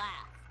people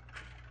laugh.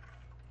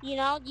 You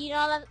know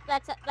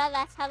that's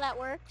how that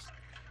works.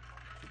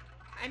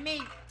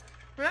 Remember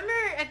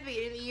at the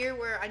beginning of the year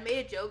where I made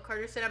a joke,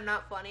 Carter said I'm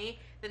not funny.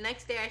 The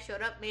next day I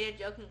showed up, made a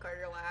joke, and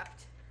Carter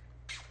laughed.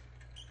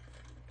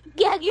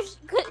 Yeah, it's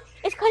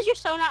because you're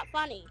so not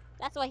funny.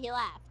 That's why he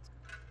laughed.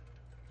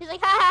 He's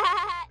like, ha ha ha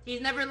ha. He's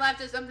never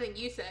laughed at something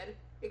you said,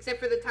 except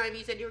for the time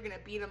you said you were gonna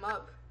beat him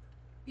up.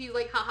 He's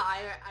like,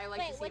 haha, I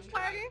like to see him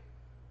try. Carter?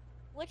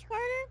 Which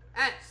Carter?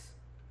 S.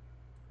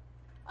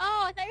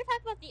 Oh, I thought you were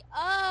talking about the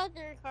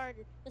other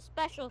Carter, the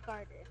special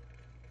Carter.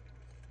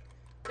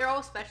 They're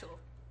all special.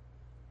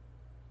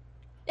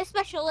 The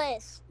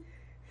specialist.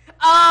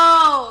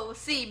 Oh,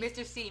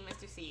 Mr. C.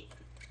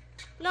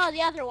 No,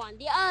 the other one.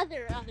 The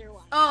other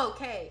one. Oh,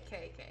 K.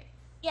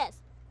 Yes,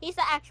 he's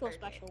the actual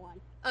special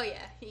one. Oh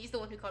yeah, he's the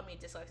one who called me a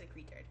dyslexic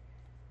retard.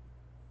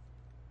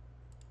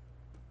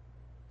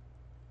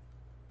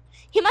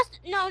 He must.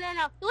 No. He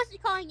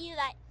wasn't calling you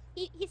that.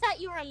 He thought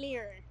you were a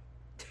mirror.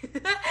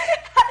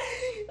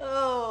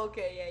 Oh,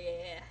 okay,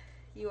 yeah.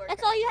 You are.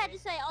 That's all you had to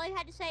say. All you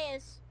had to say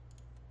is,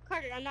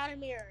 Carter, I'm not a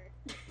mirror.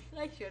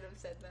 I should have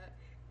said that.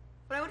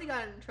 But I would have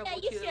gotten in trouble Yeah,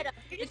 you too. should have.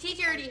 The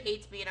teacher already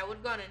hates me, and I would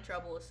have gotten in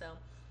trouble. So.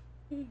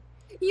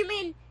 You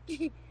mean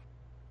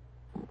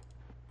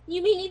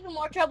even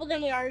more trouble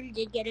than we already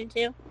did get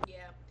into?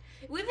 Yeah,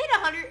 we've hit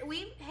 100.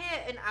 We've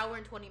hit an hour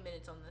and 20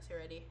 minutes on this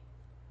already.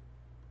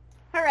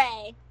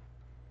 Hooray!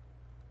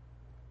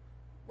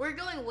 We're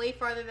going way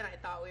farther than I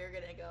thought we were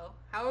gonna go.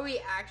 How are we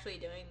actually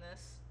doing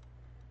this?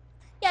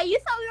 Yeah, you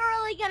thought we were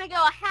only gonna go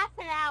a half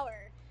an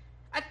hour.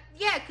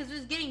 Yeah, because it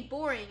was getting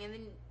boring, and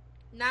then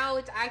now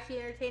it's actually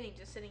entertaining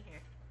just sitting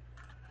here.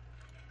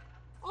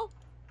 Oh.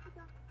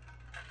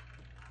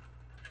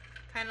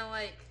 Kind of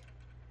like.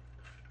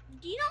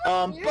 Do you know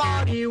what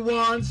Somebody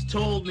once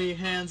told me,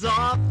 hands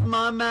off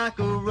my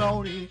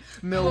macaroni.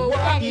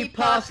 Milwaukee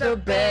pasta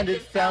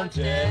bandit found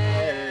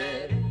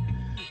dead.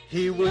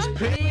 He was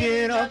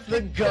picking up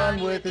the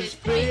gun with his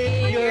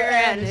finger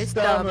and his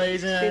thumb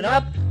raising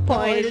up,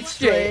 pointed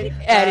straight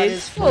at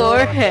his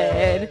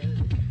forehead.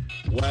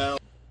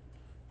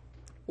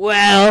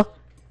 Well.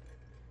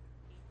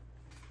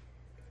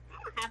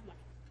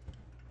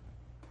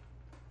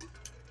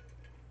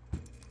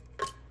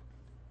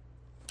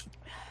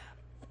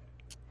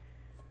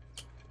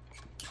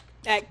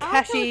 At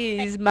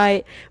Cashy's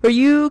Might, where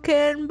you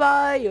can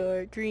buy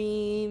your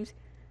dreams.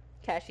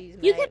 Cashy's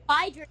Might. You can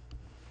buy dreams.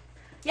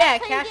 Yeah,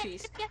 Cashy's.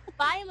 Cashy's. You have to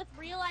buy them with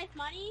real life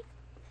money.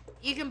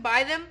 You can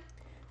buy them,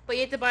 but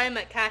you have to buy them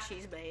at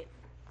Cashy's, mate.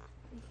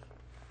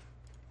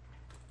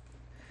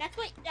 That's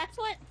what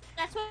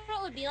it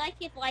would be like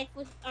if life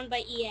was owned by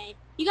EA.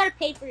 You gotta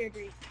pay for your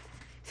dreams.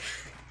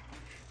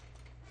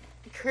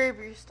 Curb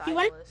your stylist. You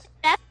want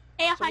to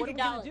pay $100. So what are we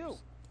gonna do?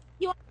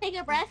 You want to take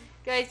a breath?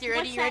 Guys, you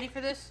ready? You ready for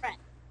this?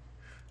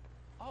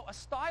 Oh, a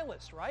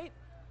stylus, right?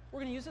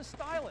 We're gonna use a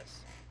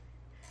stylus.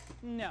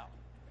 No.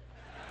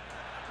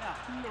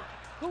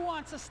 Who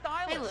wants a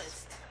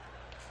stylus?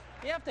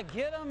 You have to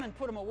get them and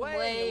put them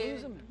away. And you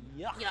lose them.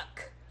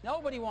 Yuck.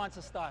 Nobody wants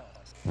a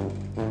stylus. Who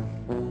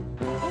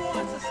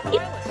wants a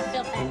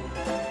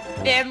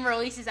stylus? Bam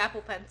releases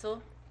Apple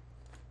Pencil.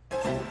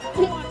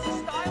 Who wants a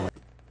stylus?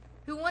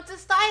 Who wants a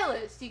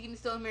stylist? You can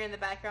still hear in the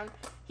background.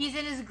 He's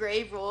in his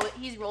grave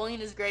he's rolling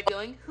in his grave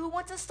going, who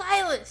wants a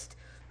stylist?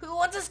 Who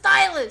wants a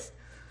stylist?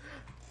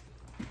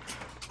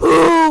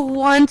 Who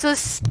wants a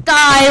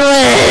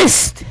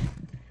stylist?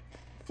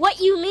 What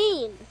you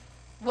mean?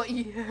 What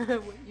you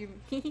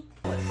mean?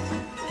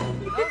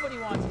 Nobody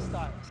wants a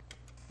stylist.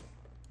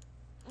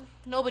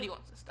 Nobody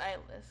wants a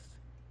stylist.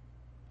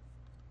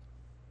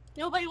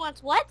 Nobody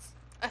wants what?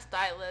 A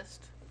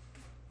stylist.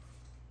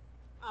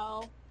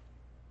 Oh.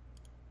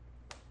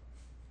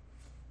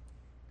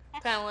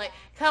 Kind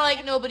of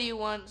like nobody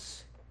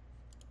wants.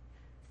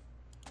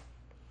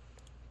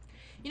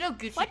 You know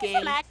Gucci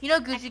Gang. You know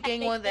Gucci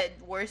Gang, one of the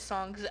worst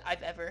songs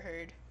I've ever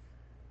heard.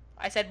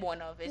 I said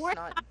one of. It's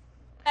not.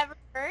 Ever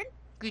heard?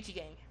 Gucci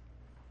Gang.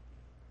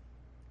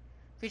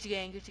 Gucci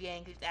Gang. Gucci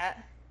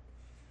that.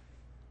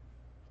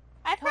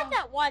 I've heard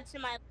that once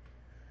in my.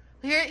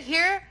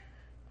 Here.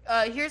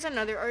 Here's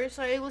another artist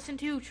I listen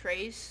to,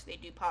 Trace. They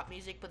do pop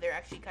music, but they're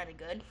actually kind of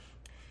good.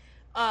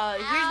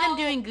 Here's them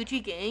doing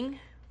Gucci Gang,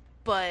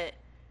 but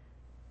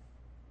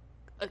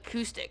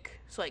acoustic,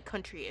 so like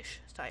country-ish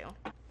style.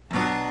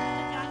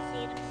 That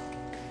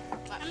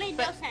made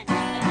no sense.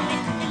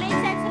 It made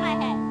sense in my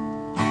head.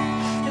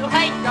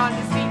 Like John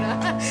Cena.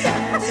 It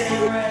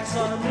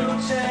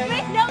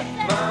made no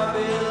sense.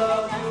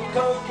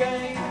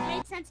 It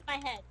made sense in my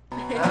head.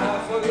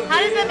 How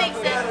does that make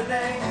sense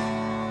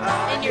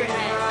in your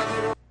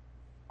head?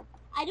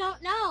 I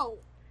don't know.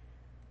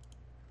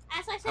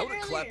 As I said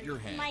earlier, clap your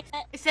hands.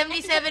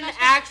 77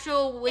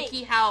 actual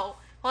WikiHow.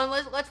 Hold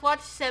on, let's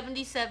watch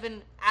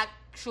 77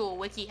 actual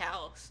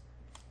WikiHows.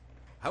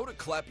 How to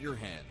clap your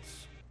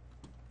hands.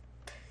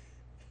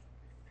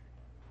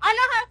 I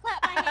know how to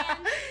clap my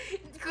hands.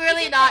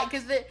 Clearly not,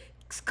 because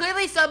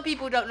clearly some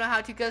people don't know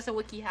how to, because of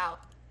WikiHow.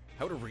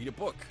 How to read a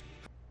book.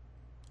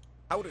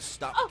 How to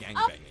stop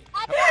gangbanging.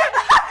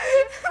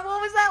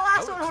 What was that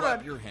last one? How to Hold clap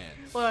on. your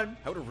hands. Hold on.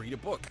 How to read a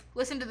book.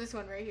 Listen to this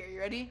one right here. You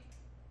ready?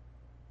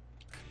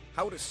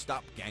 How to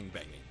stop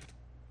gangbanging.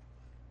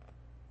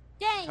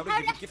 Dang, How to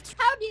how give a do gift you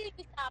stop?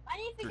 I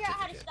need to figure out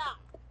how to stop.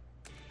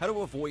 How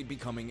to avoid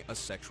becoming a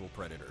sexual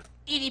predator.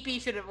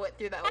 EDP should have went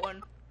through that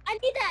one. I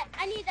need that.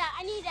 I need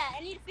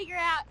to figure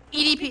out.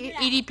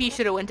 EDP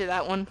should have went to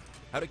that one.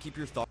 How to keep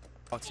your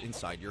thoughts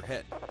inside your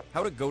head.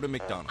 How to go to I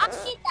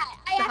McDonald's. need that.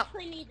 I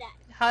actually need that.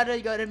 How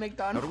to go to How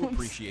McDonald's. to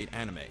appreciate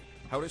anime.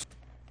 How to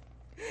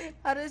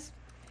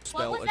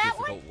spell was a that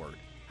difficult word.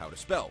 How to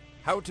spell.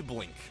 How to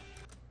blink.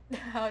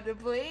 How to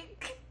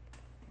blink.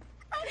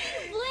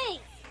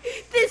 Blink.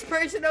 This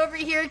person over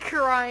here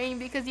crying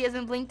because he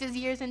hasn't blinked his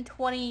ears in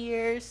 20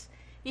 years.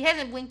 He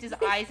hasn't blinked his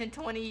eyes in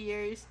 20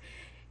 years.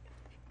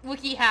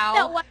 WikiHow.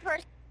 No, one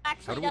person How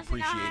actually to doesn't know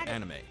appreciate how to.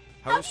 anime.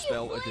 How to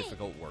spell a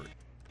difficult word.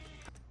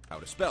 How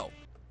to spell.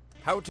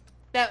 How to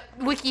That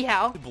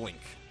WikiHow.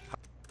 blink.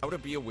 How to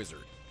be a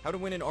wizard. How to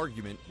win an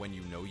argument when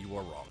you know you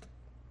are wrong.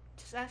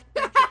 Just ask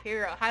Ben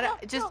Shapiro. How to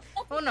just?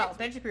 Oh no,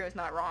 Ben Shapiro's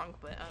not wrong,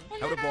 but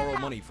How to borrow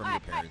money from your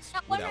parents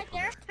without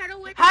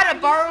permission. How to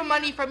borrow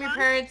money from your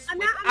parents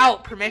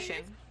without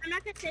permission. I'm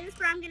not gonna say this,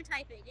 but I'm gonna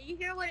type it. Did you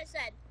hear what it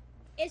said?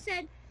 It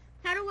said,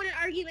 "How to win an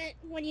argument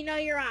when you know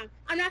you're wrong."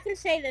 I'm not gonna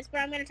say this, but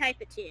I'm gonna type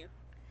it to you.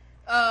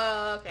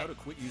 Okay. How to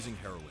quit using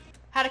heroin.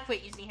 How to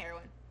quit using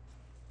heroin.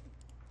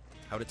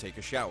 How to take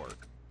a shower.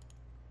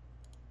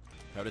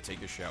 How to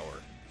take a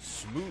shower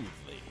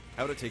smoothly.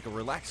 How to take a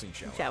relaxing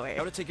shower.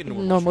 How to take a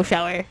normal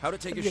shower. How to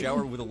take a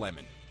shower with a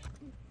lemon.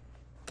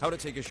 How to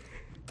take a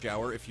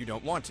shower if you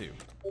don't want to.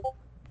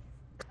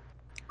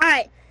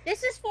 Alright,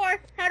 this is for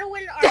how to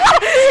win an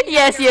argument.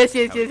 Yes.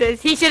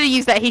 He should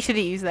have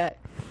used that.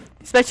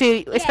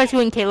 Especially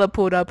when Caleb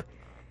pulled up.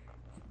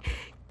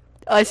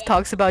 Us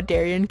talks about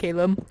Darian,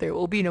 Caleb. There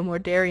will be no more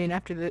Darian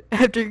after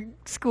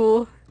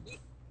school.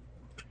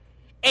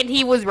 And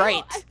he was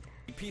right.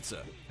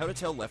 Pizza. How to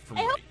tell left from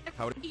right.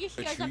 How to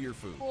chew your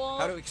food.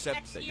 How to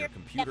accept that your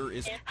computer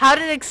is... How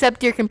to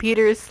accept your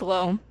computer is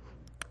slow.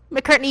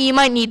 McCartney, you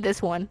might need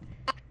this one.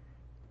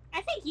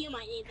 I think you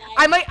might need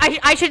that.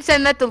 I should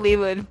send that to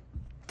Leland.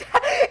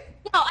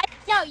 No,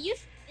 you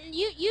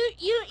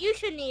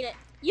should need it.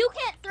 You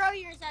can't throw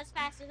yours as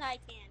fast as I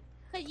can.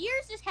 Because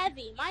yours is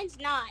heavy. Mine's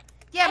not.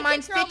 Yeah,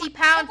 mine's 50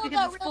 pounds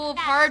because it's full of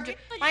hard...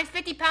 Mine's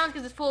 50 pounds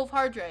because it's full of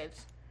hard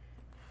drives.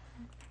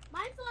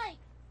 Mine's like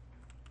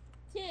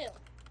 2.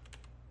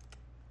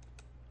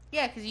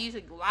 Yeah, because you use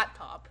a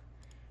laptop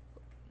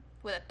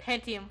with a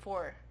Pentium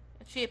 4.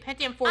 Actually, a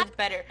Pentium 4 is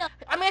better.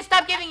 I'm gonna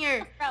stop giving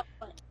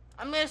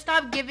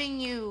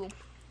you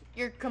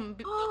your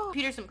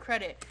computer some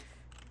credit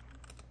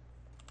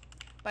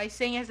by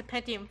saying it has a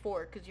Pentium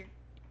 4, because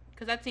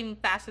that's even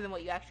faster than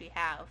what you actually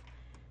have.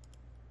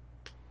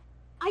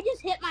 I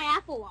just hit my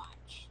Apple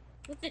Watch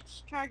with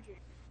its charger.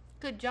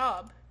 Good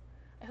job.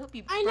 I hope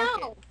you broke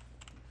it.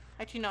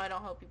 Actually, no, I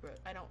don't hope you broke.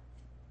 I don't.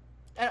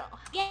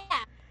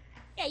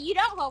 Yeah, you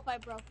don't hope I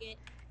broke it.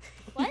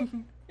 What?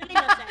 That made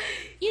no sense.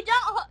 You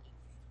don't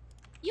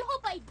you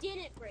hope I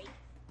didn't break it.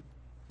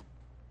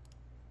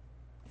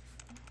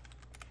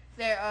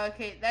 There,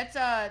 okay, that's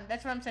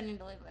what I'm sending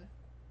to Leland.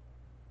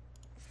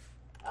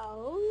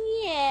 Oh,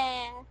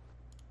 yeah.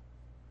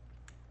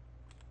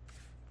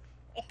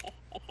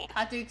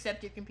 How to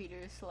accept your computer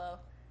is slow.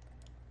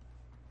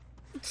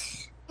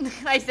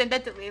 I sent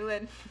that to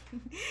Leland.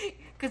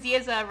 Because he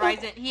has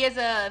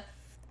a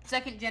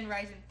 2nd gen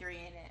Ryzen 3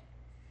 in it.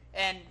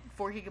 And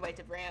 4 gigabytes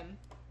of RAM.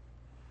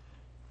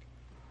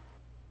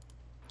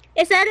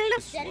 Is that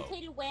enough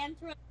dedicated WAN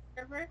to a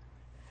server?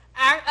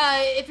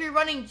 If you're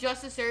running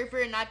just a server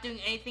and not doing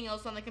anything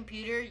else on the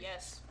computer,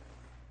 yes.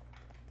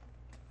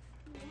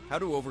 How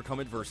to overcome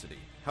adversity.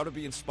 How to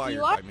be inspired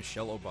by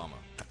Michelle Obama.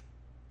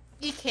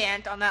 You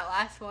can't on that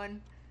last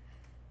one.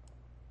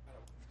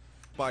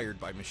 Inspired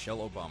by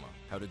Michelle Obama.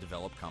 How to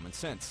develop common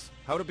sense.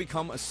 How to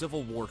become a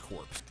Civil War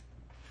corpse.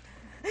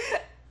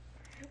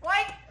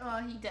 What?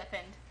 Oh, he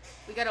deafened.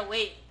 We gotta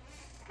wait.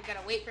 We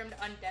gotta wait for him to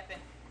undeafen.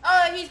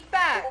 Oh, he's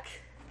back.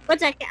 1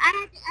 second.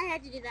 I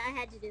had to do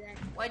that.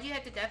 Why'd you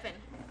have to deafen?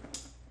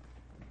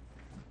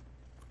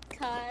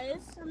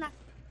 I'm not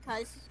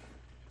cuz.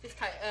 Just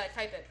type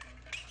it.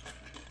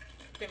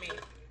 For me.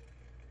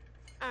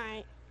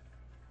 Alright.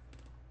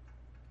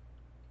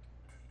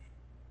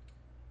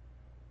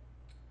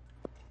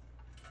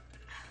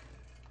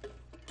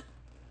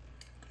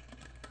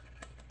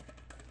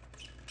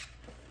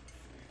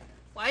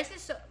 Why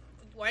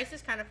is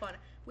this kind of fun?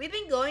 We've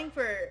been going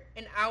for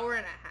an hour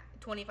and a half,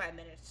 25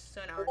 minutes,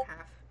 so an hour and a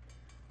half.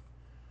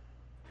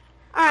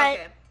 Alright.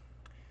 Okay.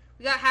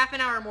 We got half an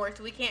hour more,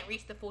 so we can't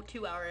reach the full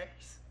 2 hours.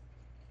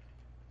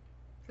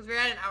 Because we're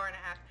at an hour and a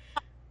half.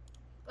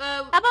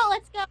 How about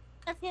let's go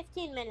another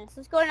 15 minutes?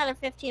 Let's go another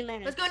 15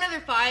 minutes. Let's go another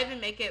 5 and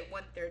make it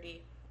 1:30.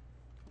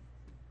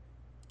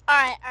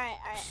 Alright.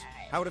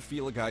 How to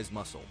feel a guy's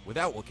muscle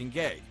without looking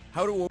gay.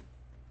 How to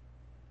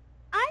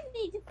I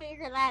need to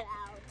figure that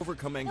out.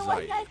 overcome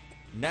anxiety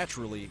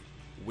naturally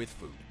with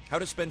food. How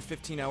to spend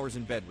 15 hours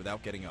in bed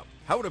without getting up.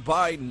 How to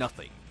buy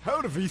nothing.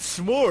 How to be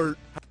smart.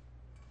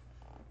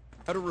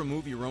 How to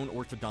remove your own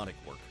orthodontic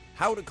work.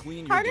 How to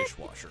clean your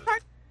dishwasher.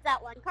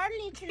 That one. Carter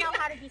needs to know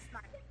how to be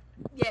smart.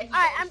 Yeah,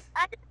 Alright,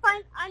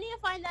 I need to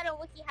find that on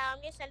WikiHow.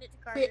 I'm gonna send it to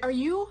Carter. Wait, are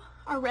you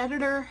a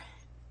Redditor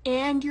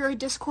and you're a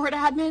Discord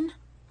admin?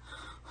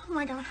 Oh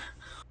my god.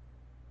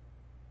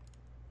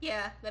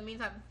 Yeah, that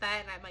means I'm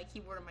fat and I have my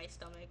keyboard on my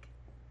stomach.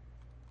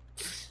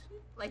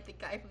 Like the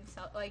guy from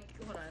South,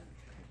 hold on.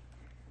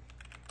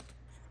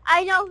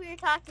 I know who you're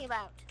talking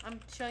about. I'm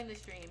showing the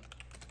stream.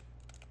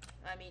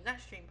 I mean, not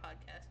stream,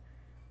 podcast.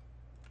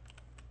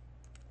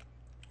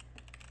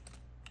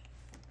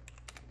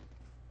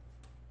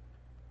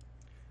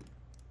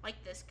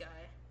 Like this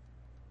guy.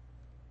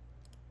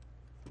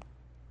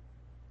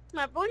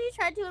 Remember when you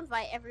tried to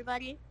invite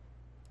everybody?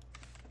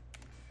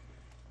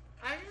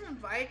 I just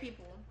invite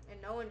people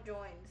and no one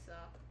joined, so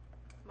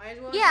might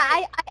as well.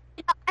 Yeah,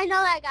 I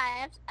know that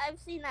guy. I've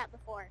seen that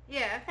before.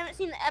 Yeah. I haven't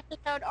seen the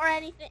episode or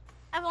anything.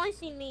 I've only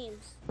seen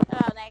memes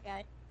about that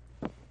guy.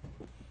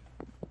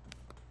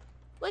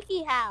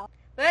 WikiHow.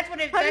 But that's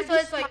what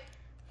it's like.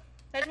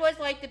 That's what it's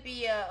like to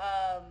be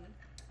a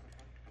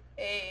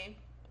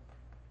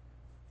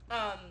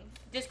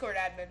Discord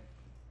admin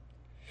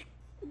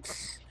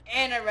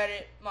and a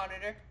Reddit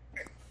moderator.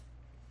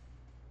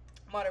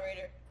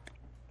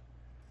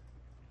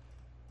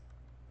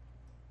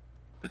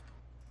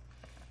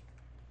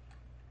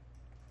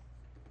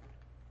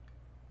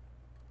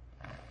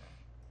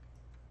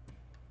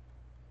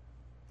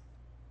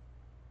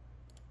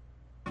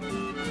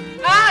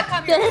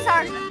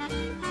 Copyright.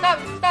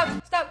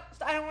 Stop.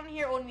 I don't want to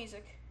hear old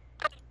music.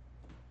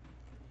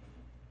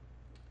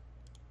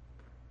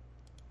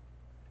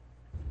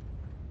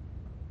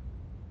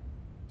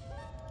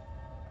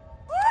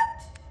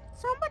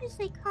 Somebody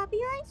say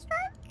copyright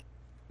strike?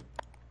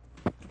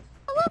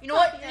 You know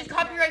what? Just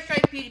copyright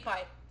strike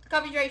PewDiePie.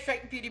 Copyright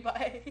strike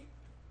PewDiePie.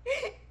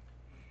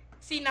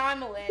 See, now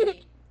I'm a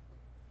Lanny.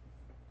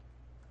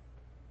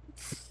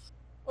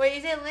 Wait,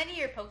 is it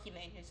Lenny or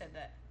Pokimane who said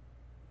that?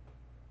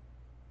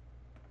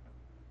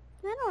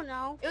 I don't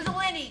know. It was a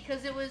Lenny,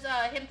 because it was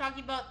him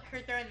talking about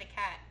her throwing the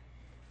cat.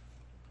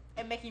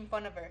 And making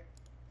fun of her.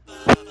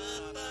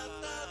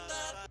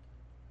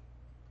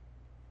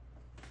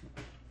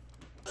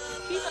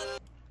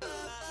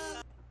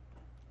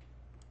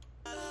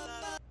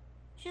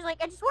 She's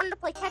like, I just wanted to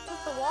play catch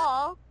with the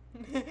wall.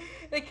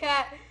 The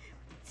cat.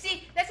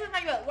 See, that's what I'm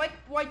talking about.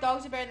 Why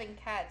dogs are better than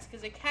cats.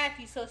 Because a cat,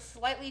 if you so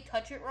slightly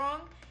touch it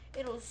wrong,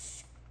 it'll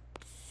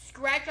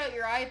scratch out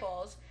your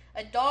eyeballs.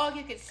 A dog,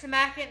 you can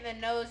smack it in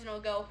the nose and it'll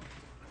go,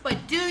 but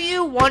do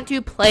you want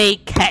to play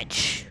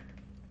catch?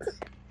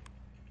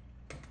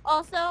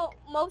 Also,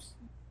 most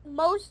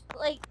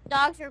like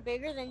dogs are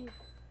bigger than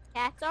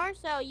cats are,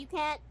 so you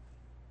can't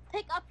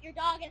pick up your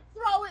dog and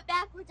throw it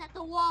backwards at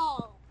the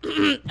wall.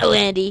 Oh,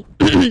 Andy.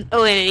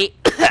 Oh, Andy.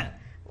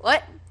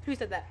 What? Who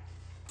said that?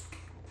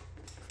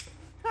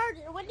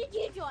 Carter, when did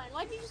you join?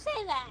 Why did you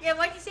say that? Yeah,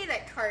 why'd you say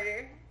that,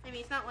 Carter? I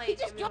mean, it's not like he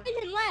just joined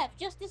and left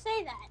just to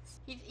say that.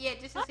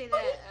 Just to say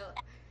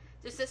that.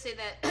 Just to say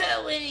that.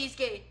 Andy's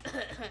gay.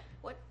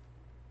 What?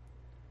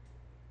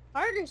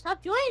 Carter,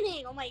 stop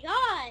joining! Oh my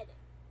god!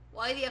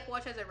 Why the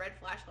F-Watch has a red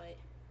flashlight?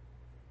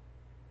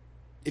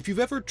 If you've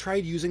ever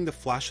tried using the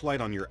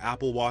flashlight on your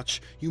Apple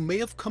Watch, you may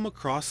have come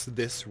across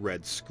this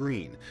red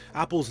screen.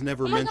 Apple's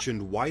never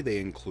mentioned why they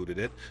included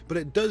it, but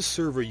it does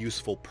serve a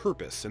useful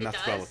purpose, and that's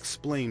what I'll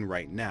explain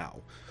right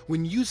now.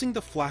 When using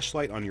the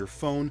flashlight on your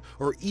phone,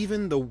 or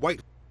even the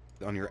white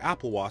on your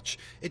Apple Watch,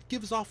 it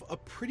gives off a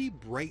pretty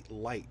bright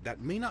light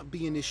that may not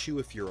be an issue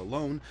if you're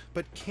alone,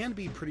 but can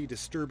be pretty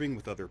disturbing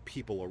with other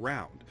people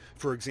around.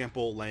 For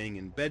example, laying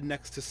in bed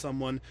next to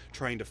someone,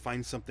 trying to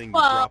find something you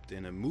dropped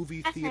in a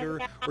movie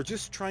theater, or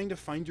just trying to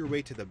find your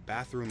way to the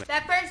bathroom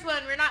that first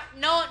one,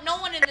 no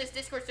one in this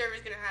Discord server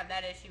is going to have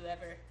that issue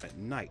ever. At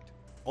night.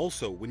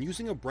 Also, when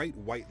using a bright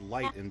white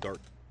light in dark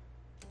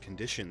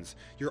conditions,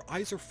 your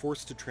eyes are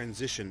forced to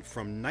transition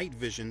from night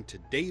vision to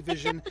day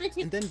vision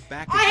and then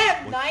back again. I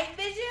have night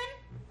vision?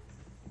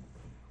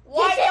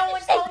 Why no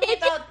one told me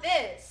about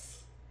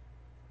this?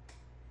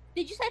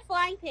 Did you say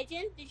flying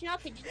pigeon? Did you know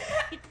pigeons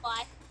can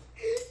fly?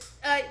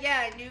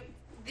 yeah, I knew.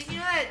 Did you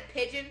know that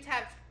pigeons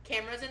have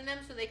cameras in them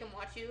so they can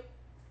watch you?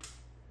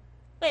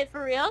 Wait,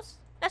 for reals?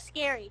 That's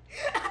scary.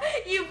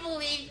 You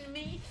believed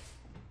me?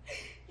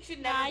 You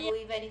should never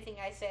believe anything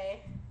I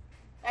say.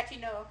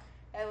 Actually, no.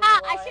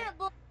 I shouldn't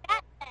believe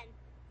that then.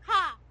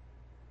 Ha!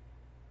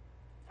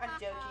 I'm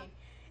joking.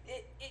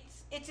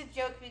 It's a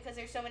joke because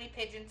there's so many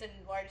pigeons in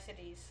large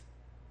cities.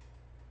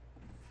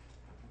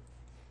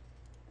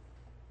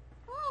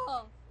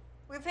 Oh.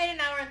 We've hit an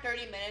hour and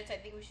 30 minutes. I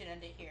think we should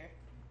end it here.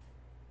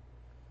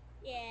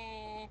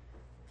 Yeah.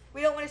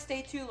 We don't want to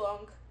stay too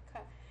long.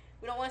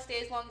 We don't want to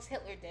stay as long as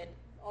Hitler did.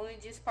 Only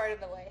just part of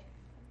the way.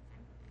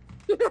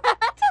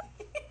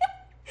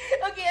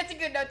 Okay, that's a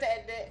good note to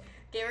end it.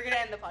 Okay, we're going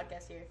to end the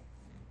podcast here.